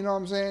off, you know what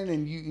I'm saying,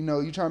 and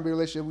you trying to be in a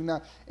relationship, we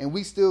not, and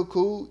we still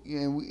cool,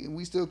 and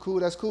we still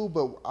cool, that's cool.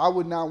 But I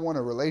would not want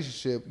a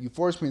relationship. You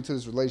force me into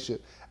this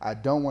relationship I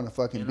don't want to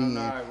fucking be in.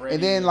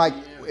 And then, like,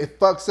 it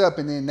fucks up,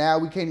 and then now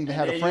we can't even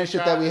have the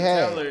friendship that we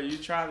had. You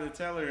try to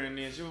tell her, and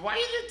then she was, why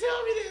you didn't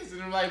tell me this?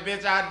 And I'm like,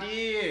 bitch, I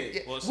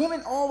did. Yeah,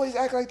 women always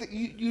act like that.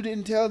 You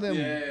didn't tell them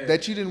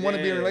that you didn't want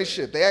to be in a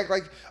relationship. They act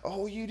like,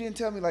 oh, you didn't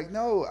tell me. Like,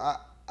 no,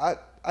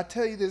 I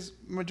tell you this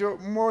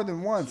more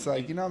than once.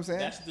 Like, you know what I'm saying?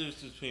 That's the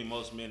difference between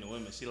most men and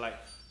women. See, like,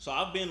 so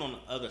I've been on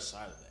the other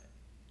side of that,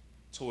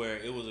 to where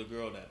it was a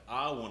girl that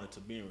I wanted to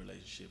be in a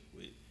relationship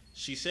with.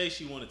 She said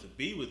she wanted to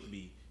be with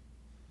me,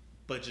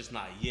 but just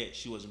not yet.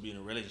 She wasn't being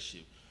in a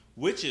relationship,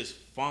 which is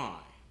fine.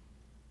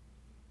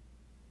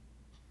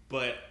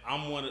 But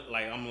I'm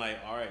like,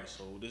 all right,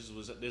 so this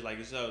is how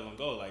it's gonna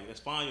go. Like, it's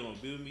fine, you wanna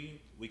be with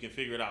me. We can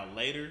figure it out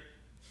later,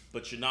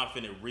 but you're not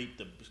finna reap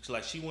the,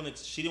 like, she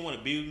didn't want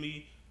to be with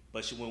me,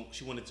 but she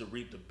wanted to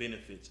reap the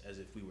benefits as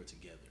if we were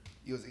together.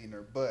 You was eating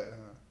her butt,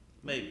 huh?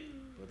 Maybe,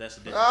 but that's a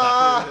different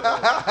topic.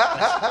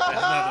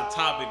 That's not the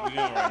topic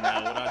we're on right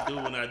now.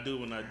 What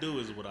I do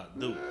is what I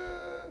do.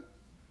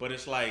 But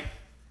it's like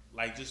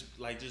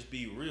just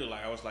be real.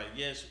 Like, I was like,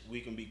 yes,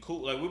 we can be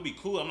cool. Like, we'll be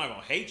cool. I'm not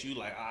gonna hate you.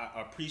 Like,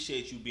 I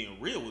appreciate you being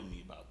real with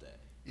me about that.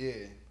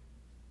 Yeah.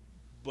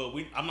 But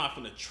I'm not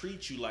gonna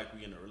treat you like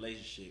we're in a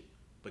relationship,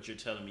 but you're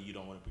telling me you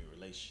don't want to be in a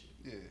relationship.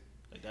 Yeah.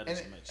 Like, that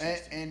doesn't make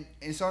sense. And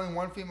it's only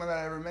one female that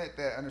I ever met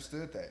that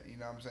understood that. You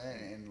know what I'm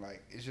saying? And,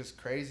 like, it's just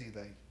crazy.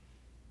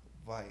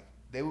 Like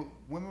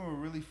women would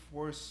really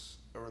force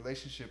a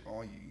relationship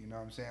on you. You know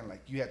what I'm saying?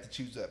 Like, you have to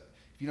choose up.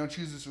 If you don't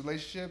choose this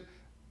relationship,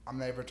 I'm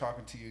never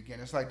talking to you again.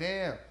 It's like,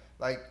 damn.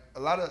 like a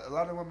lot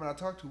of women I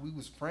talked to, we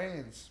was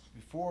friends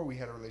before we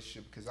had a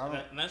relationship because I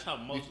don't. And that's how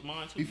most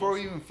mine too. Before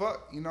we even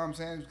fuck, you know what I'm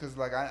saying? Because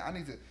like I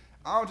need to.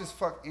 I don't just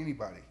fuck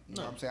anybody. You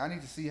know what I'm saying? I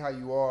need to see how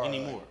you are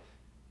anymore.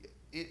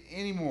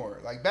 Anymore.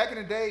 Like back in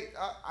the day,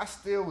 I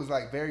still was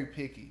like very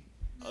picky.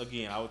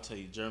 Again, I would tell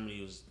you, Germany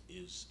is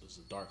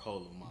a dark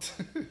hole in my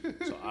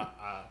life. So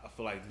I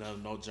feel like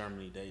no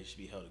Germany day should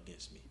be held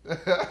against me.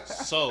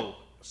 So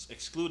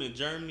excluding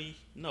Germany,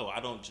 no, I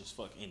don't just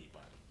fuck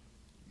anybody.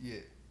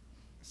 Yeah.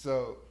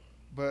 So,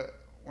 but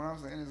what I'm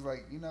saying is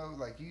like, you know,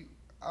 like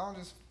I don't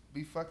just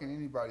be fucking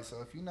anybody.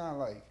 So if you're not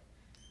like,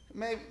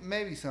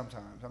 maybe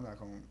sometimes, I'm not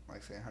gonna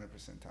like say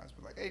 100% times,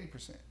 but like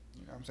 80%.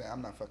 You know what I'm saying?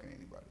 I'm not fucking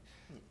anybody.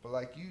 But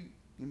like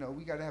you know,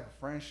 we gotta have a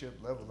friendship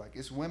level. Like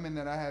it's women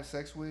that I have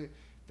sex with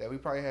that we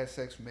probably had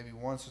sex maybe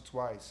once or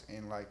twice,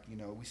 and like, you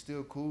know, we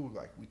still cool.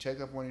 Like we check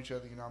up on each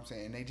other. You know what I'm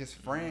saying? And they just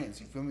friends.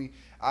 You feel me?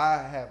 I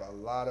have a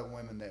lot of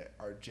women that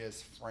are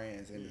just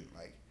friends, and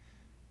like,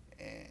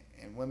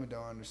 and women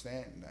don't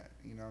understand that.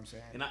 You know what I'm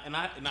saying?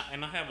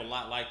 And I have a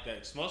lot like that.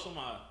 'Cause most of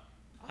my,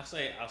 I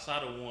say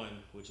outside of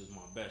one, which is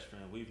my best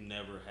friend, we've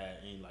never had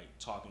any like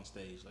talking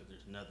stage. Like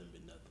there's nothing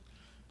but nothing.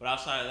 But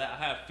outside of that,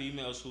 I have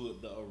females who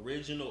the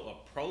original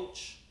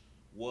approach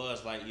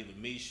was like either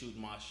me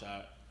shooting my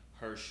shot,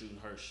 her shooting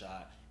her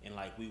shot, and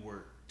like we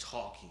were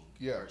talking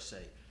per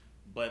se.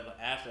 But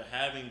after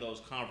having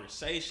those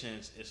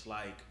conversations, it's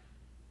like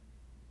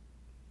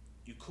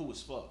you cool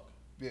as fuck.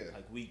 Yeah.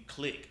 Like we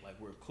click, like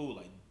we're cool.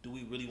 Like, do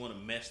we really want to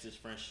mess this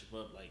friendship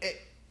up?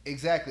 Like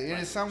exactly. Like,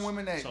 it is some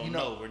women that so you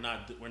know. No, we're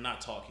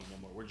not talking no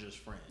more. We're just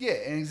friends. Yeah,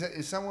 and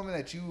it's some women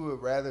that you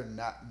would rather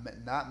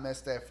not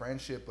mess that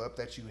friendship up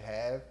that you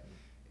have,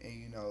 and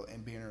you know,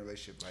 and be in a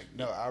relationship. Like,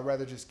 no, I'd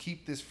rather just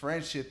keep this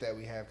friendship that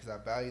we have because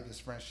I value this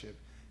friendship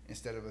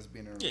instead of us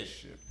being in a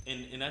relationship.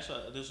 And that's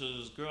why this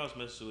girl I was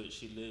messing with.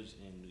 She lives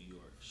in New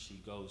York. She's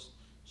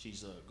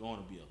going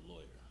to be a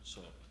lawyer.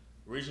 So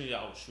originally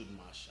I was shooting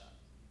my shot.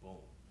 Boom.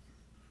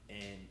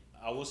 And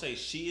I will say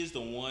she is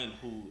the one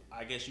who,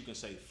 I guess you can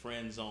say,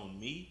 friend zoned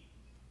me,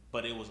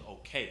 but it was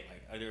okay.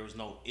 Like there was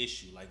no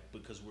issue. Like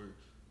because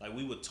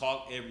we would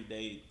talk every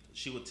day.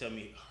 She would tell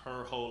me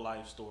her whole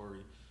life story,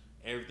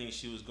 everything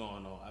she was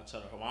going on. I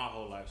tell her my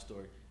whole life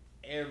story,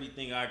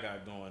 everything I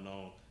got going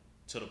on.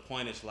 To the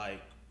point it's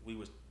like we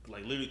was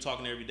like literally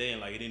talking every day, and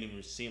like it didn't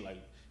even seem like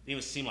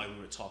we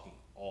were talking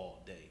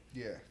all day.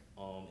 Yeah.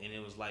 And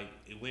it was like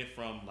it went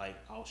from like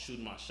I was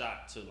shooting my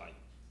shot to like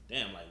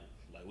damn like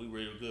we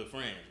were good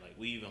friends. Like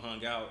we even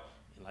hung out,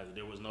 and like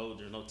there was no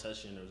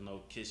touching, there was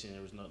no kissing,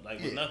 there was no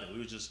was nothing. We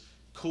were just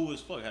cool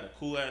as fuck. Had a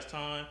cool ass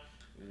time.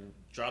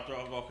 Dropped her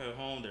off at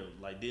home. They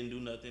like didn't do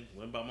nothing.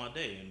 Went about my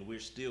day, and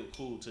we're still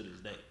cool to this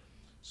day.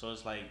 So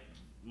it's like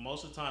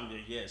most of the time,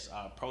 yes,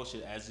 I approach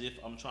it as if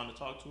I'm trying to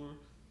talk to her,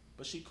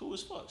 but she cool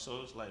as fuck.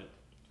 So it's like,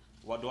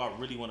 why do I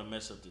really want to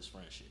mess up this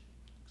friendship?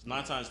 Because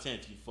 9 times 10,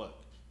 if you fuck,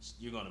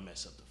 you're gonna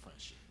mess up the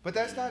friendship. But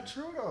that's not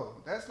true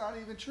though. That's not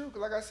even true. 'Cause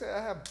like I said,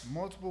 I have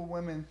multiple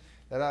women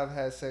that I've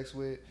had sex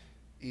with.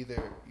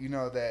 Either you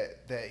know that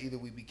either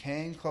we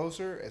became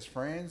closer as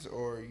friends,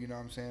 or you know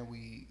what I'm saying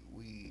we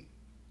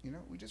you know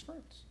we just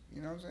friends.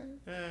 You know what I'm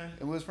saying?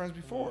 And we was friends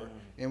before,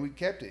 and we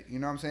kept it. You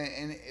know what I'm saying?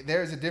 And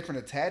there's a different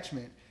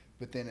attachment,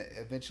 but then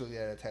eventually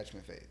that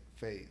attachment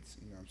fades.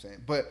 You know what I'm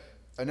saying? But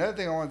another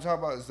thing I want to talk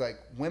about is like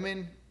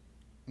women.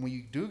 When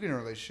you do get in a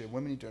relationship,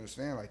 women need to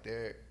understand like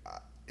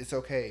it's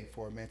okay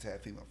for a man to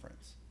have female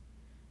friends.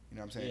 You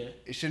know what I'm saying? Yeah.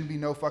 It shouldn't be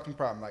no fucking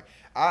problem. Like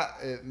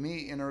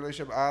me in a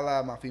relationship, I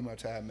allow my female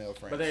to have male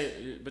friends.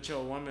 But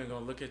your woman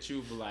gonna look at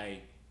you, be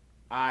like,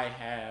 I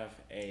have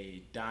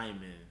a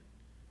diamond.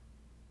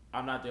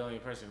 I'm not the only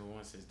person who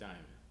wants this diamond.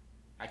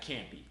 I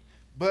can't be.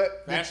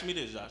 But ask me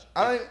this, Josh.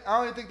 I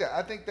don't even think that.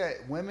 I think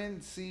that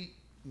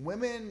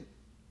women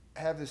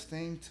have this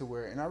thing to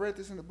where, and I read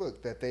this in the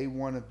book, that they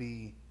want to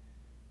be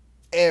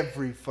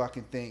every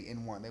fucking thing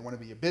in one. They want to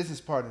be your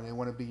business partner. They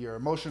want to be your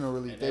emotional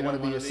relief. They want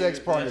to be your sex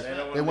partner.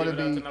 They want to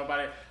be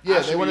nobody. Yeah,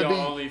 they want to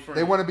be.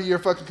 They want to be your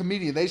fucking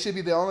comedian. They should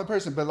be the only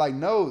person. But like,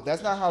 no,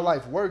 that's not how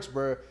life works,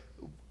 bro.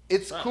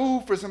 It's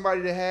cool for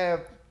somebody to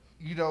have,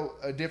 you know,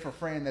 a different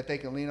friend that they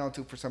can lean on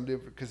to for some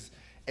different. Because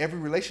every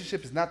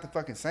relationship is not the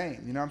fucking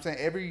same. You know what I'm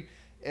saying?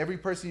 Every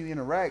person you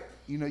interact,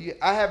 you know,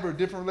 I have a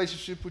different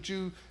relationship with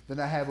you than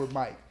I have with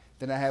Mike.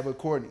 Than I have with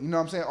Courtney. You know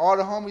what I'm saying? All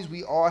the homies,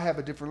 we all have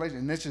a different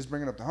relationship. And that's just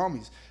bringing up the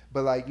homies.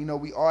 But like, you know,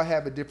 we all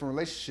have a different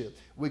relationship.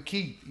 With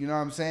Keith, you know what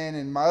I'm saying?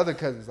 And my other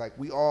cousins, like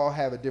we all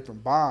have a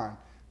different bond.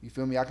 You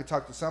feel me? I can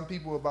talk to some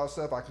people about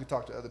stuff. I can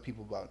talk to other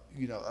people about,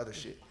 you know, other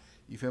shit.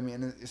 You feel me?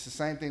 And it's the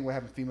same thing with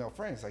having female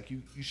friends. Like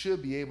you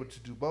should be able to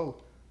do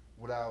both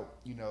without,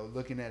 you know,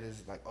 looking at it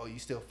as like, oh, you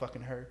still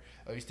fucking her?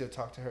 Or you still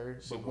talk to her?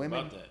 So but women.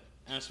 About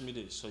that, answer me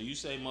this. So you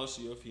say most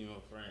of your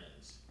female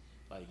friends,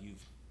 like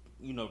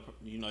you know,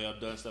 y'all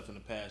done stuff in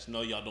the past.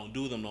 No, y'all don't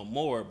do them no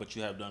more, but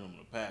you have done them in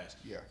the past.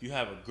 Yeah. You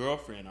have a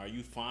girlfriend. Are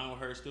you fine with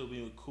her still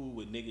being cool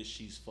with niggas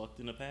she's fucked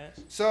in the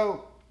past?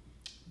 So,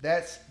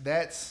 that's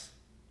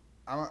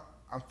I'm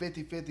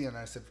 50-50 on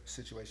that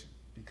situation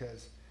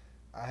because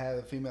I have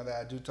a female that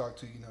I do talk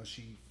to. You know,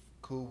 she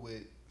cool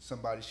with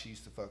somebody she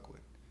used to fuck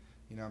with.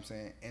 You know what I'm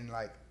saying? And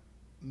like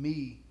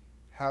me,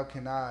 how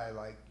can I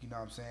like, you know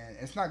what I'm saying?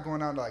 It's not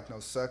going on to like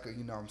no sucker,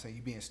 you know what I'm saying?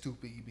 You being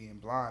stupid, you being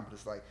blind, but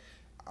it's like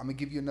I'm gonna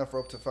give you enough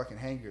rope to fucking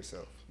hang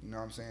yourself. You know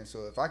what I'm saying?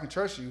 So if I can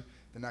trust you,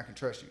 then I can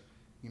trust you.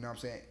 You know what I'm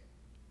saying?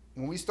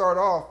 When we start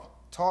off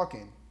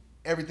talking,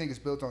 everything is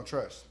built on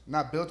trust.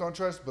 Not built on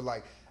trust, but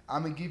like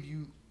I'm gonna give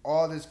you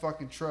all this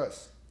fucking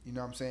trust. You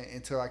know what I'm saying?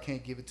 Until I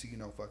can't give it to you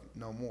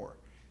no more.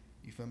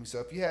 You feel me? So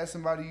if you had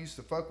somebody you used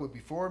to fuck with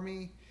before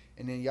me,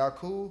 and then y'all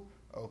cool,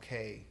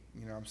 okay.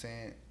 You know what I'm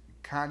saying?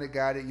 Kind of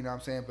got it. You know what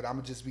I'm saying? But I'm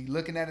gonna just be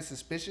looking at it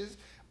suspicious.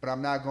 But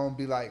I'm not gonna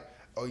be like,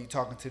 oh, you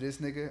talking to this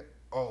nigga?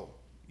 Oh,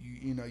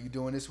 you know you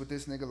doing this with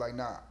this nigga? Like,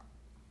 nah.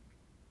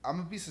 I'm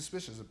gonna be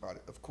suspicious about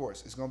it. Of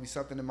course, it's gonna be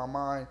something in my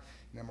mind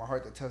and in my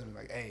heart that tells me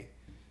like, hey,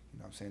 you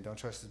know what I'm saying? Don't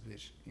trust this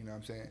bitch. You know what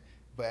I'm saying?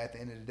 But at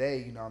the end of the day,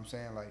 you know what I'm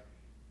saying? Like,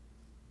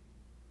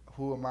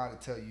 who am I to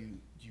tell you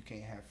you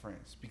can't have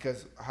friends?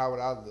 Because how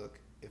would I look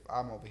if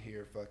I'm over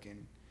here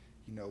fucking,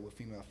 you know, with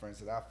female friends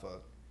that I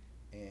fuck,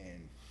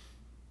 and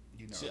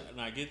you know. See,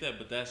 and I get that,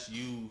 but that's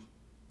you.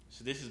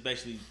 So this is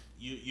basically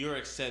you're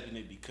accepting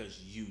it because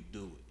you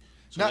do it.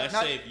 So let's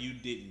say if you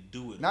didn't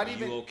do it, are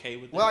you okay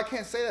with that? Well, I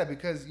can't say that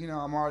because, you know,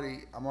 I'm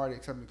already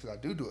accepting it because I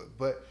do it.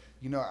 But,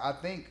 you know, I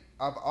think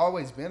I've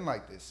always been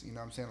like this. You know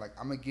what I'm saying? Like,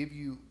 I'm going to give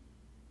you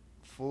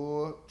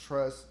full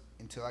trust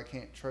until I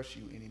can't trust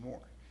you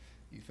anymore.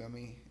 You feel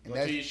me? And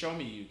until you show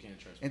me you can't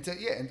trust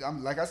me. And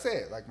I'm like I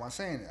said, like I'm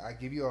saying, I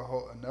give you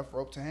enough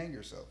rope to hang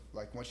yourself.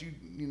 Like once you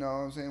know what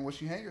I'm saying,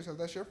 once you hang yourself,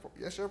 that's your problem.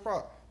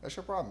 That's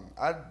your problem.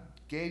 I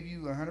gave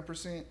you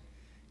 100%,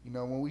 you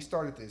know, when we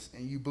started this,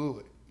 and you blew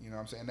it. You know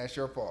what I'm saying? That's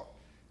your fault.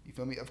 You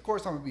feel me? Of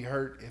course I'm gonna be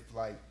hurt if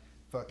like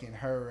fucking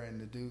her and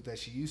the dude that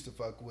she used to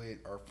fuck with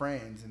are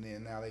friends, and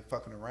then now they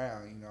fucking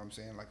around. You know what I'm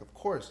saying? Like of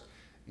course,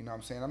 you know what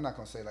I'm saying? I'm not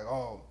gonna say like,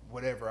 oh,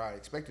 whatever, I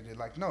expected it.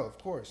 Like no, of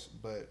course,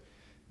 but.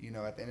 You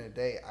know, at the end of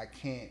the day,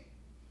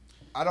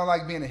 I don't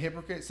like being a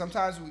hypocrite.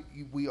 Sometimes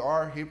we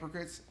are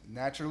hypocrites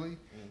naturally,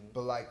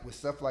 but like with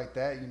stuff like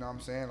that, you know what I'm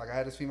saying? Like I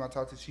had this female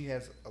talk to, she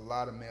has a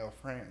lot of male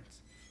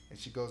friends, and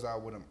she goes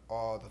out with them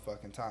all the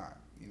fucking time.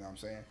 You know what I'm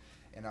saying?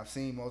 And I've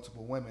seen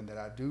multiple women that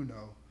I do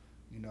know,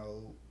 you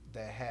know,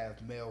 that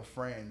have male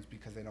friends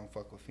because they don't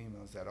fuck with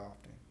females that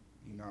often.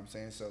 You know what I'm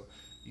saying? So,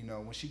 you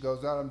know, when she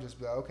goes out, I'm just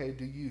like, okay,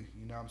 do you?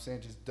 You know what I'm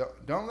saying? Just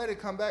don't let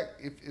it come back.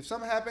 If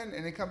something happened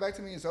and it come back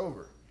to me, it's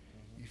over.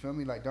 You feel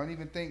me? Like, don't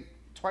even think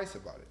twice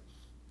about it.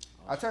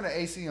 I turned the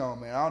AC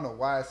on, man. I don't know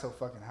why it's so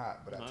fucking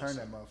hot, but I turned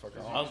that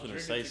motherfucker on. I was gonna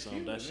say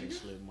something. That shit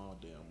slipped my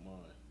damn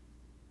mind.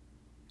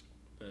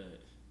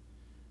 But,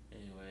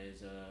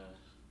 anyways,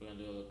 we're gonna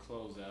do a little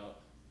closeout.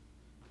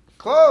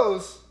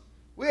 Close?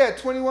 We had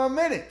 21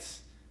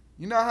 minutes.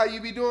 You know how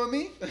you be doing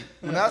me?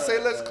 When I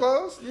say let's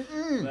close?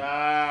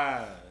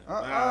 Nah.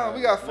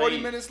 We got 40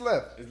 minutes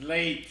left. It's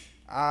late.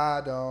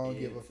 I don't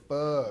give a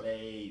fuck.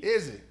 Late.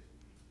 Is it?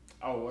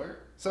 Oh, word?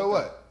 So okay.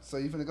 What? So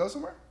you finna go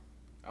somewhere?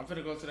 I'm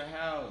finna go to the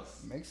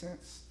house. Makes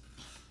sense.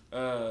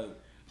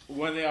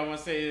 One thing I want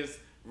to say is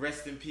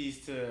rest in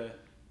peace to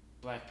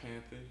Black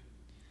Panther.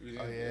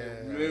 Oh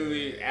yeah.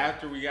 Literally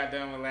after we got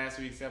done with last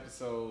week's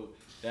episode,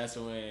 that's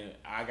when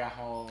I got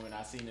home and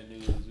I seen the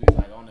news. We was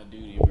like on the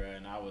duty, bro,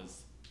 and I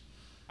was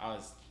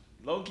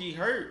low key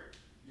hurt.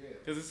 Yeah.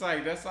 Cause it's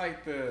like that's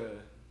like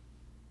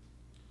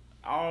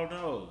I don't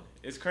know.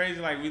 It's crazy.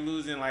 Like we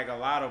losing like a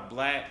lot of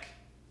like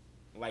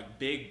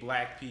big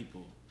black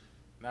people.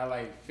 Not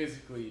like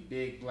physically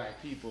big black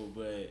people,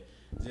 but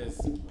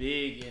just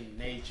big in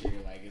nature.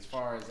 Like as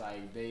far as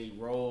like they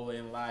roll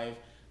in life.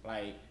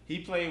 Like he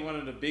played one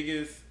of the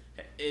biggest.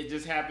 It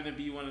just happened to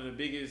be one of the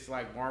biggest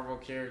like Marvel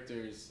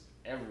characters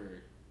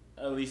ever,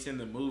 at least in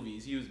the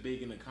movies. He was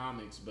big in the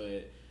comics,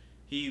 but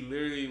he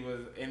literally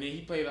was. And then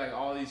he played like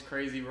all these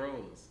crazy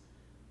roles.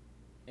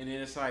 And then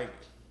it's like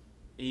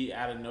he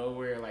out of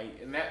nowhere,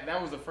 like, and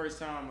that was the first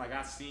time like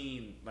I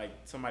seen like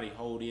somebody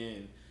hold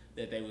in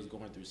that they was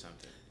going through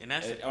something, and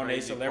that's on their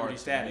celebrity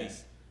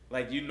status.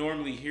 Like you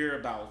normally hear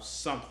about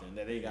something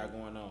that they got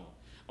going on.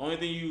 Only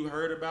thing you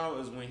heard about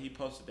is when he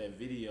posted that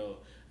video.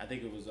 I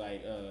think it was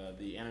like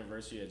the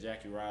anniversary of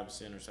Jackie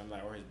Robinson or something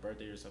like, or his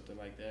birthday or something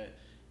like that.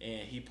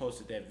 And he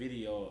posted that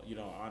video, you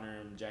know,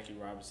 honoring Jackie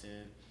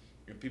Robinson.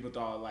 And people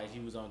thought like he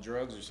was on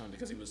drugs or something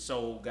because he was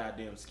so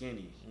goddamn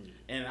skinny. Mm-hmm.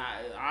 And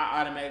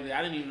I automatically,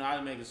 I didn't even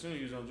automatically assume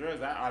he was on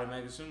drugs. I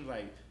automatically assumed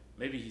like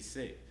maybe he's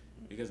sick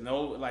because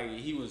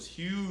he was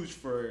huge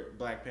for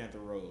Black Panther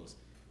roles.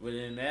 But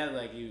then that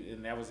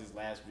and that was his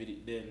last video.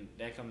 Then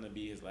that come to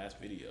be his last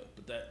video.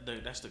 But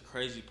that's the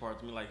crazy part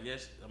to me. Like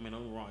yes, I mean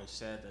don't get me wrong. It's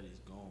sad that he's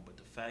gone, but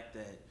the fact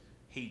that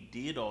he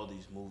did all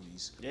these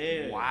movies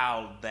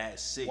while that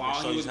sick.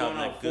 While he was going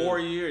on 4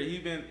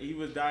 years, he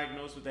was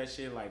diagnosed with that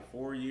shit like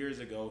 4 years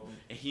ago,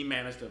 and he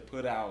managed to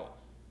put out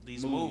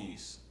these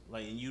movies.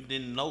 Like, and you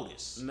didn't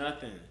notice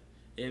nothing.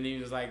 And he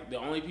was like the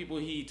only people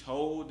he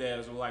told that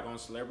was like on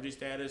celebrity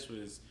status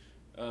was,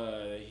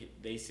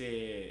 they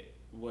said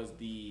was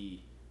the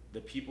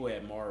people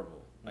at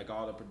Marvel, like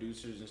all the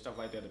producers and stuff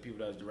like that, the people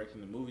that was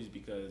directing the movies,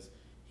 because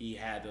he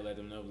had to let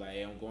them know like,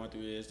 hey, I'm going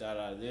through this,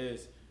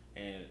 this,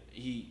 and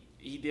he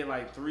did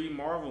like 3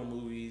 Marvel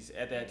movies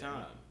at that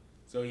time,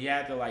 so he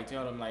had to like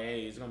tell them like,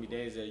 hey, it's gonna be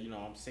days that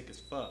I'm sick as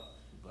fuck.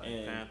 Black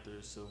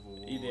Panther, Civil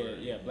War. He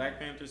did, Black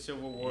Panther,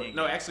 Civil War. Endgame.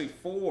 No, actually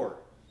 4.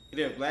 He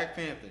did Black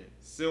Panther,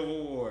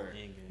 Civil War,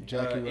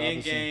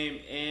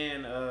 Endgame,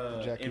 and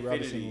Jackie Infinity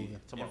Robinson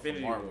movie.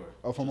 Infinity War.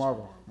 Oh, from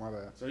Marvel. My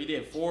bad. So he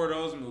did 4 of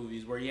those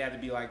movies where he had to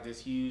be like this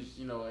huge,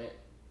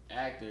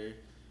 actor.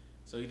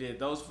 So he did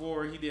those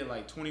 4. He did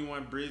like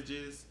 21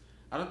 Bridges.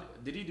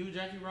 Did he do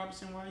Jackie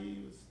Robinson while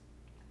he was?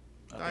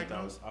 I think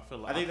that was. I feel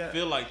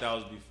like that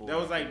was before. That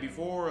was like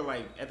before, or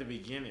like at the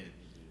beginning.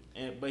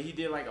 But he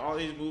did like all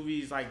these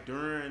movies like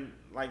during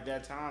like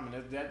that time,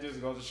 and that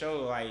just goes to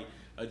show like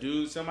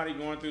somebody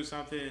going through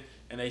something,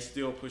 and they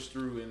still push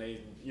through and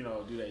they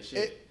do that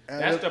shit.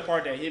 That's the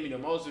part that hit me the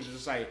most. Is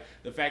just like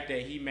the fact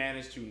that he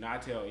managed to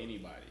not tell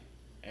anybody,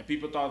 and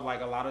people thought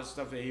like a lot of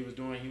stuff that he was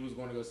doing, he was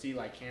going to go see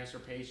like cancer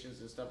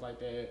patients and stuff like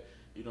that.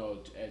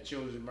 At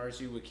Children's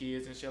Mercy with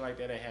kids and shit like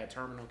that had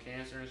terminal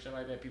cancer and shit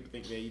like that. People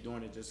think that he's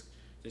doing it just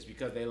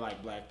because they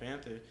like Black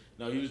Panther.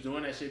 No, he was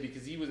doing that shit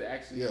because he was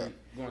actually going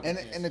through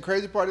cancer. And the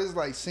crazy part is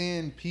like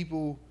seeing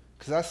people,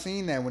 because I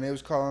seen that when they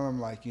was calling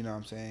him like, what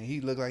I'm saying, he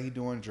looked like he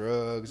doing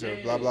drugs or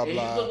blah, blah,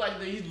 blah. He looked like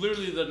he's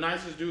literally the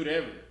nicest dude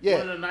ever. Yeah.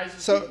 One of the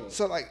nicest people.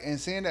 So like, and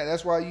seeing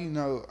that's why,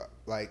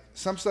 like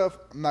some stuff,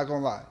 I'm not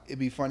going to lie, it'd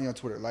be funny on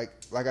Twitter. Like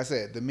I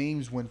said, the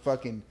memes when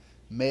fucking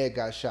Meg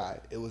got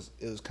shot, it was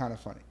kind of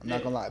funny. I'm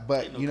not gonna lie,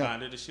 but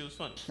the shit was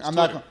funny. I'm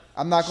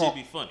not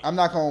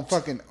gonna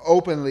fucking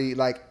openly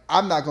like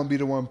I'm not gonna be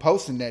the one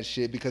posting that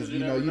shit because you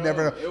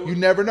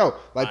never know.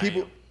 Like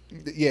people,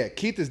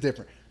 Keith is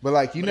different, but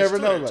like you never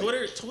know. Like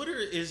Twitter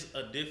is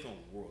a different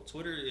world.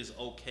 Twitter is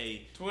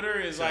okay. Twitter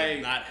is to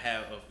like not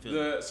have a feeling.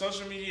 The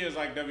social media is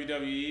like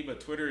WWE,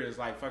 but Twitter is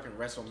like fucking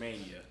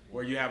WrestleMania,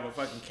 where you have a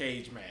fucking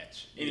cage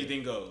match.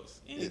 Anything goes.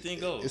 Anything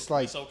goes. It's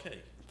like it's okay.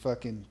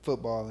 Fucking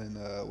football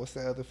and what's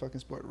that other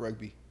fucking sport?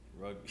 Rugby.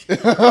 You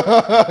know what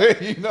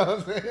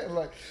I'm saying?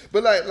 Like,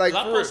 but like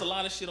I post a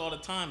lot of shit all the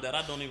time that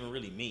I don't even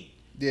really mean.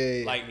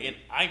 Yeah. Like, and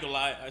I ain't gonna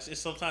lie.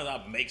 Sometimes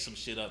I make some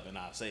shit up and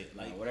I say it.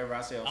 Like whatever I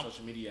say on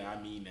social media,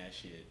 I mean that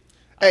shit.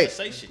 Hey,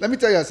 let me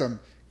tell you something.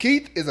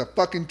 Keith is a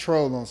fucking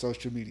troll on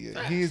social media.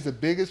 He's the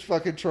biggest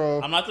fucking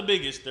troll. I'm not the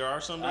biggest. There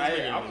are some that's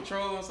bigger. I'm a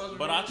troll on social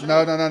media. I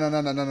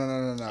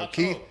troll.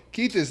 No.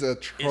 Keith is a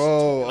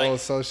troll on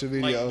social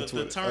media on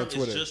Twitter. The term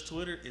is just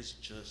Twitter. It's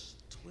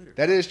just Twitter.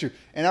 That is true.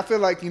 And I feel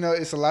like,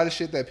 it's a lot of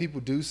shit that people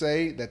do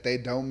say that they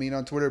don't mean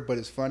on Twitter, but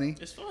it's funny.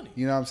 It's funny.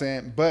 You know what I'm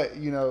saying? But, at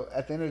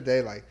the end of the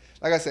day, like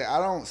I said, I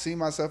don't see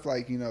myself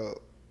like,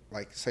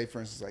 like say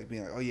for instance, like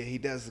being like, oh yeah, he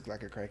does look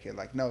like a crackhead.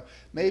 Like no,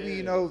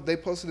 maybe they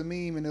posted a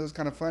meme and it was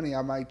kind of funny.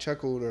 I might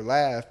chuckle or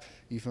laugh.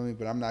 You feel me?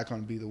 But I'm not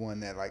gonna be the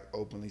one that like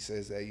openly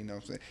says that. You know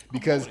what I'm saying?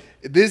 Because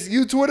this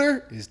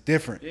Twitter is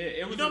different. Yeah,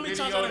 it was. How many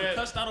times I get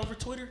cussed out over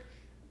Twitter?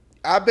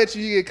 I bet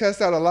you get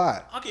cussed out a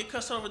lot. I get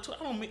cussed out over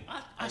Twitter. I don't mean.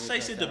 I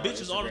say shit to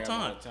bitches all the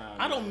time.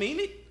 I don't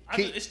mean it.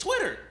 It's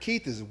Twitter.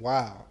 Keith is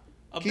wild.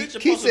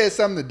 Keith said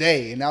something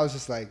today, and I was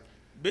just like.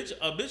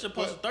 A bitch will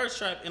post a thirst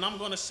trap, and I'm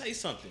gonna say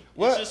something.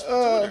 What? It's just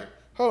Twitter.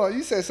 Hold on,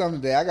 you said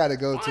something today. I gotta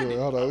go to it.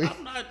 Hold on.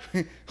 I'm not.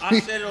 I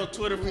said it on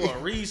Twitter for a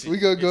reason. We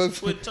gonna go to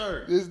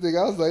Twitter. This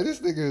nigga. I was like, this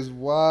nigga is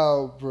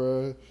wild,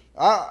 bro.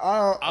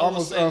 I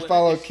almost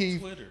unfollowed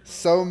Keith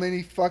so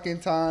many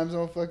fucking times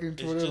on fucking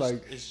Twitter.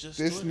 This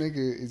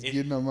nigga is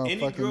getting on my fucking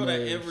nerves. Any girl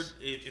that ever,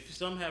 if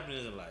something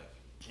happens in life,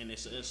 and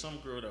it's some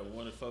girl that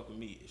want to fuck with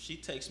me, if she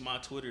takes my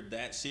Twitter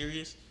that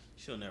serious,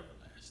 she'll never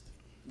last.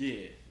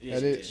 Yeah.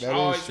 That I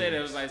always say that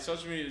it was like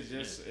social media is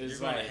just you're like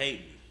gonna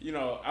hate me.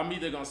 I'm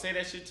either gonna say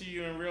that shit to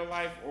you in real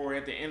life, or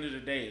at the end of the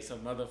day, it's a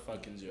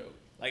motherfucking joke.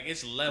 Like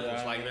it's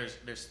levels. Like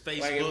there's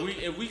Facebook. Like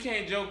if we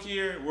can't joke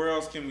here, where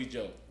else can we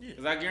joke?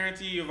 Because I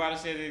guarantee you, if I'd have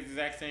said the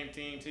exact same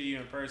thing to you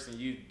in person,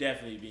 you'd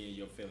definitely be in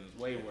your feelings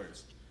way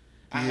worse.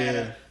 I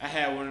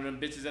had one of them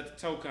bitches at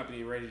the tow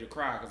company ready to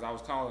cry because I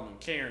was calling them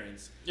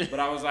Karens, but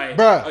I was like,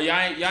 bruh. Oh y'all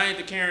ain't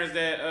the Karens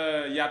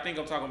that y'all think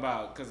I'm talking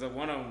about, because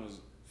one of them was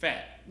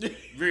fat,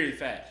 very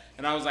fat.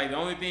 And I was like,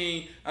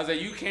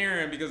 you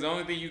Karen, because the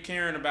only thing you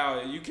caring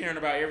about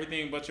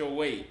everything but your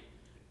weight.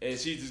 And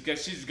she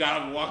just got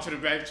up and walked to the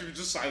back. She was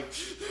just like,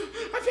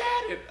 I've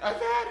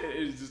had it.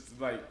 It's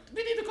just like,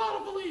 we need to call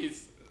the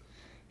police.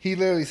 He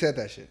literally said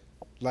that shit.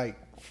 Like,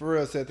 for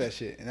real said that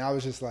shit. And I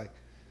was just like,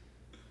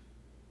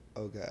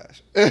 oh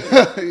gosh.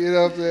 You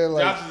know what I'm saying?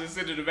 Like, Josh was just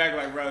sitting in the back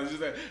like, bro, it's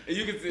just like, and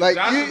you can see, like,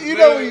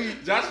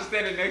 Josh was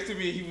standing next to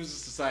me. He was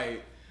just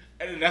like,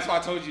 and that's why I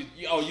told you,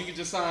 you can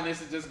just sign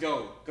this and just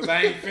go, because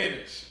I ain't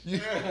finished.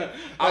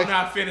 I'm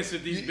not finished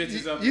with these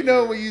bitches up. You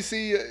know when you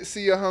see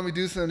your homie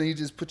do something, you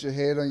just put your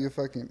head on your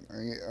fucking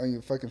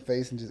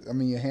face and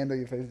your hand on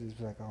your face and just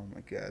be like, oh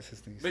my gosh,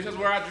 this thing's. Because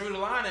where I drew the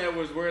line at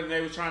was where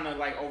they was trying to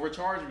like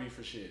overcharge me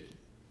for shit,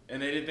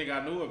 and they didn't think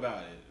I knew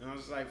about it, and I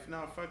was like,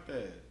 no, fuck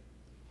that.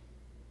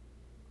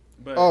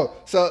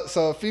 But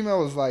so a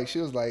female was like, she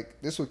was like,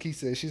 this is what Keith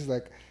said. She's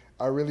like,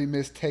 I really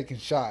miss taking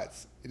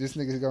shots. This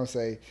nigga's gonna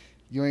say,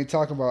 you ain't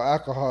talking about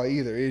alcohol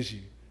either, is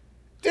you?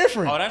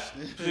 different. Oh,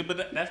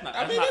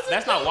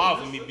 that's not wild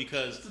for me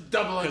because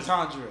double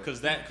entendre.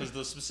 Because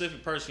the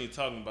specific person you're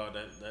talking about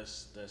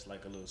that's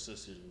like a little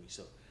sister to me.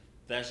 So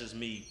that's just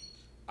me.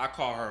 I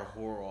call her a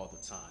whore all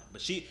the time. But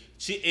she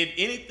if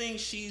anything,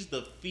 she's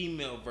the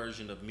female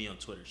version of me on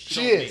Twitter.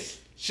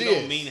 She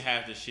don't mean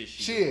half the shit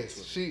she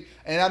is.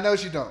 And I know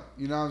she don't.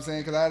 You know what I'm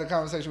saying? Because I had a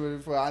conversation with her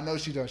before. I know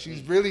she don't.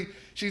 She's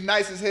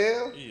nice as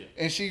hell. Yeah.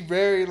 And she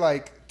very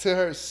like to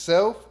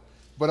herself.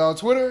 But on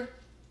Twitter.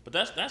 But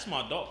that's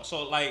my dog.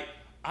 So like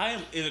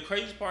and the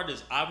craziest part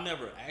is I've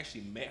never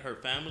actually met her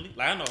family.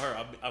 Like I know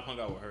her. I've hung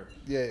out with her.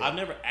 Yeah. I've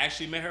never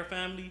actually met her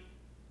family.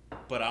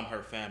 But I'm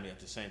her family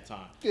at the same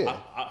time. Yeah.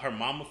 Her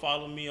mama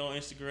followed me on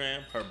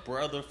Instagram. Her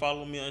brother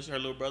followed me on Instagram. Her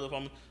little brother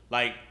followed me.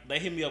 Like, they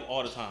hit me up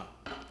all the time.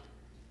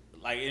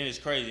 Like, and it's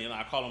crazy. And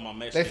I call them my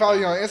Mexican. They follow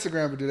you on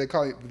Instagram, but do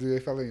they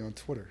follow you on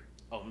Twitter?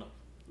 Oh, no.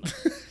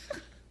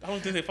 I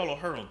don't think they follow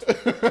her on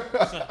Twitter.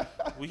 So,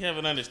 we have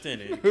an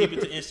understanding. Keep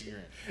it to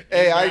Instagram.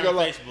 Hey, Instagram I ain't gonna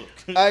lie.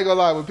 Facebook. I ain't gonna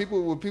lie.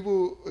 With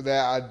people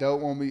that I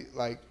don't want me,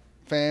 like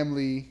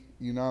family,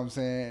 you know what I'm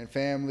saying?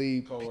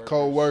 Family,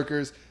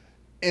 co-workers,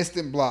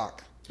 instant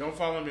block. Don't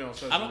follow me on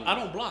social media. I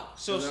don't block.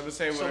 So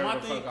my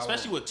thing,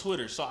 especially with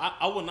Twitter, so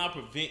I will not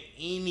prevent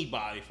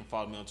anybody from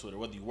following me on Twitter,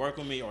 whether you work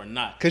with me or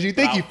not. Because you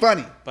think you're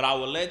funny. But I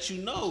will let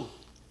you know,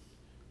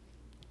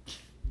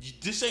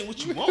 this ain't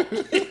what you want.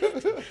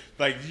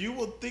 Like, you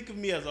will think of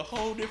me as a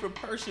whole different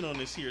person on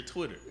this here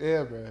Twitter.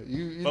 Yeah, bro.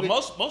 But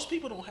most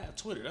people don't have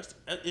Twitter.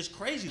 It's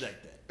crazy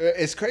like that.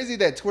 It's crazy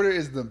that Twitter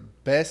is the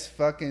best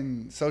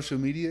fucking social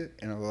media,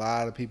 and a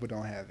lot of people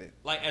don't have it.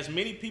 Like, as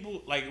many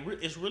people, like,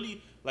 it's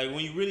really, like, when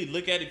you really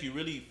look at it, if you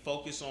really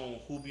focus on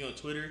who be on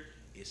Twitter,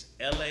 it's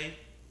LA,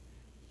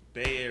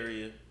 Bay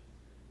Area,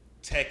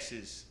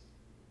 Texas,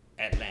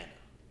 Atlanta.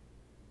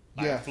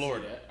 Like,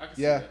 Florida. I can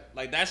see that.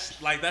 Like,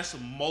 that's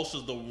most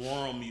of the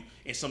world,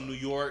 and some New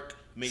York.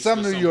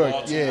 Some New York,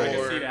 Baltimore. yeah. I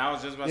can see that. I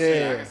was just about to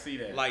say, I can see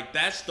that. Like,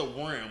 that's the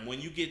realm.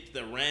 When you get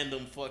the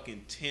random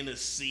fucking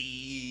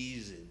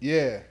Tennessees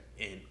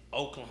and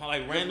Oklahoma,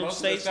 like random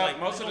states.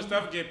 Most of the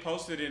stuff get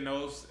posted in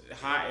those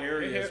high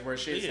areas where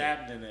shit's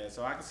happening there.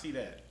 So I can see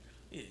that.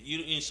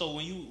 And so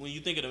when you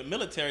think of the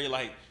military,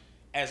 like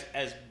as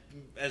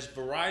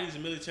varieties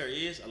of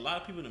military is, a lot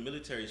of people in the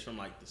military is from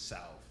like the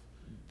South,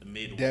 the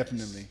Midwest.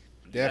 Definitely.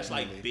 That's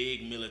like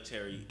big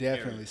military.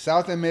 Definitely. Areas.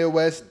 South and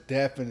Midwest,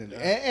 definitely.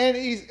 And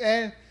East,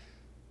 and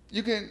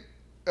you can,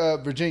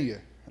 Virginia.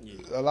 Yeah.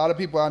 A lot of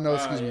people I know,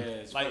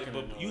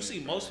 but you see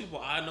most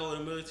people I know in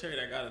the military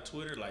that got a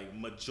Twitter, like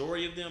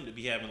majority of them to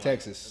be having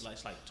Texas. like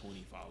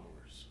 20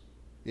 followers.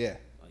 Yeah.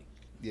 Like,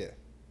 yeah.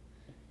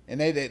 And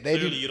they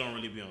clearly you don't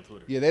really be on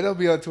Twitter. Yeah, they don't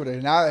be on Twitter.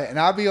 And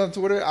I be on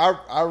Twitter.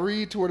 I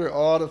read Twitter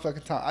all the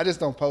fucking time. I just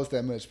don't post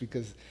that much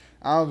because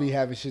I don't be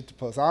having shit to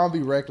post. I don't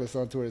be reckless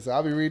on Twitter, so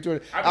I'll be reading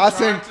Twitter. I'll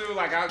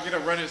get a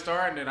running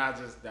start and then I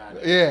just die.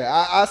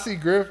 Yeah, I see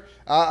Griff.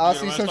 I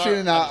see some shit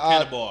and I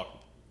cannonball.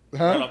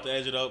 Right off the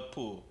edge of the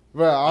pool.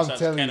 Bro, I'm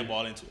telling you.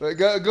 Cannonball into it.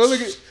 Go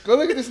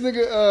look at this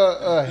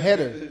nigga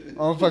header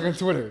on fucking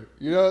Twitter.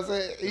 You know what I'm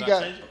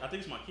saying? I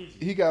think it's my kids.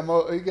 He got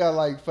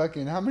like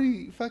fucking how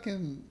many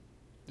fucking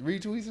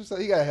retweets or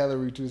something? He got hella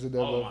retweets of that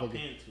motherfucker.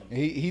 And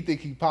he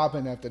think he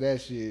popping after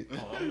that shit.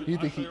 He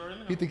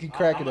think he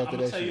cracking after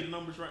that shit. I'm gonna tell you the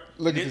numbers right.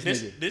 Look at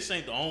this nigga. This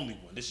ain't the only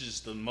one. This is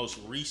just the most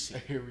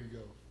recent. Here we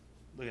go.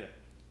 Look at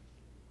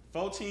that.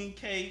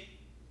 14K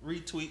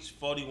retweets,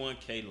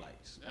 41K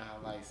likes. I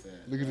like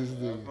that. Look at this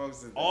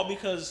nigga. All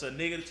because it's a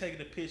nigga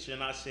taking a picture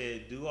and I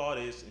said, do all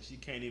this, and she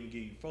can't even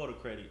give you photo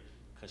credit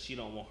because she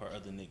don't want her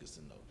other niggas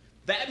to know.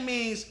 That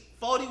means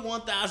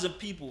 41,000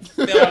 people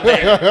fell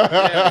there.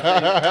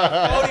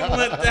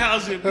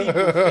 41,000 people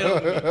fell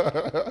there.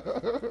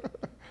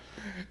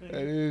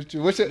 That is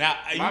true. Now,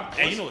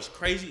 you know what's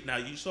crazy? Now,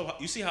 you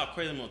see how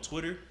crazy I'm on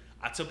Twitter?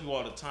 I tell people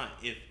all the time,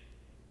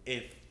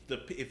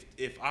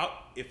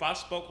 if I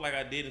spoke like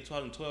I did in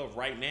 2012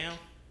 right now,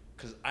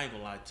 because I ain't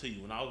gonna lie to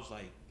you, when I was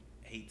like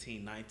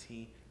 18,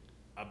 19,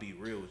 I'll be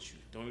real with you.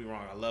 Don't get me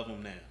wrong, I love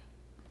them now.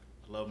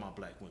 I love my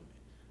black women.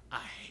 I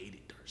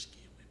hated dark skinned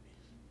women.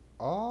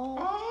 Oh.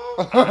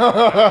 When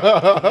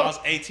I was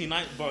 18,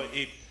 19, but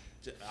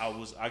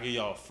I give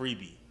y'all a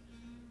freebie.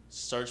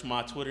 Search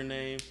my Twitter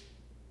name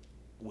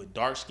with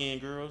dark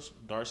skinned girls,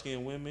 dark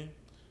skinned women.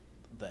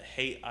 The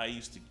hate I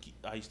used to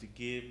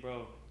give,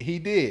 bro. He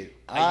did.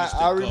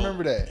 I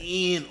remember that.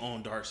 In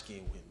on dark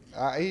skinned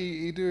women.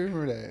 He do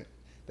remember that.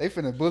 They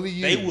finna bully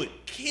you. They would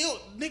kill,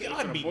 nigga.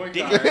 I'd be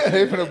dead.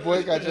 They finna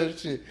boycott your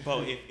shit.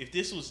 Bro, if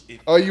this was,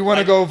 you want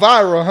to go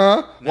viral,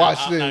 huh?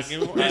 Watch this.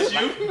 This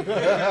you? They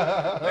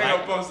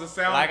gonna post a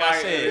sound like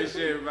I said, this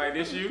shit. Like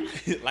this you?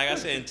 Like I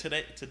said,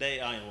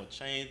 today I am a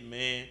changed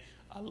man.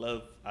 I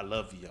love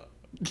y'all.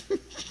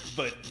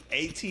 But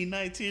 18,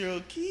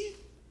 19-year-old Keith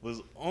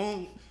was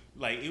on.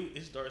 Like,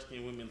 it's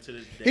dark-skinned women to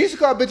this day. He used to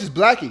call bitches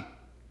Blackie.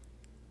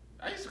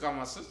 I used to call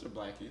my sister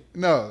Blackie.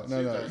 No.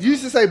 You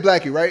used to say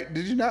Blackie, right?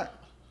 Did you not?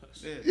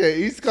 Yeah,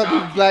 he used to call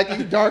people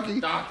Blackie,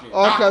 Darky,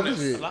 all kinds of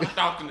shit.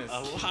 Darkness. A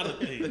lot of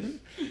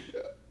things.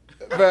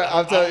 But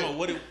I'm telling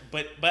you.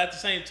 But at the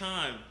same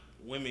time,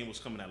 women was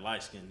coming at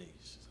light skinned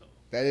niggas. So.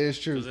 That is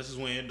true. Because this is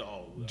when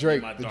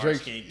Drake, my the dark Drake,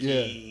 skin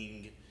yeah.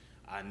 king.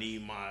 I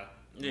need my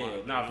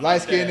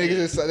light skinned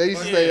niggas. They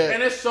used to say that.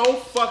 And it's so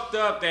fucked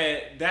up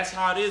that that's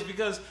how it is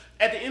because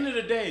at the end of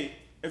the day,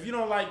 if you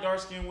don't like dark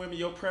skinned women,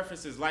 your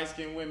preference is light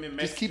skinned women,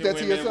 Mexican just keep that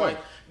to women, yourself. white.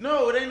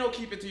 No, it ain't no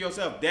keep it to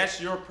yourself. That's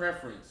your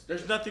preference.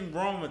 There's nothing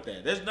wrong with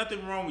that. There's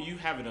nothing wrong with you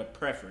having a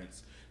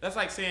preference. That's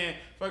like saying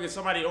fucking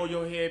somebody owe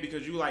your head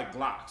because you like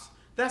Glocks.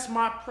 That's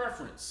my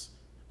preference.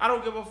 I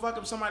don't give a fuck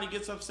if somebody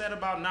gets upset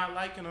about not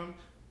liking them.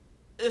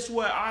 It's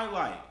what I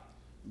like.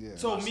 Yeah,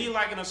 so me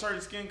liking a certain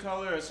skin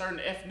color, a certain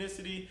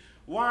ethnicity,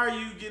 why are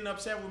you getting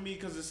upset with me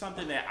because it's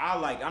something that I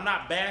like? I'm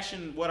not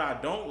bashing what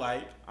I don't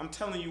like. I'm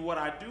telling you what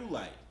I do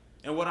like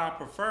and what I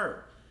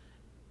prefer.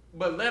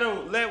 But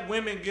let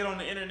women get on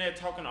the internet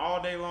talking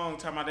all day long,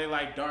 talking about they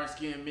like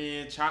dark-skinned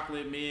men,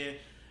 chocolate men,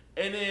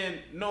 and then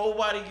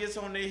nobody gets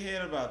on their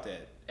head about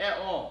that at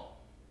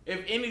all.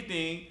 If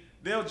anything,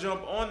 they'll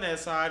jump on that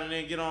side and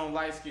then get on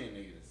light-skinned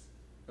niggas.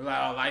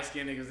 Like, oh,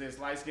 light-skinned niggas this,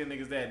 light-skinned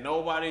niggas that.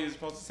 Nobody is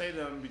supposed to say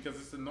them because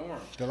it's the norm.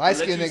 The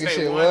light-skinned nigga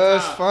shit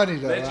was funny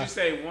though. Let you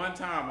say one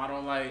time, I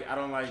don't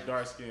like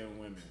dark-skinned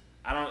women.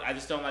 I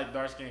just don't like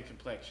dark-skinned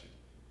complexion.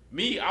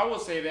 Me, I will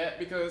say that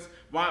because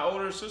my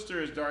older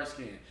sister is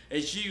dark-skinned.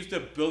 And she used to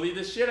bully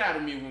the shit out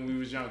of me when we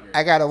was younger.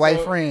 I got a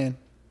white friend.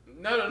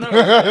 No. I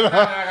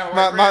got a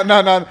white friend.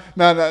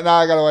 No,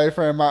 I got a white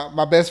friend.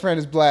 My best friend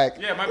is black.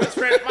 Yeah, my best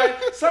friend.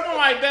 Some of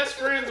my best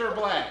friends are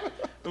black.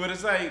 But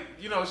it's like,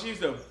 she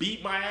used to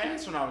beat my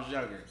ass when I was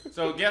younger.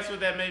 So guess what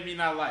that made me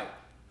not like?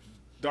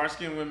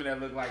 Dark-skinned women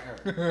that look like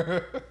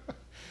her.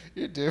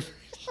 You're different.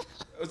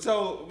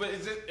 So, but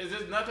is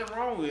there nothing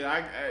wrong with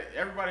it?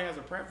 Everybody has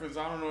a preference.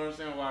 I don't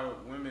understand why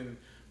women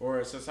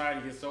or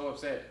society gets so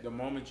upset the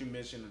moment you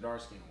mention a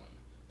dark-skinned woman.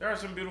 There are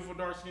some beautiful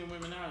dark-skinned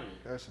women out here.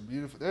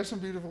 There's some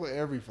beautiful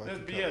every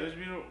fucking color. Yeah, there's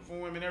beautiful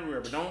women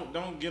everywhere. But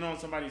don't get on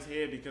somebody's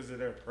head because of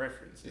their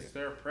preference. It's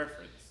their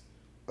preference.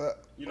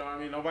 You know what I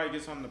mean? Nobody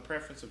gets on the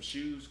preference of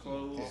shoes,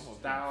 clothes,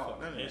 style.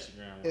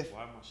 Instagram.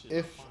 Why my shit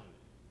not finding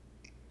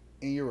it?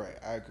 And you're right,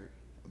 I agree.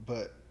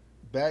 But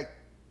back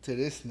to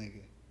this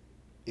nigga.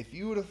 If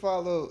you would have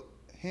followed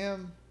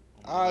him,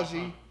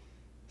 Aji,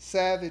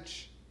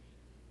 Savage,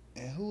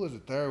 and who was the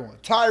third one?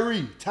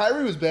 Tyree.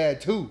 Tyree was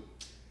bad too.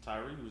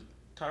 Tyree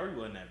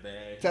wasn't that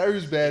bad. Tyree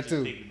was bad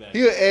too.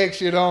 He'll egg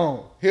shit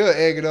on. He'll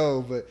egg it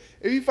on. But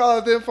if you follow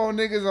them phone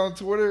niggas on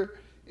Twitter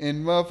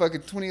in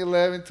motherfucking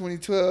 2011,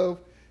 2012,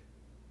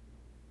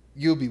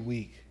 you'll be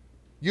weak.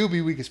 You'll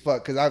be weak as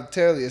fuck. Cause I'm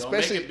telling you,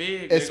 especially don't make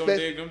it big. They're gonna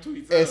dig them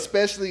tweets up.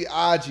 Especially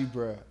Aji,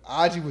 bro.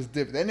 Aji was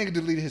different. That nigga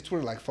deleted his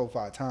Twitter like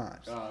 4-5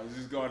 times. He's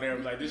just going there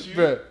and like, this you?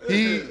 Bro,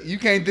 you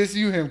can't diss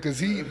you him because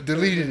he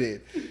deleted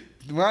it.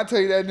 When I tell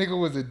you that nigga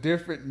was a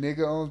different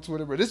nigga on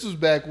Twitter, bro. This was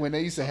back when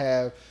they used to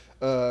have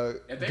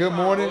good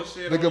morning.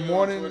 The good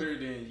morning. Twitter,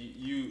 then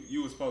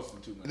you was posting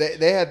too much.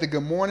 They had the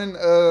good morning.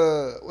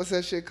 What's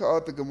that shit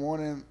called? The good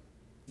morning.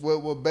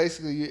 Well,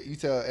 basically you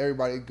tell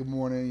everybody good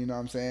morning. You know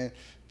what I'm saying?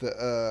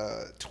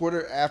 The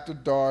Twitter after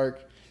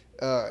dark.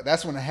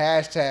 That's when the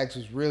hashtags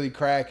was really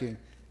cracking.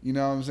 You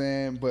know what I'm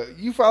saying? But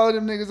you follow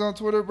them niggas on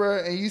Twitter, bro,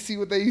 and you see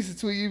what they used to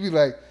tweet. You be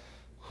like,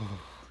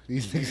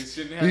 these niggas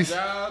shouldn't have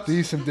jobs.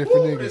 These some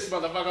different niggas. This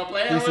motherfucker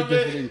playing with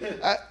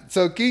it.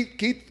 So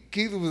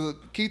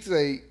Keith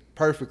say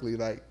perfectly,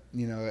 like,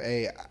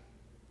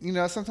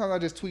 sometimes I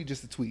just tweet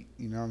just to tweet.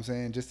 You know what I'm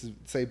saying? Just to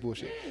say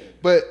bullshit. Yeah.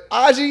 But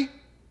Aji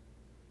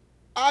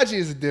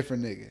is a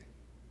different nigga.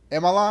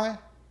 Am I lying?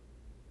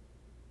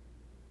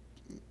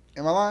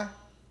 Where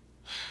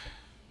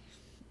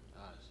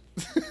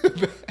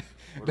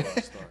do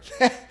I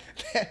start?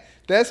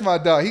 That's my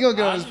dog. He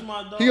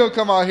gonna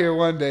come out here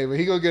one day, but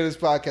he gonna get his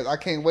podcast. I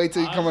can't wait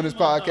till he come on his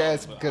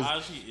podcast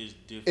because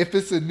if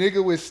it's a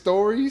nigga with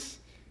stories,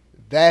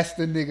 that's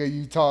the nigga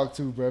you talk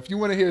to, bro. If you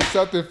want to hear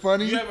something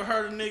funny, you ever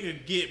heard a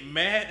nigga get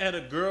mad at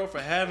a girl for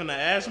having an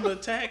asthma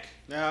attack?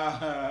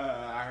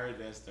 I heard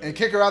that story. And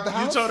kick her out the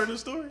house. You told her the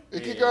story?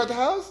 And kick her out the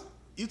house?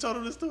 You told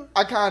her the story?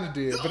 I kind of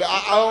did, but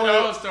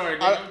I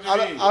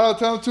don't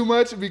tell him too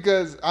much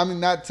because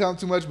not tell him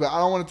too much, but I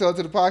don't want to tell it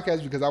to the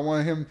podcast because I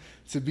want him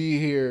to be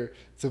here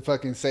to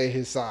fucking say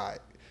his side.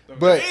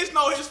 But it's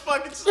no his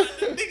fucking side.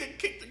 The nigga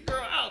kicked the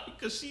girl out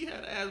because she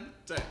had an asthma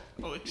attack.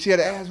 She had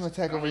an asthma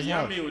attack over his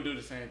house. Young me would do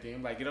the same thing.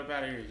 I'm like, get up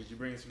out of here because you're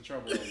bringing some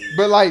trouble over here.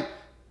 But like,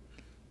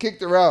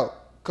 kicked her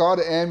out. Called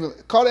the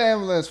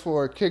ambulance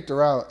for her, kicked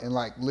her out, and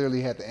like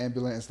literally had the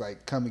ambulance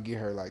like come and get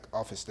her like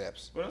off his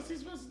steps. What else is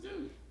he supposed to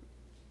do?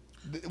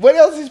 What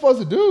else is he supposed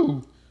to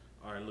do?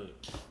 All right, look.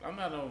 I'm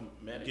not no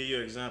medic. Give you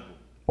an example.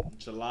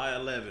 July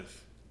 11th,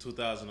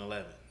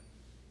 2011.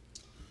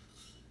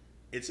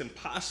 It's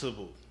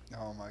impossible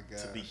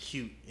to be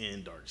cute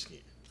and dark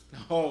skinned.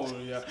 Oh,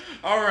 yeah.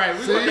 All right,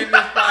 we're going to end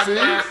this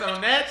podcast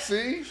on that.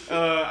 See?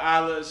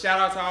 Shout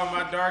out to all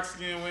my dark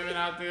skinned women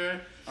out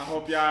there. I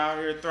hope y'all out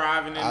here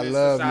thriving in this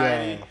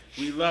society. Y'all.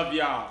 We love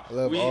y'all.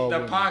 The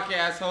women.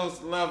 podcast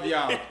hosts love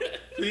y'all.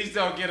 Please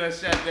don't get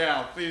us shut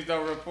down. Please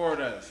don't report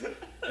us.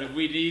 If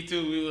we need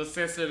to, we will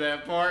censor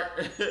that part.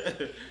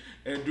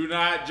 And do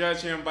not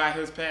judge him by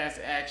his past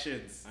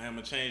actions. I am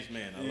a changed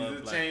man. I He's love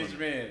a black changed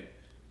women.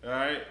 man.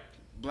 Alright?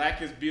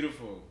 Black is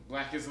beautiful.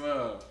 Black is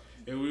love.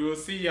 And we will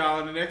see y'all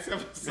in the next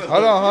episode.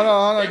 Hold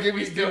on. If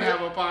we still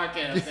have a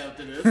podcast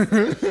after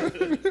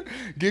this.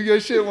 Give your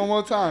shit one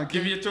more time.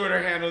 Give your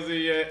Twitter handles and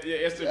your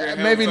Instagram handles.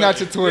 Maybe not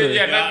your Twitter.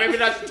 Yeah, maybe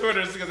not your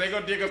Twitters because they're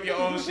going to dig up your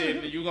own shit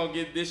and you're going to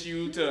get this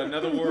you to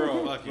another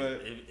world. Fuck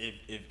But it.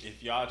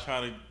 If y'all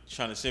trying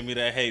to send me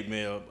that hate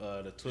mail,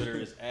 the Twitter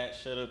is at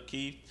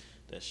ShutUpKeith.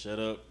 That's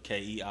ShutUp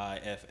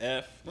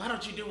KEIFF. why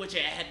don't you do what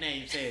your ad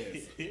name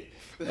says?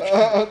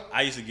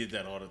 I used to get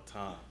that all the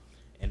time.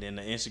 And then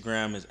the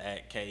Instagram is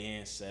at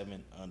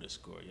KN7_. Y'all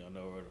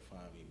know where to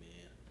find me,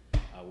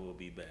 man. I will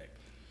be back.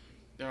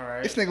 All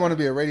right. This nigga want to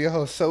be a radio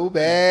host so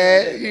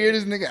bad. You hear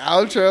this nigga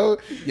outro?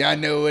 Y'all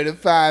know where to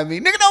find me.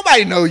 Nigga,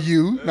 nobody know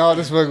you. No, I'll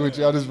just fuck with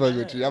you. I fuck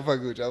with you.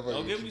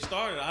 Don't get me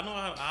started. I know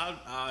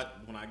I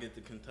when I get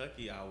to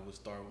Kentucky, I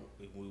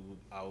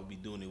will be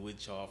doing it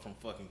with y'all from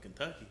fucking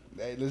Kentucky.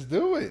 Hey, let's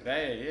do it.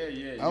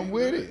 Hey, yeah. I'm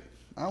with it.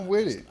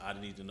 I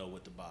need to know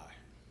what to buy.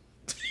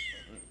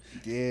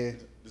 Yeah.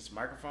 This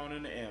microphone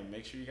in the M.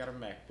 Make sure you got a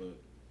MacBook.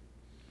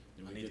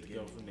 And we I need get to to get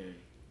go one. from there.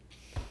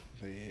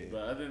 But yeah.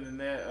 But other than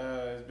that,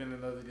 it's been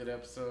another good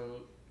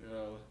episode. You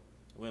know,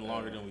 It went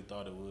longer than we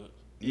thought it would.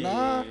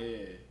 Nah.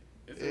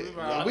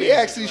 Yeah. We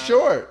actually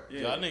short.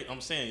 Yeah.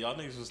 I'm saying y'all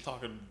niggas was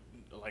talking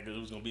like it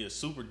was gonna be a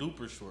super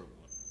duper short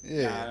one.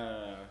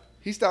 Yeah.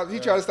 He tried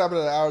to stop it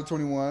at an hour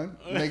 21.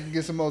 Make him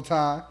get some more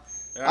time.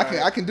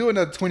 I can do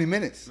another 20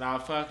 minutes. Nah,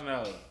 fuck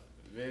no,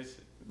 bitch.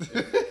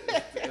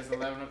 It's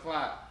 11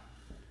 o'clock.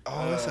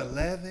 Oh, it's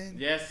 11?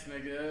 Yes,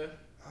 nigga.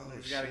 Oh,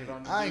 You shit. gotta get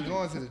on the I ain't duty.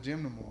 going to the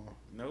gym no more.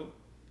 Nope.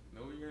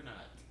 No, you're not.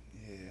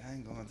 Yeah, I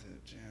ain't going to the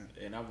gym.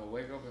 And I'm gonna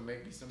wake up and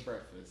make me some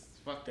breakfast.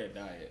 Fuck that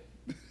diet.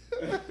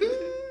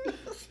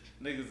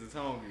 Niggas is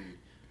hungry.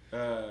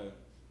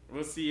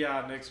 We'll see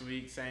y'all next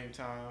week, same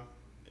time,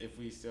 if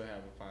we still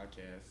have a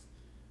podcast.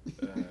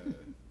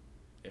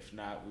 If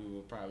not, we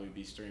will probably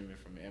be streaming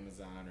from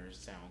Amazon or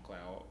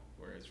SoundCloud,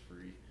 where it's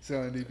free.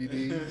 Selling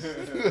DVDs,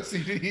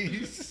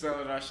 CDs.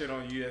 Selling our shit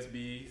on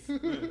USBs.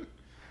 This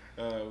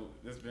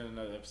has been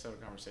another episode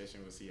of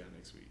Conversation. We'll see y'all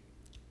next week.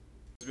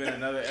 It's been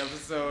another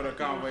episode of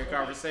Conway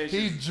Conversations.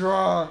 He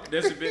drunk.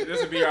 This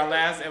will be our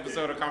last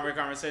episode of Conway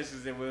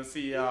Conversations, and we'll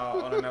see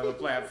y'all on another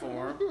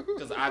platform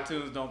because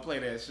iTunes don't play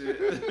that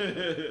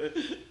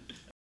shit.